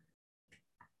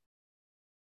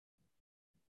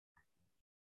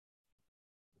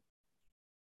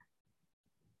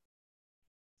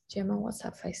 Gemma, what's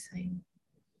that face saying?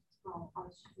 Oh, I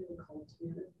was just really cold to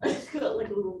be honest. I just got like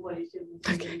a little body shiver.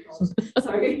 Really cold.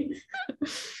 Sorry.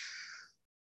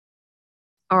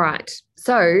 All right.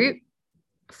 So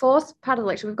fourth part of the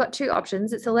lecture, we've got two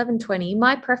options. It's 11:20.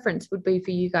 My preference would be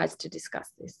for you guys to discuss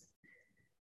this.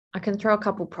 I can throw a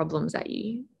couple problems at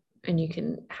you and you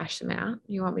can hash them out.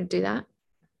 You want me to do that?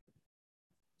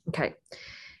 Okay.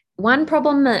 One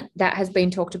problem that has been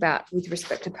talked about with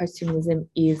respect to posthumanism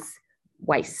is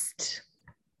waste,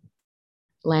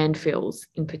 landfills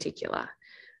in particular,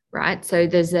 right? So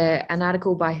there's an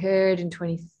article by Heard in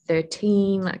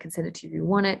 2013. I can send it to you if you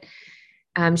want it.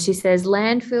 She says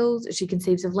she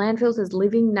conceives of landfills as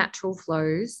living natural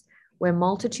flows where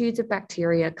multitudes of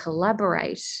bacteria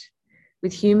collaborate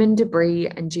with human debris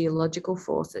and geological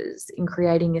forces in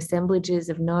creating assemblages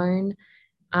of known,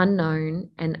 unknown,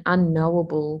 and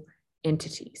unknowable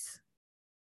entities.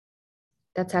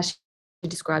 That's how she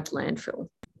describes landfill.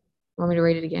 Want me to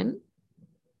read it again?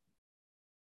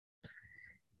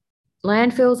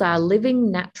 Landfills are living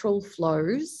natural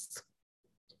flows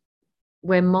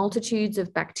where multitudes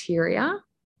of bacteria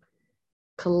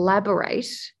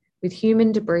collaborate with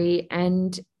human debris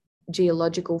and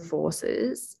geological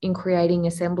forces in creating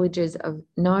assemblages of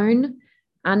known,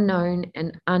 unknown,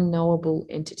 and unknowable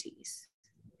entities.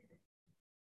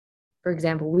 For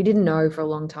example, we didn't know for a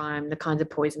long time the kinds of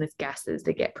poisonous gases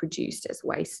that get produced as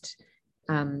waste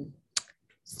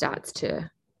starts to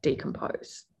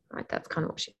decompose, right? That's kind of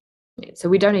what she means. So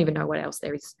we don't even know what else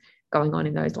there is going on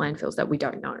in those landfills that we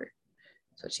don't know.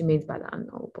 That's what she means by the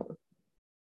unknowable.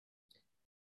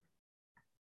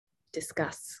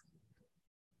 Discuss.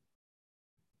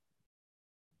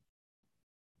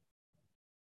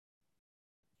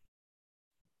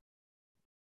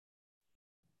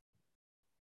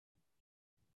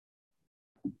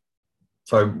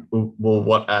 So, well,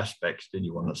 what aspects did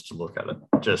you want us to look at it?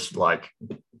 Just like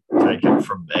take it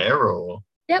from there, or?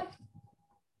 Yep.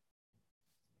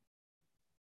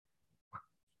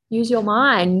 Use your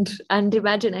mind and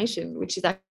imagination, which is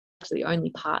actually only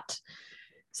part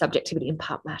subjectivity and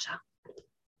part matter.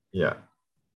 Yeah.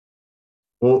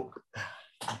 Well,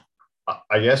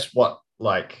 I guess what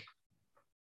like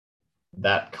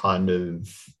that kind of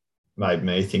made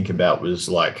me think about was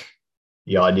like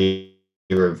the idea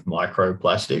of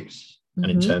microplastics,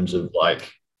 and in terms of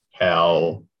like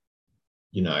how,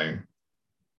 you know,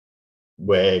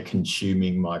 we're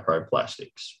consuming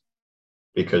microplastics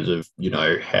because of, you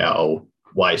know, how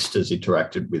waste has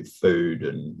interacted with food,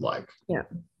 and like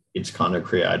it's kind of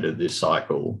created this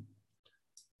cycle,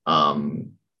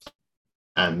 and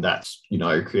that's, you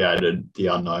know, created the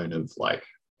unknown of like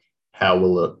how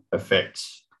will it affect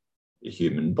the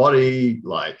human body,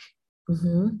 like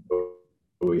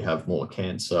we have more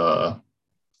cancer,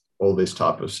 all this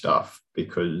type of stuff,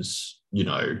 because, you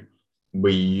know,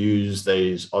 we use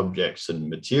these objects and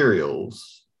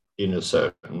materials in a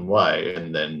certain way,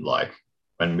 and then like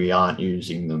when we aren't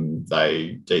using them,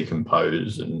 they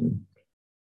decompose and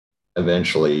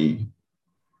eventually,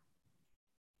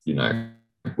 you know,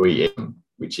 we eat them,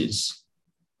 which is,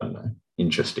 I don't know,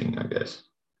 interesting, I guess.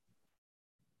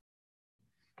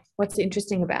 What's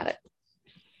interesting about it?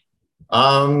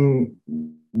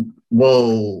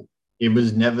 Well, it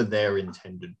was never their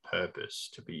intended purpose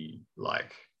to be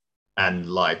like, and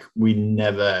like we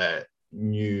never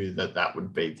knew that that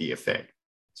would be the effect.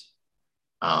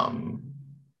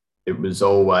 It was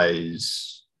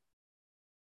always,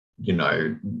 you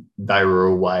know, they were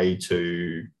a way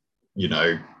to, you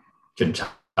know,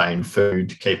 contain food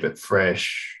to keep it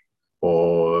fresh,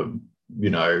 or, you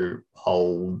know,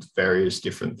 hold various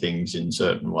different things in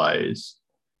certain ways,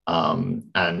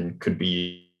 and could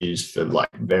be used for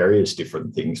like various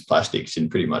different things, plastics in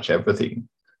pretty much everything.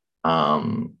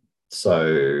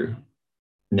 So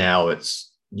now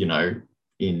it's, you know,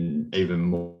 in even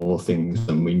more things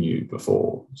than we knew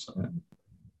before. So,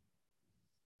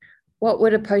 what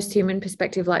would a post-human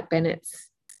perspective like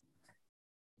Bennett's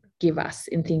give us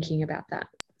in thinking about that?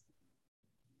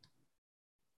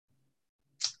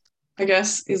 I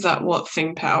guess, is that what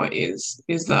thing power is?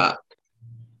 Is that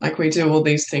like we do all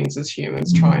these things as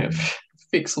humans trying to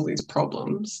fix all these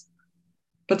problems,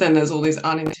 but then there's all these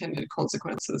unintended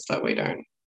consequences that we don't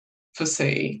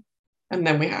foresee, and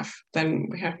then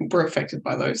we're affected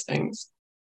by those things.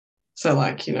 So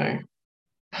like, you know,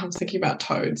 I was thinking about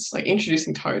toads, like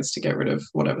introducing toads to get rid of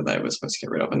whatever they were supposed to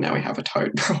get rid of, and now we have a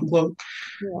toad problem.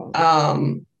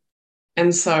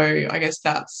 And so I guess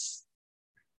that's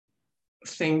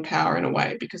thing power in a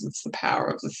way, because it's the power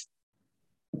of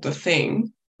the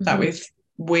thing that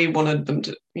we wanted them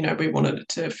to, you know, we wanted it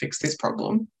to fix this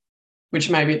problem, which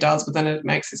maybe it does, but then it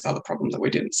makes this other problem that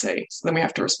we didn't see. So then we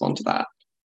have to respond to that.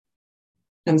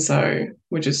 And so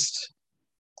we're just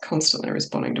constantly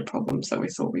responding to problems that we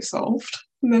thought we solved.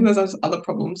 And then there's those other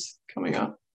problems coming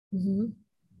up.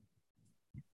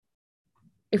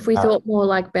 If we thought more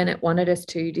like Bennett wanted us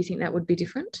to, do you think that would be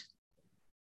different?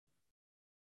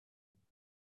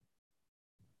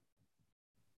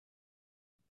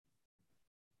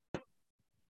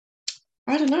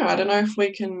 I don't know. I don't know if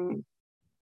we can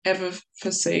ever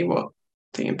foresee what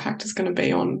the impact is going to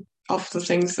be on of the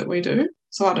things that we do.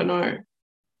 So I don't know.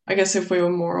 I guess if we were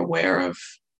more aware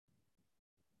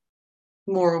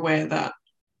that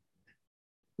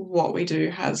what we do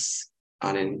has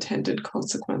unintended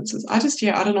consequences. I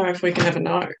don't know if we can ever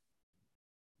know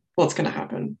what's going to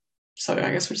happen. So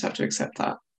I guess we just have to accept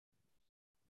that.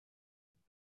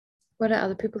 What do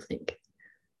other people think?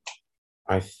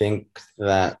 I think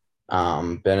that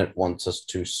Bennett wants us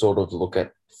to sort of look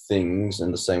at things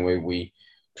in the same way we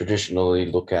traditionally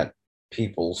look at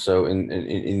people. So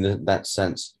in that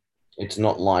sense, it's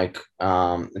not like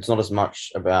it's not as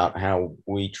much about how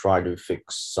we try to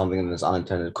fix something that has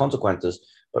unintended consequences,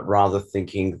 but rather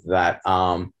thinking that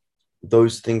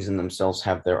those things in themselves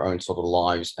have their own sort of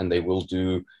lives, and they will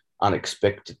do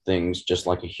unexpected things just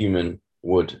like a human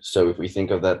would. So if we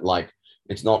think of that, like,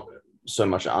 it's not so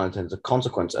much an unintended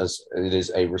consequence as it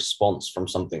is a response from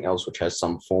something else which has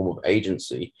some form of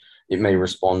agency. It may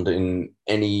respond in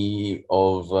any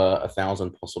of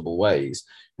 1,000 possible ways,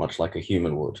 much like a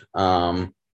human would.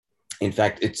 In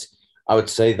fact, I would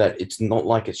say that it's not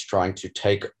like she's trying to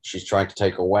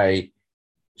take away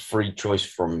free choice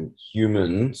from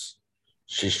humans.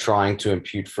 She's trying to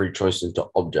impute free choice into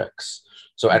objects.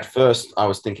 So at first, I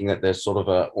was thinking that there's sort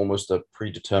of almost a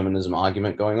predeterminism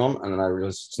argument going on, and then I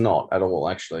realized it's not at all,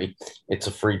 actually. It's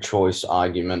a free choice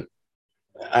argument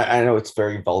I know it's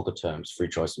very vulgar terms, free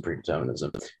choice and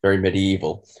predeterminism, very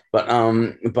medieval,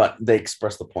 but they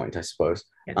express the point, I suppose,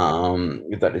 Yeah.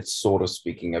 that it's sort of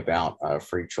speaking about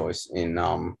free choice in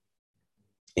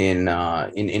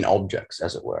objects,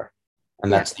 as it were,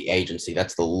 and that's the agency,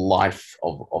 that's the life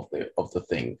of the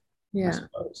thing. I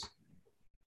suppose.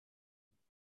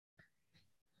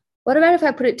 What about if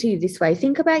I put it to you this way?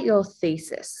 Think about your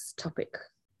thesis topic.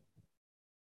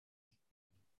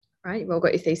 Right, you've all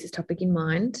got your thesis topic in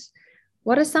mind.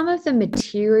 What are some of the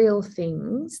material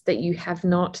things that you have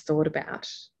not thought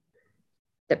about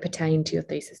that pertain to your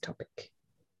thesis topic?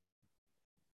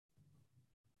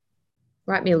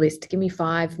 Write me a list. Give me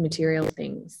 5 material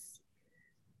things.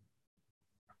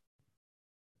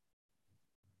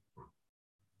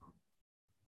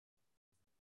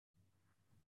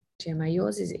 Gemma,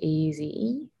 yours is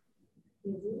easy.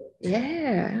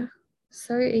 Yeah,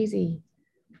 so easy.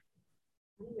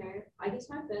 I don't know. I guess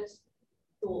my first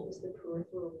thought was the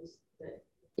peripherals that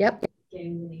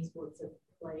games and esports have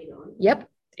played on. Yep,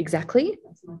 exactly.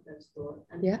 That's my first thought.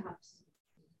 And perhaps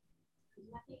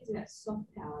I think it's about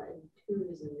soft power, and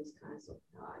tourism is kind of soft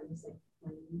power. And it's like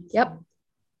planes. Yep.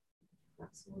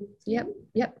 That sort of thing.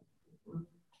 Yep.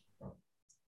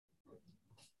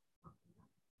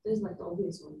 Those are like the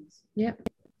obvious ones. Yep.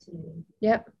 To me.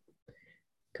 Yep.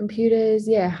 Computers,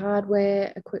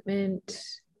 hardware, equipment.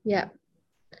 Yep.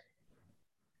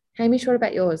 Hamish, what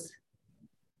about yours?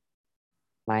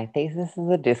 My thesis is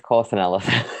a discourse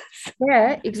analysis.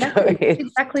 Yeah, exactly. So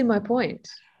exactly my point.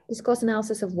 Discourse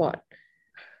analysis of what?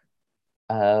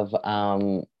 Of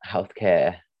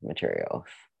healthcare materials.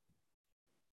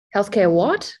 Healthcare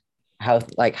what?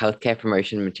 Healthcare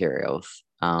promotion materials.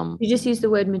 You just use the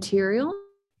word material?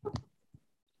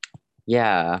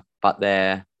 Yeah, but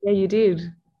they're... Yeah, you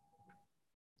did.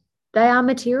 They are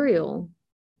material.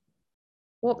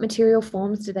 What material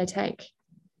forms do they take?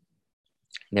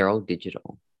 They're all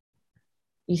digital.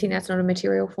 You think that's not a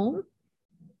material form?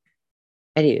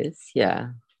 It is,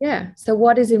 yeah. Yeah. So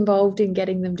what is involved in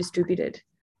getting them distributed?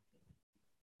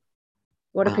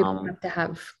 What do people have to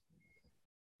have?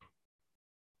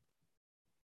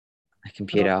 A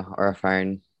computer or a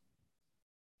phone.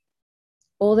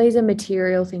 All these are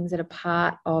material things that are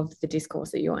part of the discourse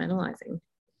that you're analysing.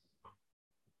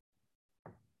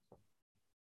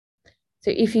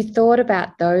 So if you thought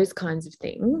about those kinds of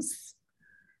things,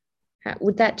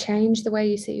 would that change the way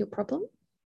you see your problem?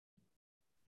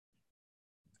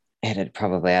 It'd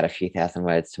probably add a few thousand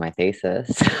words to my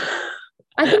thesis.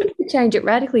 I think it could change it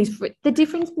radically. The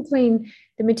difference between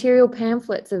the material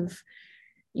pamphlets of,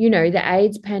 the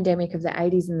AIDS pandemic of the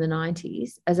 80s and the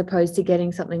 90s, as opposed to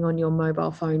getting something on your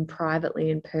mobile phone privately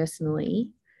and personally,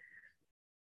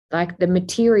 like the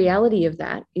materiality of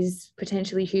that is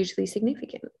potentially hugely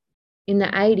significant. In the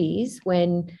 80s,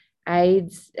 when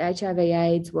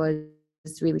HIV/AIDS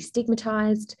was really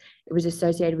stigmatized, it was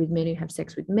associated with men who have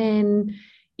sex with men,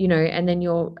 and then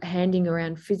you're handing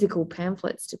around physical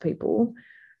pamphlets to people.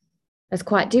 That's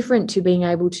quite different to being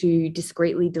able to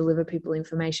discreetly deliver people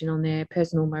information on their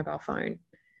personal mobile phone,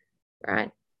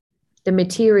 right? The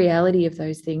materiality of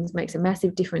those things makes a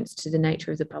massive difference to the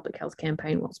nature of the public health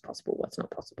campaign, what's possible, what's not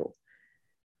possible,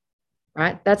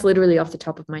 right? That's literally off the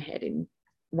top of my head in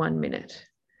 1 minute.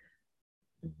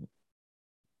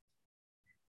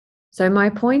 So my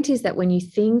point is that when you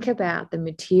think about the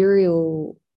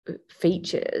material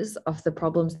features of the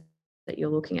problems that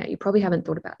you're looking at, you probably haven't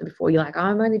thought about them before. You're like,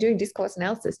 I'm only doing discourse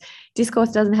analysis.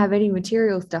 Discourse doesn't have any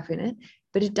material stuff in it,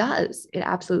 but it does. It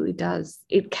absolutely does.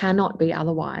 It cannot be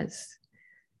otherwise.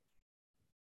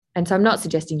 And so I'm not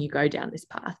suggesting you go down this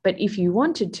path, but if you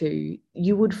wanted to,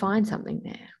 you would find something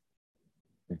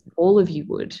there. All of you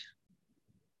would.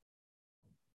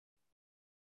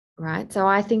 Right? So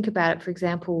I think about it, for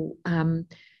example,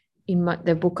 in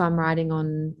the book I'm writing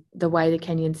on the way the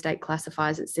Kenyan state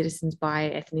classifies its citizens by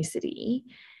ethnicity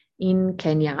in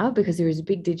Kenya, because there is a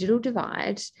big digital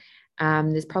divide.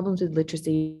 There's problems with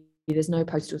literacy. There's no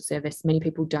postal service. Many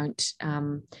people don't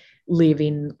live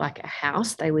in like a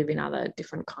house. They live in other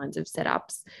different kinds of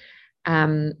setups.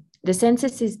 The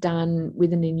census is done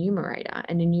with an enumerator.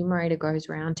 An enumerator goes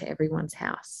around to everyone's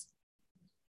house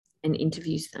and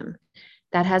interviews them.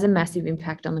 That has a massive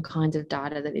impact on the kinds of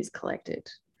data that is collected,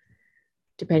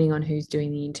 depending on who's doing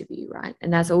the interview, right?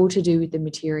 And that's all to do with the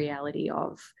materiality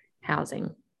of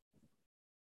housing,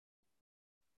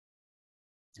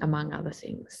 among other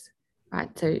things, right?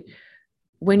 So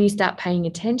when you start paying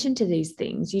attention to these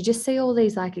things, you just see all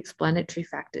these like explanatory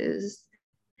factors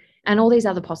and all these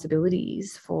other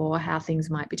possibilities for how things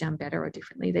might be done better or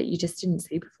differently that you just didn't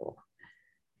see before.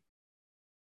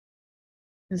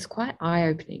 It's quite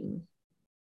eye-opening.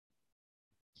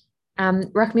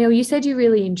 Rachmiel, you said you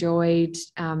really enjoyed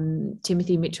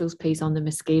Timothy Mitchell's piece on the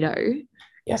mosquito.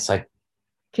 Yes, Can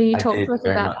you talk to us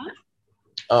about that?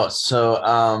 Oh,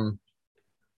 so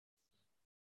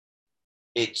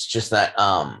it's just that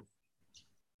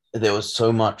there was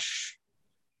so much.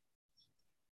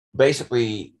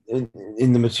 Basically,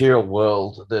 in the material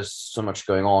world, there's so much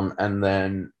going on, and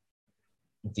then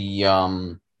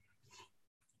the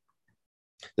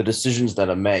decisions that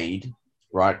are made,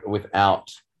 right,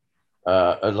 without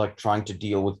like trying to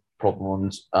deal with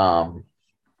problems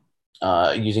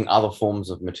using other forms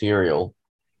of material.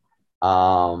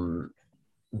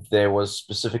 There was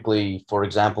specifically, for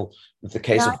example, the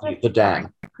case of the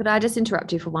dam. Could I just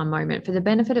interrupt you for one moment? For the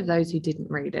benefit of those who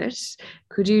didn't read it,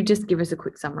 could you just give us a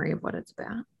quick summary of what it's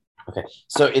about? Okay,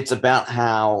 so it's about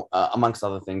how, amongst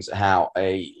other things, how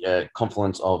a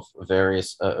confluence of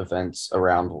various events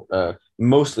around,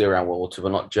 mostly around World War II,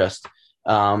 but not just,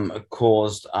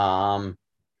 caused a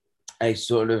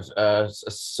sort of a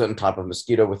certain type of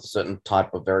mosquito with a certain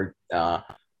type of very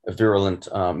virulent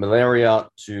malaria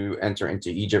to enter into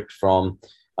Egypt from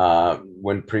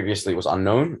when previously it was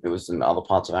unknown. It was in other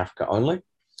parts of Africa only.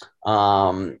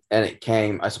 And it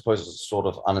came, I suppose, as a sort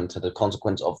of unintended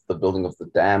consequence of the building of the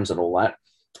dams and all that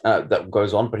that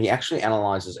goes on. But he actually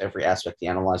analyzes every aspect. He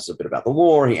analyzes a bit about the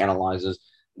war. He analyzes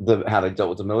how they dealt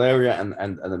with the malaria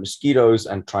and the mosquitoes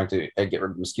and trying to get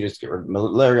rid of mosquitoes to get rid of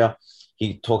malaria.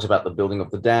 He talks about the building of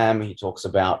the dam. He talks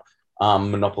about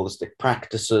monopolistic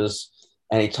practices,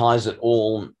 and he ties it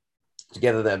all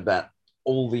together there about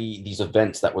all these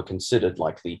events that were considered,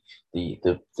 like the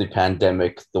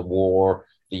pandemic, the war,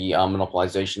 the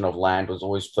monopolization of land was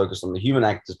always focused on the human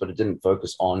actors, but it didn't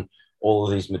focus on all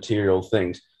of these material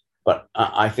things. But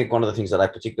I think one of the things that I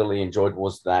particularly enjoyed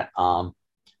was that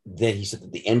he said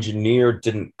that the engineer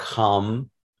didn't come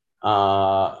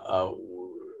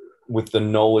with the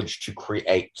knowledge to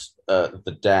create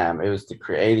the dam. It was the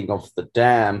creating of the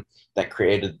dam that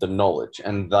created the knowledge.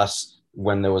 And thus,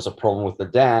 when there was a problem with the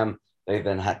dam, they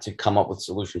then had to come up with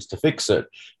solutions to fix it.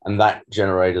 And that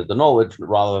generated the knowledge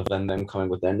rather than them coming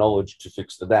with their knowledge to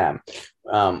fix the dam,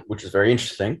 which is very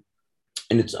interesting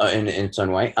in its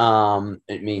own way.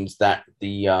 It means that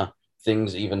the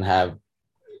things even have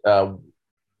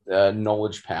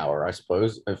knowledge power, I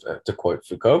suppose, to quote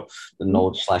Foucault, the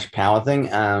knowledge/power thing.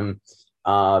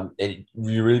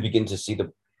 You really begin to see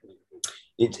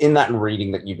it's in that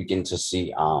reading that you begin to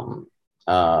see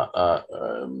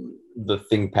the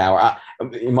thing power,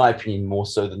 in my opinion, more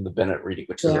so than the Bennett reading,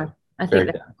 which is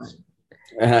very dense.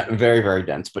 Very, very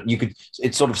dense. But you could,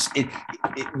 it's sort of,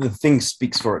 the thing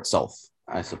speaks for itself,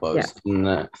 I suppose, in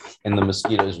the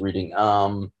mosquitoes reading.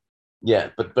 But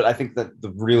I think that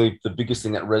the biggest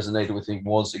thing that resonated with me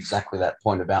was exactly that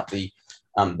point about the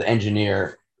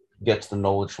engineer gets the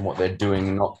knowledge from what they're doing,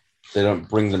 and they don't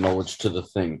bring the knowledge to the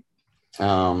thing.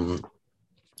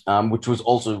 Which was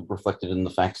also reflected in the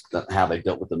fact that how they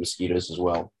dealt with the mosquitoes as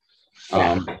well,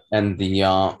 and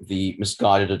the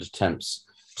misguided attempts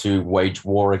to wage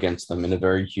war against them in a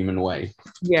very human way.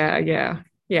 Yeah.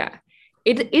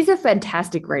 It is a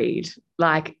fantastic read.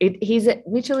 Like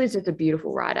Mitchell is just a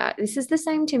beautiful writer. This is the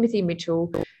same Timothy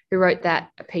Mitchell who wrote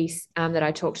that piece that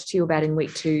I talked to you about in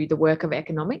week 2, The Work of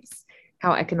Economics,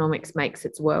 how economics makes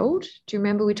its world. Do you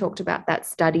remember we talked about that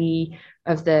study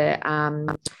of the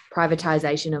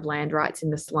privatization of land rights in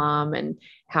the slum and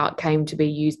how it came to be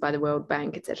used by the World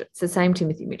Bank, etc. It's the same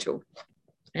Timothy Mitchell.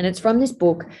 And it's from this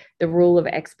book, The Rule of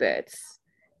Experts,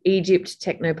 Egypt,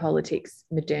 Technopolitics,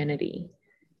 Modernity,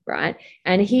 right?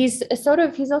 And he's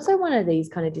also one of these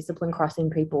kind of discipline crossing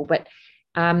people, but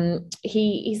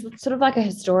he's sort of like a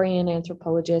historian,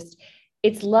 anthropologist.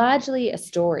 It's largely a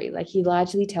story. Like he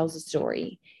largely tells a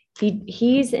story.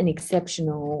 He's an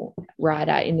exceptional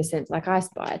writer in the sense, like I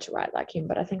aspire to write like him,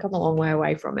 but I think I'm a long way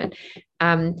away from it.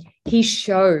 He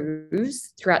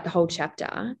shows throughout the whole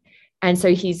chapter, and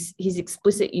so his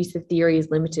explicit use of theory is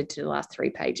limited to the last 3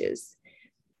 pages.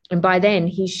 And by then,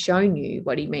 he's shown you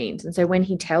what he means. And so when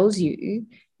he tells you,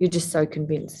 you're just so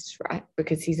convinced, right?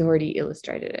 Because he's already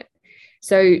illustrated it.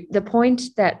 So the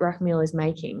point that Rachmiel is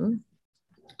making,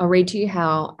 I'll read to you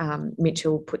how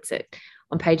Mitchell puts it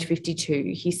on page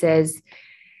 52. He says,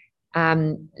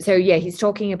 he's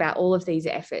talking about all of these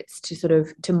efforts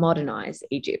to modernize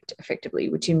Egypt effectively,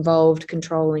 which involved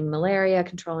controlling malaria,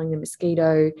 controlling the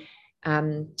mosquito,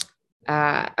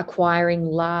 acquiring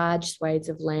large swathes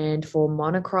of land for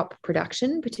monocrop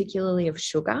production, particularly of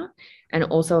sugar and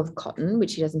also of cotton,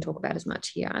 which he doesn't talk about as much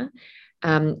here,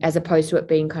 as opposed to it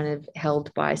being kind of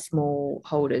held by small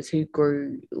holders who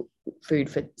grew food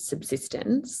for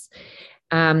subsistence.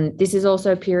 This is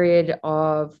also a period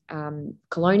of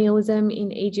colonialism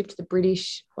in Egypt. The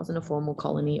British wasn't a formal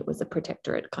colony, it was a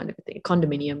protectorate kind of thing, a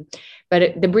condominium.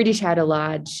 But the British had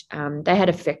they had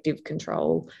effective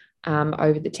control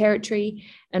over the territory.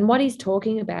 And what he's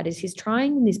talking about is he's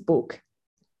trying in this book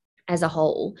as a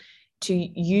whole to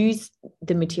use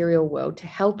the material world to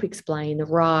help explain the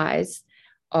rise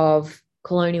of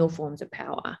colonial forms of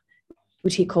power,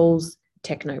 which he calls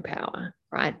techno power,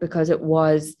 right? Because it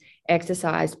was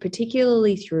exercised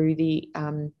particularly through the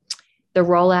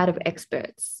rollout of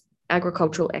experts,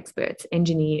 agricultural experts,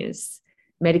 engineers,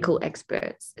 medical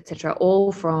experts, etc.,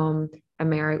 all from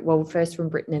America, well, first from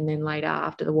Britain and then later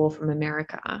after the war from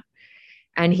America.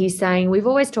 And he's saying, we've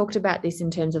always talked about this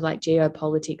in terms of like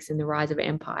geopolitics and the rise of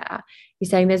empire. He's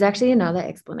saying there's actually another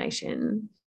explanation,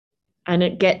 and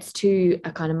it gets to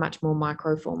a kind of much more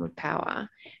micro form of power.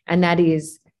 And that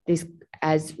is this,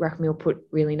 as Rahmil put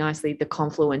really nicely, the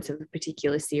confluence of a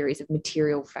particular series of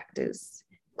material factors,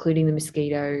 including the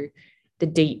mosquito, the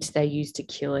DEET they use to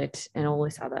kill it, and all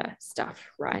this other stuff,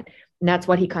 right? And that's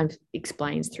what he kind of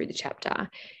explains through the chapter.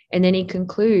 And then he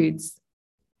concludes,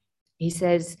 he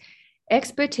says,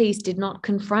 expertise did not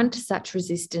confront such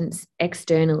resistance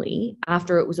externally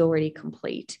after it was already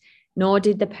complete, nor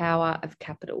did the power of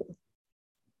capital.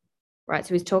 Right.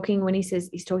 So he's talking, when he says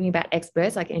he's talking about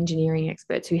experts, like engineering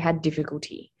experts who had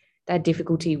difficulty. They had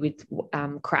difficulty with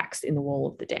cracks in the wall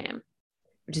of the dam,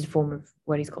 which is a form of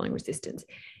what he's calling resistance.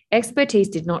 Expertise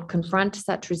did not confront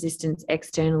such resistance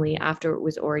externally after it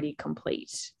was already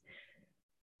complete.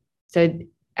 So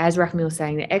as Rahmil was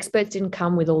saying, the experts didn't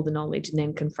come with all the knowledge and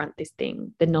then confront this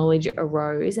thing. The knowledge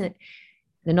arose, and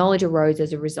the knowledge arose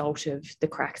as a result of the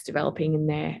cracks developing and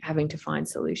they're having to find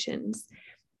solutions.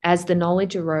 As the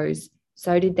knowledge arose,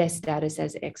 so did their status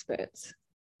as experts,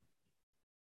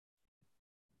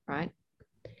 right?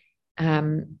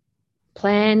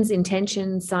 Plans,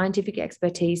 intentions, scientific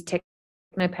expertise,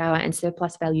 techno power, and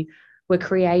surplus value were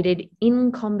created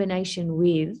in combination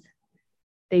with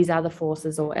these other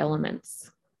forces or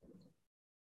elements.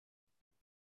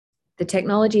 The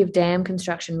technology of dam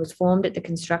construction was formed at the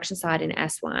construction site in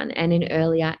Aswan and in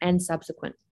earlier and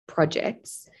subsequent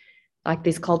projects. Like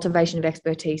this cultivation of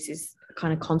expertise is a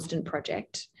kind of constant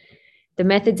project. The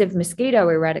methods of mosquito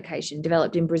eradication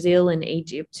developed in Brazil and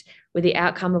Egypt were the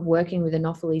outcome of working with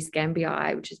Anopheles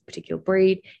gambii, which is a particular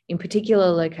breed, in particular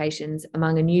locations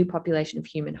among a new population of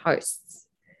human hosts.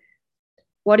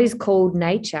 What is called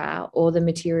nature or the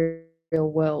material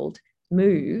world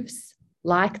moves,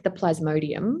 like the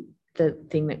plasmodium, the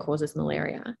thing that causes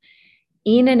malaria,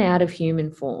 in and out of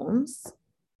human forms,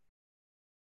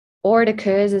 or it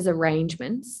occurs as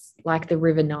arrangements, like the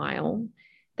River Nile,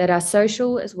 that are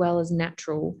social as well as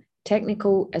natural,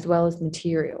 technical as well as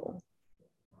material.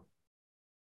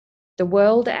 The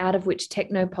world out of which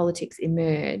technopolitics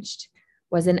emerged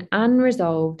was an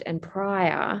unresolved and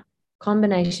prior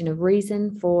combination of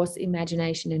reason, force,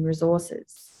 imagination, and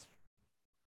resources.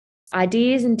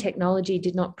 Ideas and technology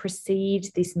did not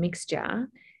precede this mixture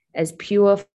as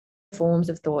pure forms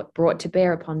of thought brought to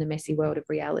bear upon the messy world of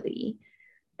reality.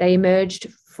 They emerged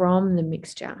from the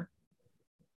mixture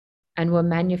and were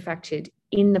manufactured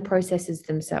in the processes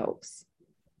themselves,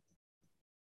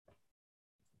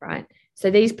 right?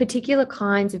 So these particular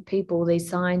kinds of people, these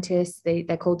scientists, they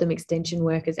called them extension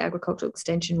workers, agricultural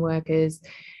extension workers,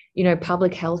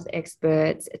 public health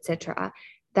experts, etc.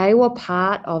 They were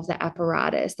part of the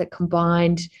apparatus that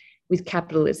combined with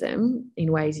capitalism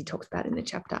in ways he talks about in the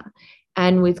chapter,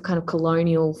 and with kind of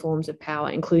colonial forms of power,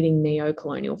 including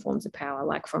neo-colonial forms of power,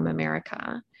 like from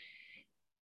America.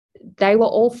 They were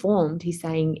all formed, he's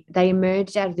saying, they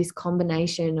emerged out of this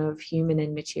combination of human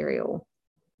and material.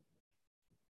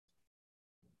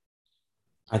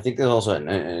 I think there's also an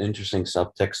interesting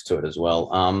subtext to it as well.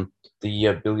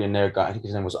 The billionaire guy, I think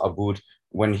his name was Abud,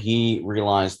 when he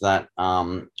realized that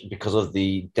because of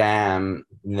the dam,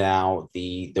 now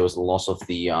there was a loss of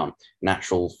the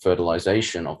natural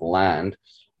fertilization of the land,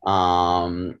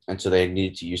 and so they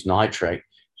needed to use nitrate.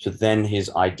 So then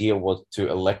his idea was to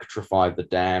electrify the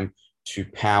dam to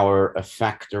power a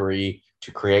factory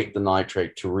to create the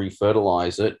nitrate to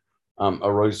refertilize it.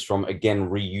 Arose from, again,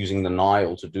 reusing the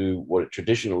Nile to do what it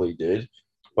traditionally did,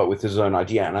 but with his own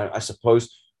idea. And I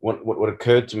suppose what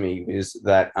occurred to me is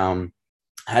that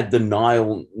had the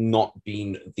Nile not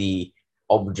been the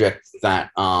object that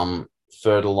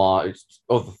fertilized,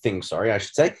 or the thing, sorry, I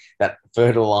should say, that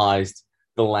fertilized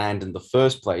the land in the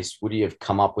first place, would he have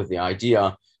come up with the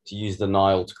idea to use the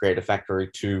Nile to create a factory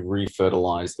to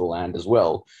refertilize the land as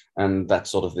well? And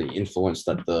that's sort of the influence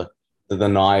that the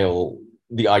Nile,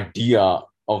 the idea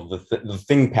the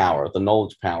thing power, the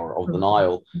knowledge power of the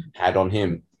Nile had on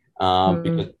him.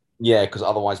 Because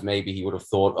otherwise maybe he would have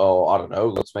thought, oh, I don't know,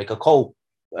 let's make a coal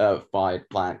fired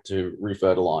plant to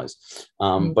refertilize.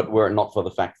 But were it not for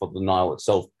the fact of the Nile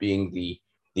itself being the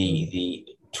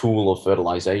tool of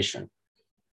fertilization.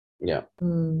 Yeah.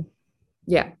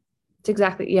 Yeah, it's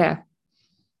exactly, yeah.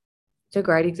 It's a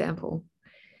great example.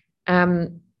 I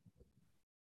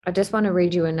just want to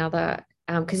read you another,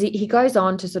 because he goes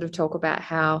on to sort of talk about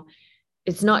how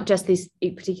it's not just this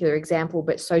particular example,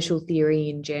 but social theory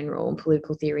in general and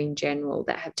political theory in general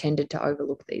that have tended to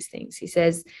overlook these things. He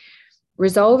says,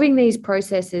 resolving these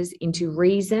processes into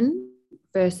reason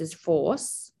versus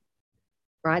force,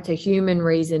 right? So human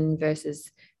reason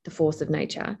versus the force of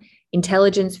nature,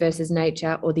 intelligence versus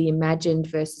nature, or the imagined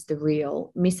versus the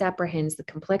real, misapprehends the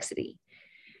complexity.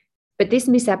 But this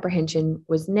misapprehension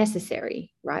was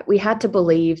necessary, right? We had to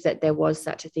believe that there was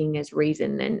such a thing as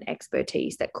reason and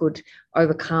expertise that could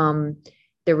overcome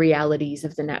the realities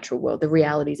of the natural world, the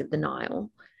realities of the Nile.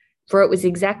 For it was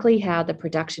exactly how the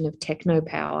production of techno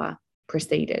power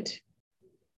proceeded,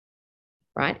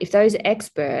 right? If those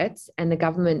experts and the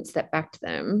governments that backed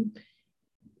them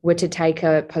were to take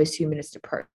a post-humanist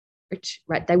approach,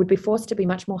 right, they would be forced to be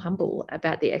much more humble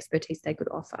about the expertise they could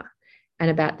offer and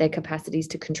about their capacities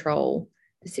to control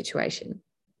the situation.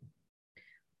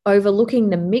 Overlooking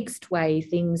the mixed way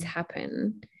things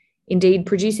happen, indeed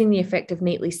producing the effect of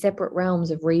neatly separate realms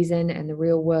of reason and the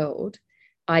real world,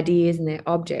 ideas and their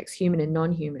objects, human and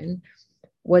non-human,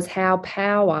 was how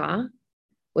power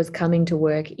was coming to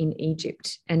work in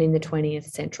Egypt and in the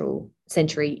 20th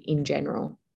century in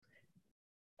general.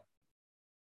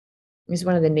 It's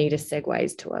one of the neatest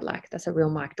segues to it. Like, that's a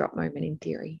real mic drop moment in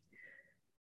theory.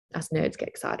 Us nerds get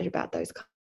excited about those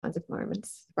kinds of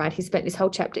moments, right? He spent this whole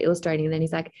chapter illustrating, and then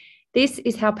he's like, this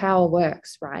is how power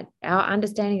works, right? Our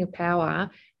understanding of power,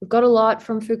 we've got a lot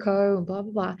from Foucault and blah,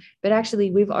 blah, blah, but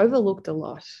actually we've overlooked a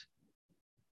lot.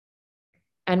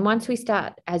 And once we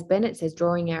start, as Bennett says,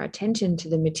 drawing our attention to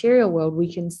the material world,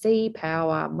 we can see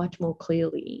power much more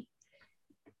clearly.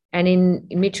 And in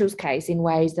Mitchell's case, in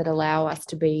ways that allow us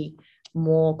to be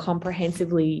more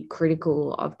comprehensively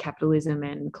critical of capitalism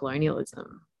and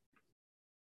colonialism.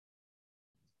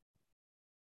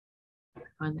 I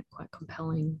find that quite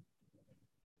compelling.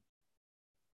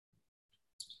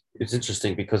 It's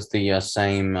interesting because the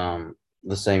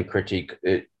same critique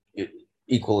it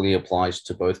equally applies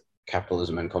to both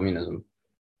capitalism and communism.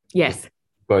 Yes.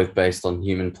 Both based on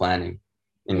human planning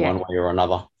in one way or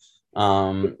another.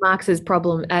 Foucault's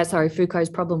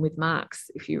problem with Marx,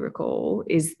 if you recall,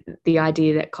 is the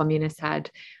idea that communists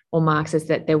had, or Marxists,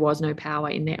 that there was no power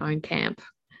in their own camp.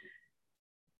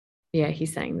 Yeah,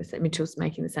 he's saying this. Mitchell's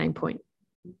making the same point,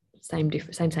 same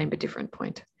but different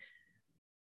point.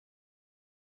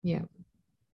 Yeah.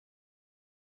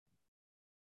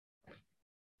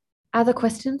 Other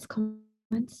questions,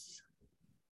 comments,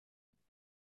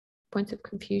 points of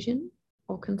confusion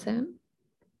or concern?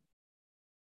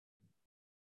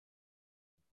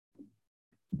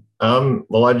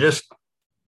 Well, I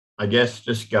guess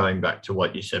just going back to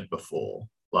what you said before,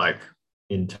 like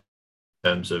in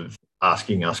terms of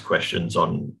asking us questions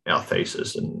on our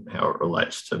thesis and how it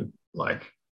relates to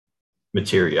like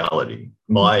materiality.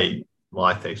 My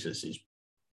thesis is.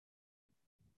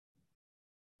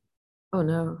 Oh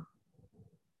no.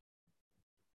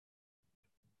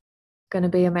 Going to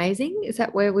be amazing? Is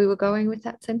that where we were going with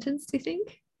that sentence, do you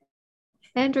think?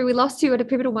 Andrew, we lost you at a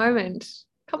pivotal moment.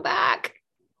 Come back.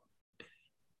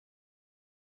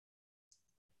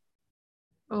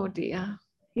 Oh dear.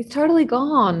 He's totally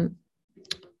gone.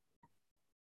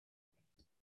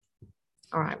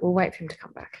 All right, we'll wait for him to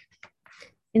come back.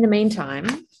 In the meantime,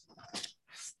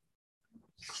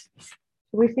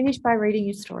 will we finish by reading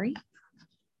your story?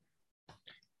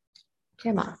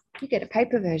 Gemma, you get a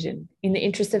paper version in the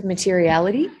interest of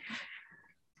materiality.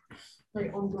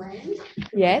 Very on brand.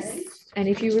 Yes, and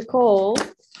if you recall,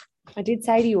 I did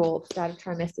say to you all at the start of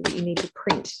trimester that you need to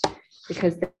print,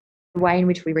 because the way in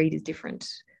which we read is different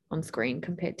on screen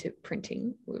compared to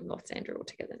printing. We've lost Sandra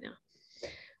altogether now.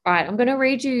 All right, I'm going to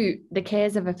read you The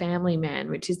Cares of a Family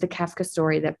Man, which is the Kafka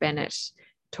story that Bennett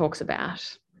talks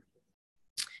about.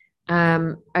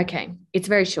 Okay, it's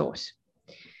very short.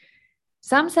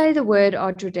 Some say the word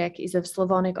Odradek is of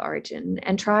Slavonic origin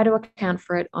and try to account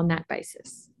for it on that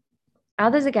basis.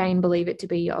 Others again believe it to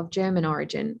be of German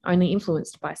origin, only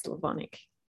influenced by Slavonic.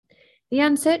 The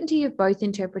uncertainty of both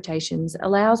interpretations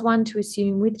allows one to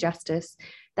assume with justice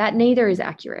that neither is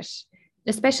accurate,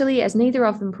 especially as neither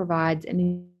of them provides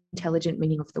an intelligent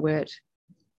meaning of the word.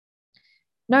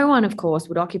 No one, of course,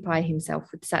 would occupy himself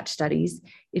with such studies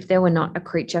if there were not a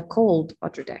creature called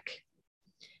Odradek.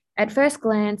 At first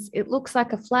glance, it looks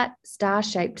like a flat,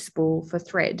 star-shaped spool for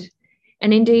thread,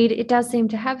 and indeed it does seem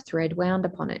to have thread wound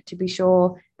upon it. To be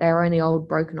sure, they are only old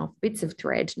broken-off bits of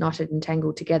thread, knotted and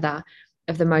tangled together,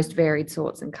 of the most varied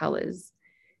sorts and colours.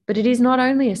 But it is not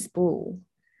only a spool,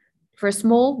 for a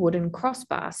small wooden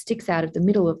crossbar sticks out of the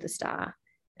middle of the star,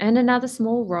 and another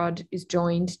small rod is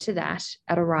joined to that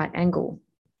at a right angle.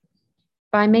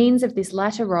 By means of this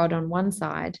latter rod on one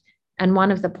side and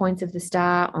one of the points of the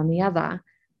star on the other,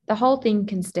 the whole thing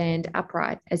can stand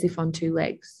upright as if on two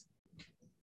legs.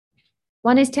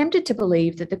 One is tempted to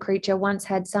believe that the creature once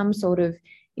had some sort of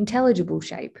intelligible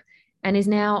shape and is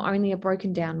now only a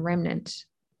broken down remnant.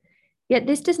 Yet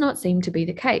this does not seem to be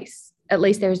the case. At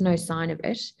least there is no sign of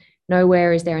it.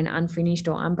 Nowhere is there an unfinished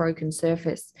or unbroken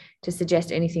surface to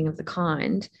suggest anything of the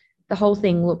kind. The whole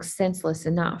thing looks senseless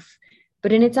enough,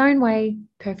 but in its own way,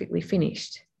 perfectly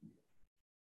finished.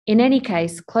 In any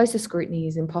case, closer scrutiny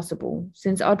is impossible,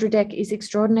 since Odradek is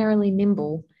extraordinarily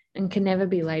nimble and can never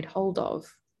be laid hold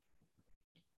of.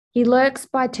 He lurks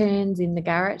by turns in the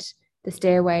garret, the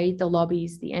stairway, the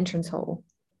lobbies, the entrance hall.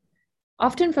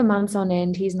 Often for months on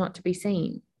end, he is not to be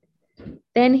seen.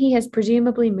 Then he has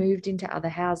presumably moved into other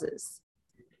houses.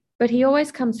 But he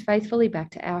always comes faithfully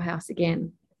back to our house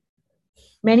again.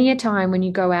 Many a time when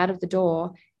you go out of the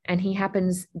door and he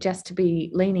happens just to be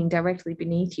leaning directly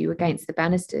beneath you against the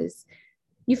banisters,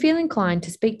 you feel inclined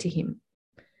to speak to him.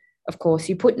 Of course,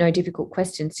 you put no difficult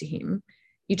questions to him.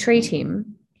 You treat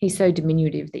him, he's so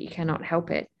diminutive that you cannot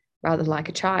help it, rather like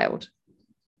a child.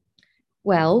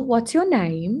 Well, what's your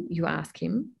name? You ask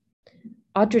him.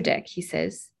 Odradek, he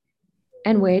says.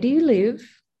 And where do you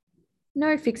live?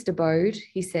 No fixed abode,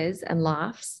 he says and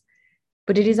laughs,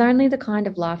 but it is only the kind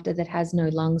of laughter that has no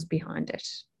lungs behind it.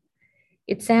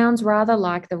 It sounds rather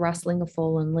like the rustling of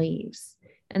fallen leaves,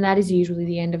 and that is usually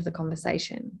the end of the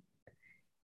conversation.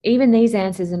 Even these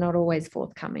answers are not always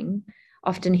forthcoming.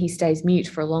 Often he stays mute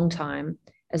for a long time,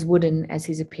 as wooden as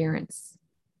his appearance.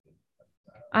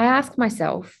 I ask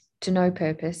myself, to no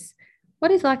purpose,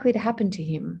 what is likely to happen to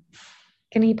him?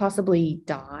 Can he possibly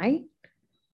die?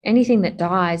 Anything that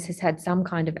dies has had some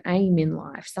kind of aim in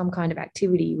life, some kind of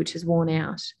activity which has worn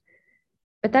out.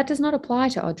 But that does not apply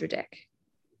to Odradek.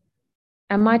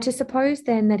 Am I to suppose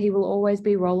then that he will always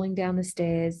be rolling down the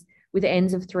stairs with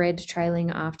ends of thread trailing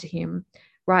after him,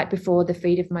 right before the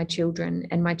feet of my children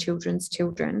and my children's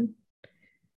children?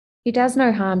 He does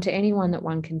no harm to anyone that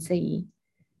one can see,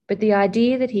 but the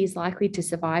idea that he is likely to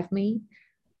survive me,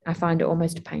 I find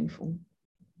almost painful.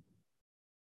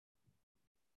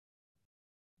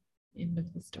 End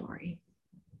of the story.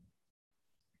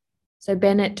 So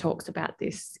Bennett talks about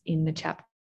this in the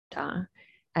chapter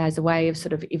as a way of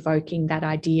sort of evoking that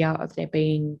idea of there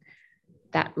being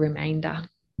that remainder,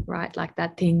 right? Like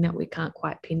that thing that we can't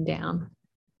quite pin down.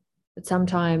 But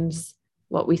sometimes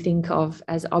what we think of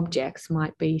as objects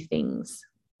might be things.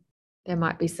 There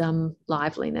might be some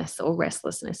liveliness or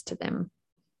restlessness to them.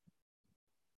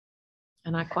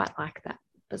 And I quite like that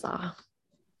bizarre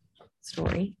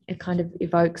story. It kind of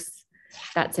evokes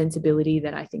that sensibility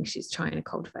that I think she's trying to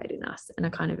cultivate in us, and a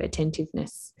kind of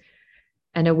attentiveness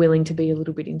and are willing to be a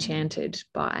little bit enchanted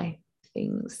by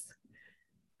things,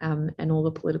 and all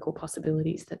the political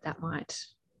possibilities that that might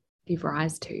give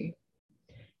rise to.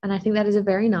 And I think that is a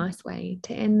very nice way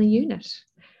to end the unit.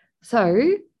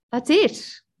 So that's it.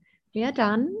 We are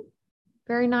done.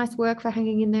 Very nice work for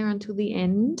hanging in there until the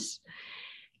end.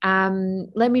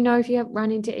 Let me know if you have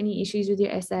run into any issues with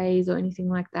your essays or anything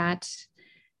like that.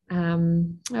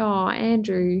 Oh,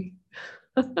 Andrew.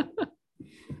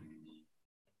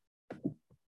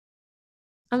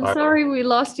 I'm sorry we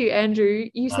lost you, Andrew.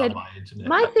 You said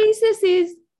my thesis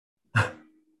is,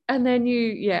 and then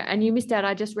you missed out.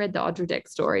 I just read the Odradek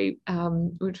story,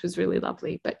 which was really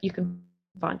lovely, but you can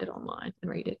find it online and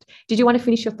read it. Did you want to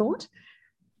finish your thought?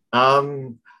 I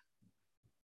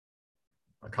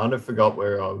kind of forgot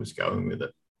where I was going with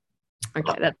it.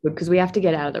 Okay, that's good because we have to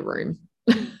get out of the room.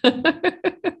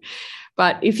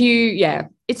 But if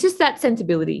it's just that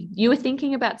sensibility. You were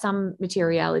thinking about some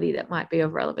materiality that might be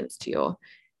of relevance to your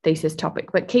thesis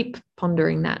topic, but keep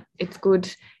pondering that. It's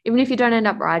good. Even if you don't end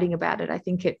up writing about it, I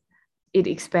think it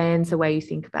expands the way you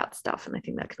think about stuff, and I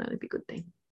think that can only be a good thing.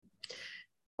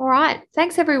 All right.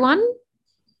 Thanks, everyone.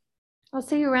 I'll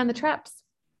see you around the traps.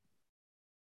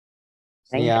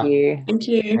 Thank you. Thank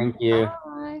you. Thank you.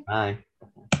 Bye. Bye.